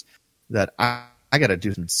beats that I got to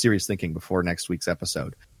do some serious thinking before next week's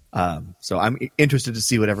episode. So I'm interested to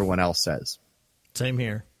see what everyone else says. Same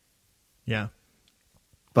here. Yeah.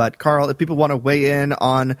 But Carl, if people want to weigh in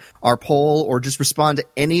on our poll or just respond to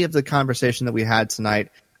any of the conversation that we had tonight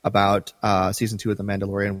about season 2 of The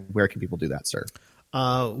Mandalorian, where can people do that, sir?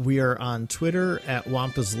 We are on Twitter at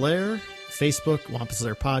Wampa's Lair, Facebook, Wampa's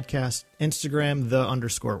Lair Podcast, Instagram,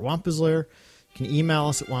 _Wampa's Lair. You can email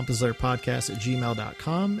us at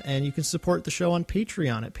wampaslairpodcast@gmail.com, and you can support the show on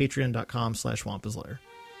Patreon at patreon.com/wampaslair.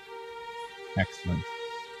 Excellent.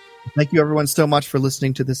 Thank you, everyone, so much for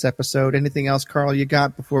listening to this episode. Anything else, Carl, you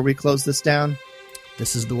got before we close this down?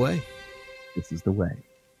 This is the way. This is the way.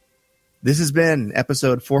 This has been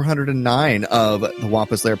episode 409 of the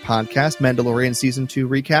Wampa's Lair Podcast, Mandalorian Season 2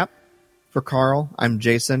 recap. For Carl, I'm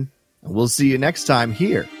Jason, and we'll see you next time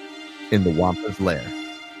here in the Wampa's Lair.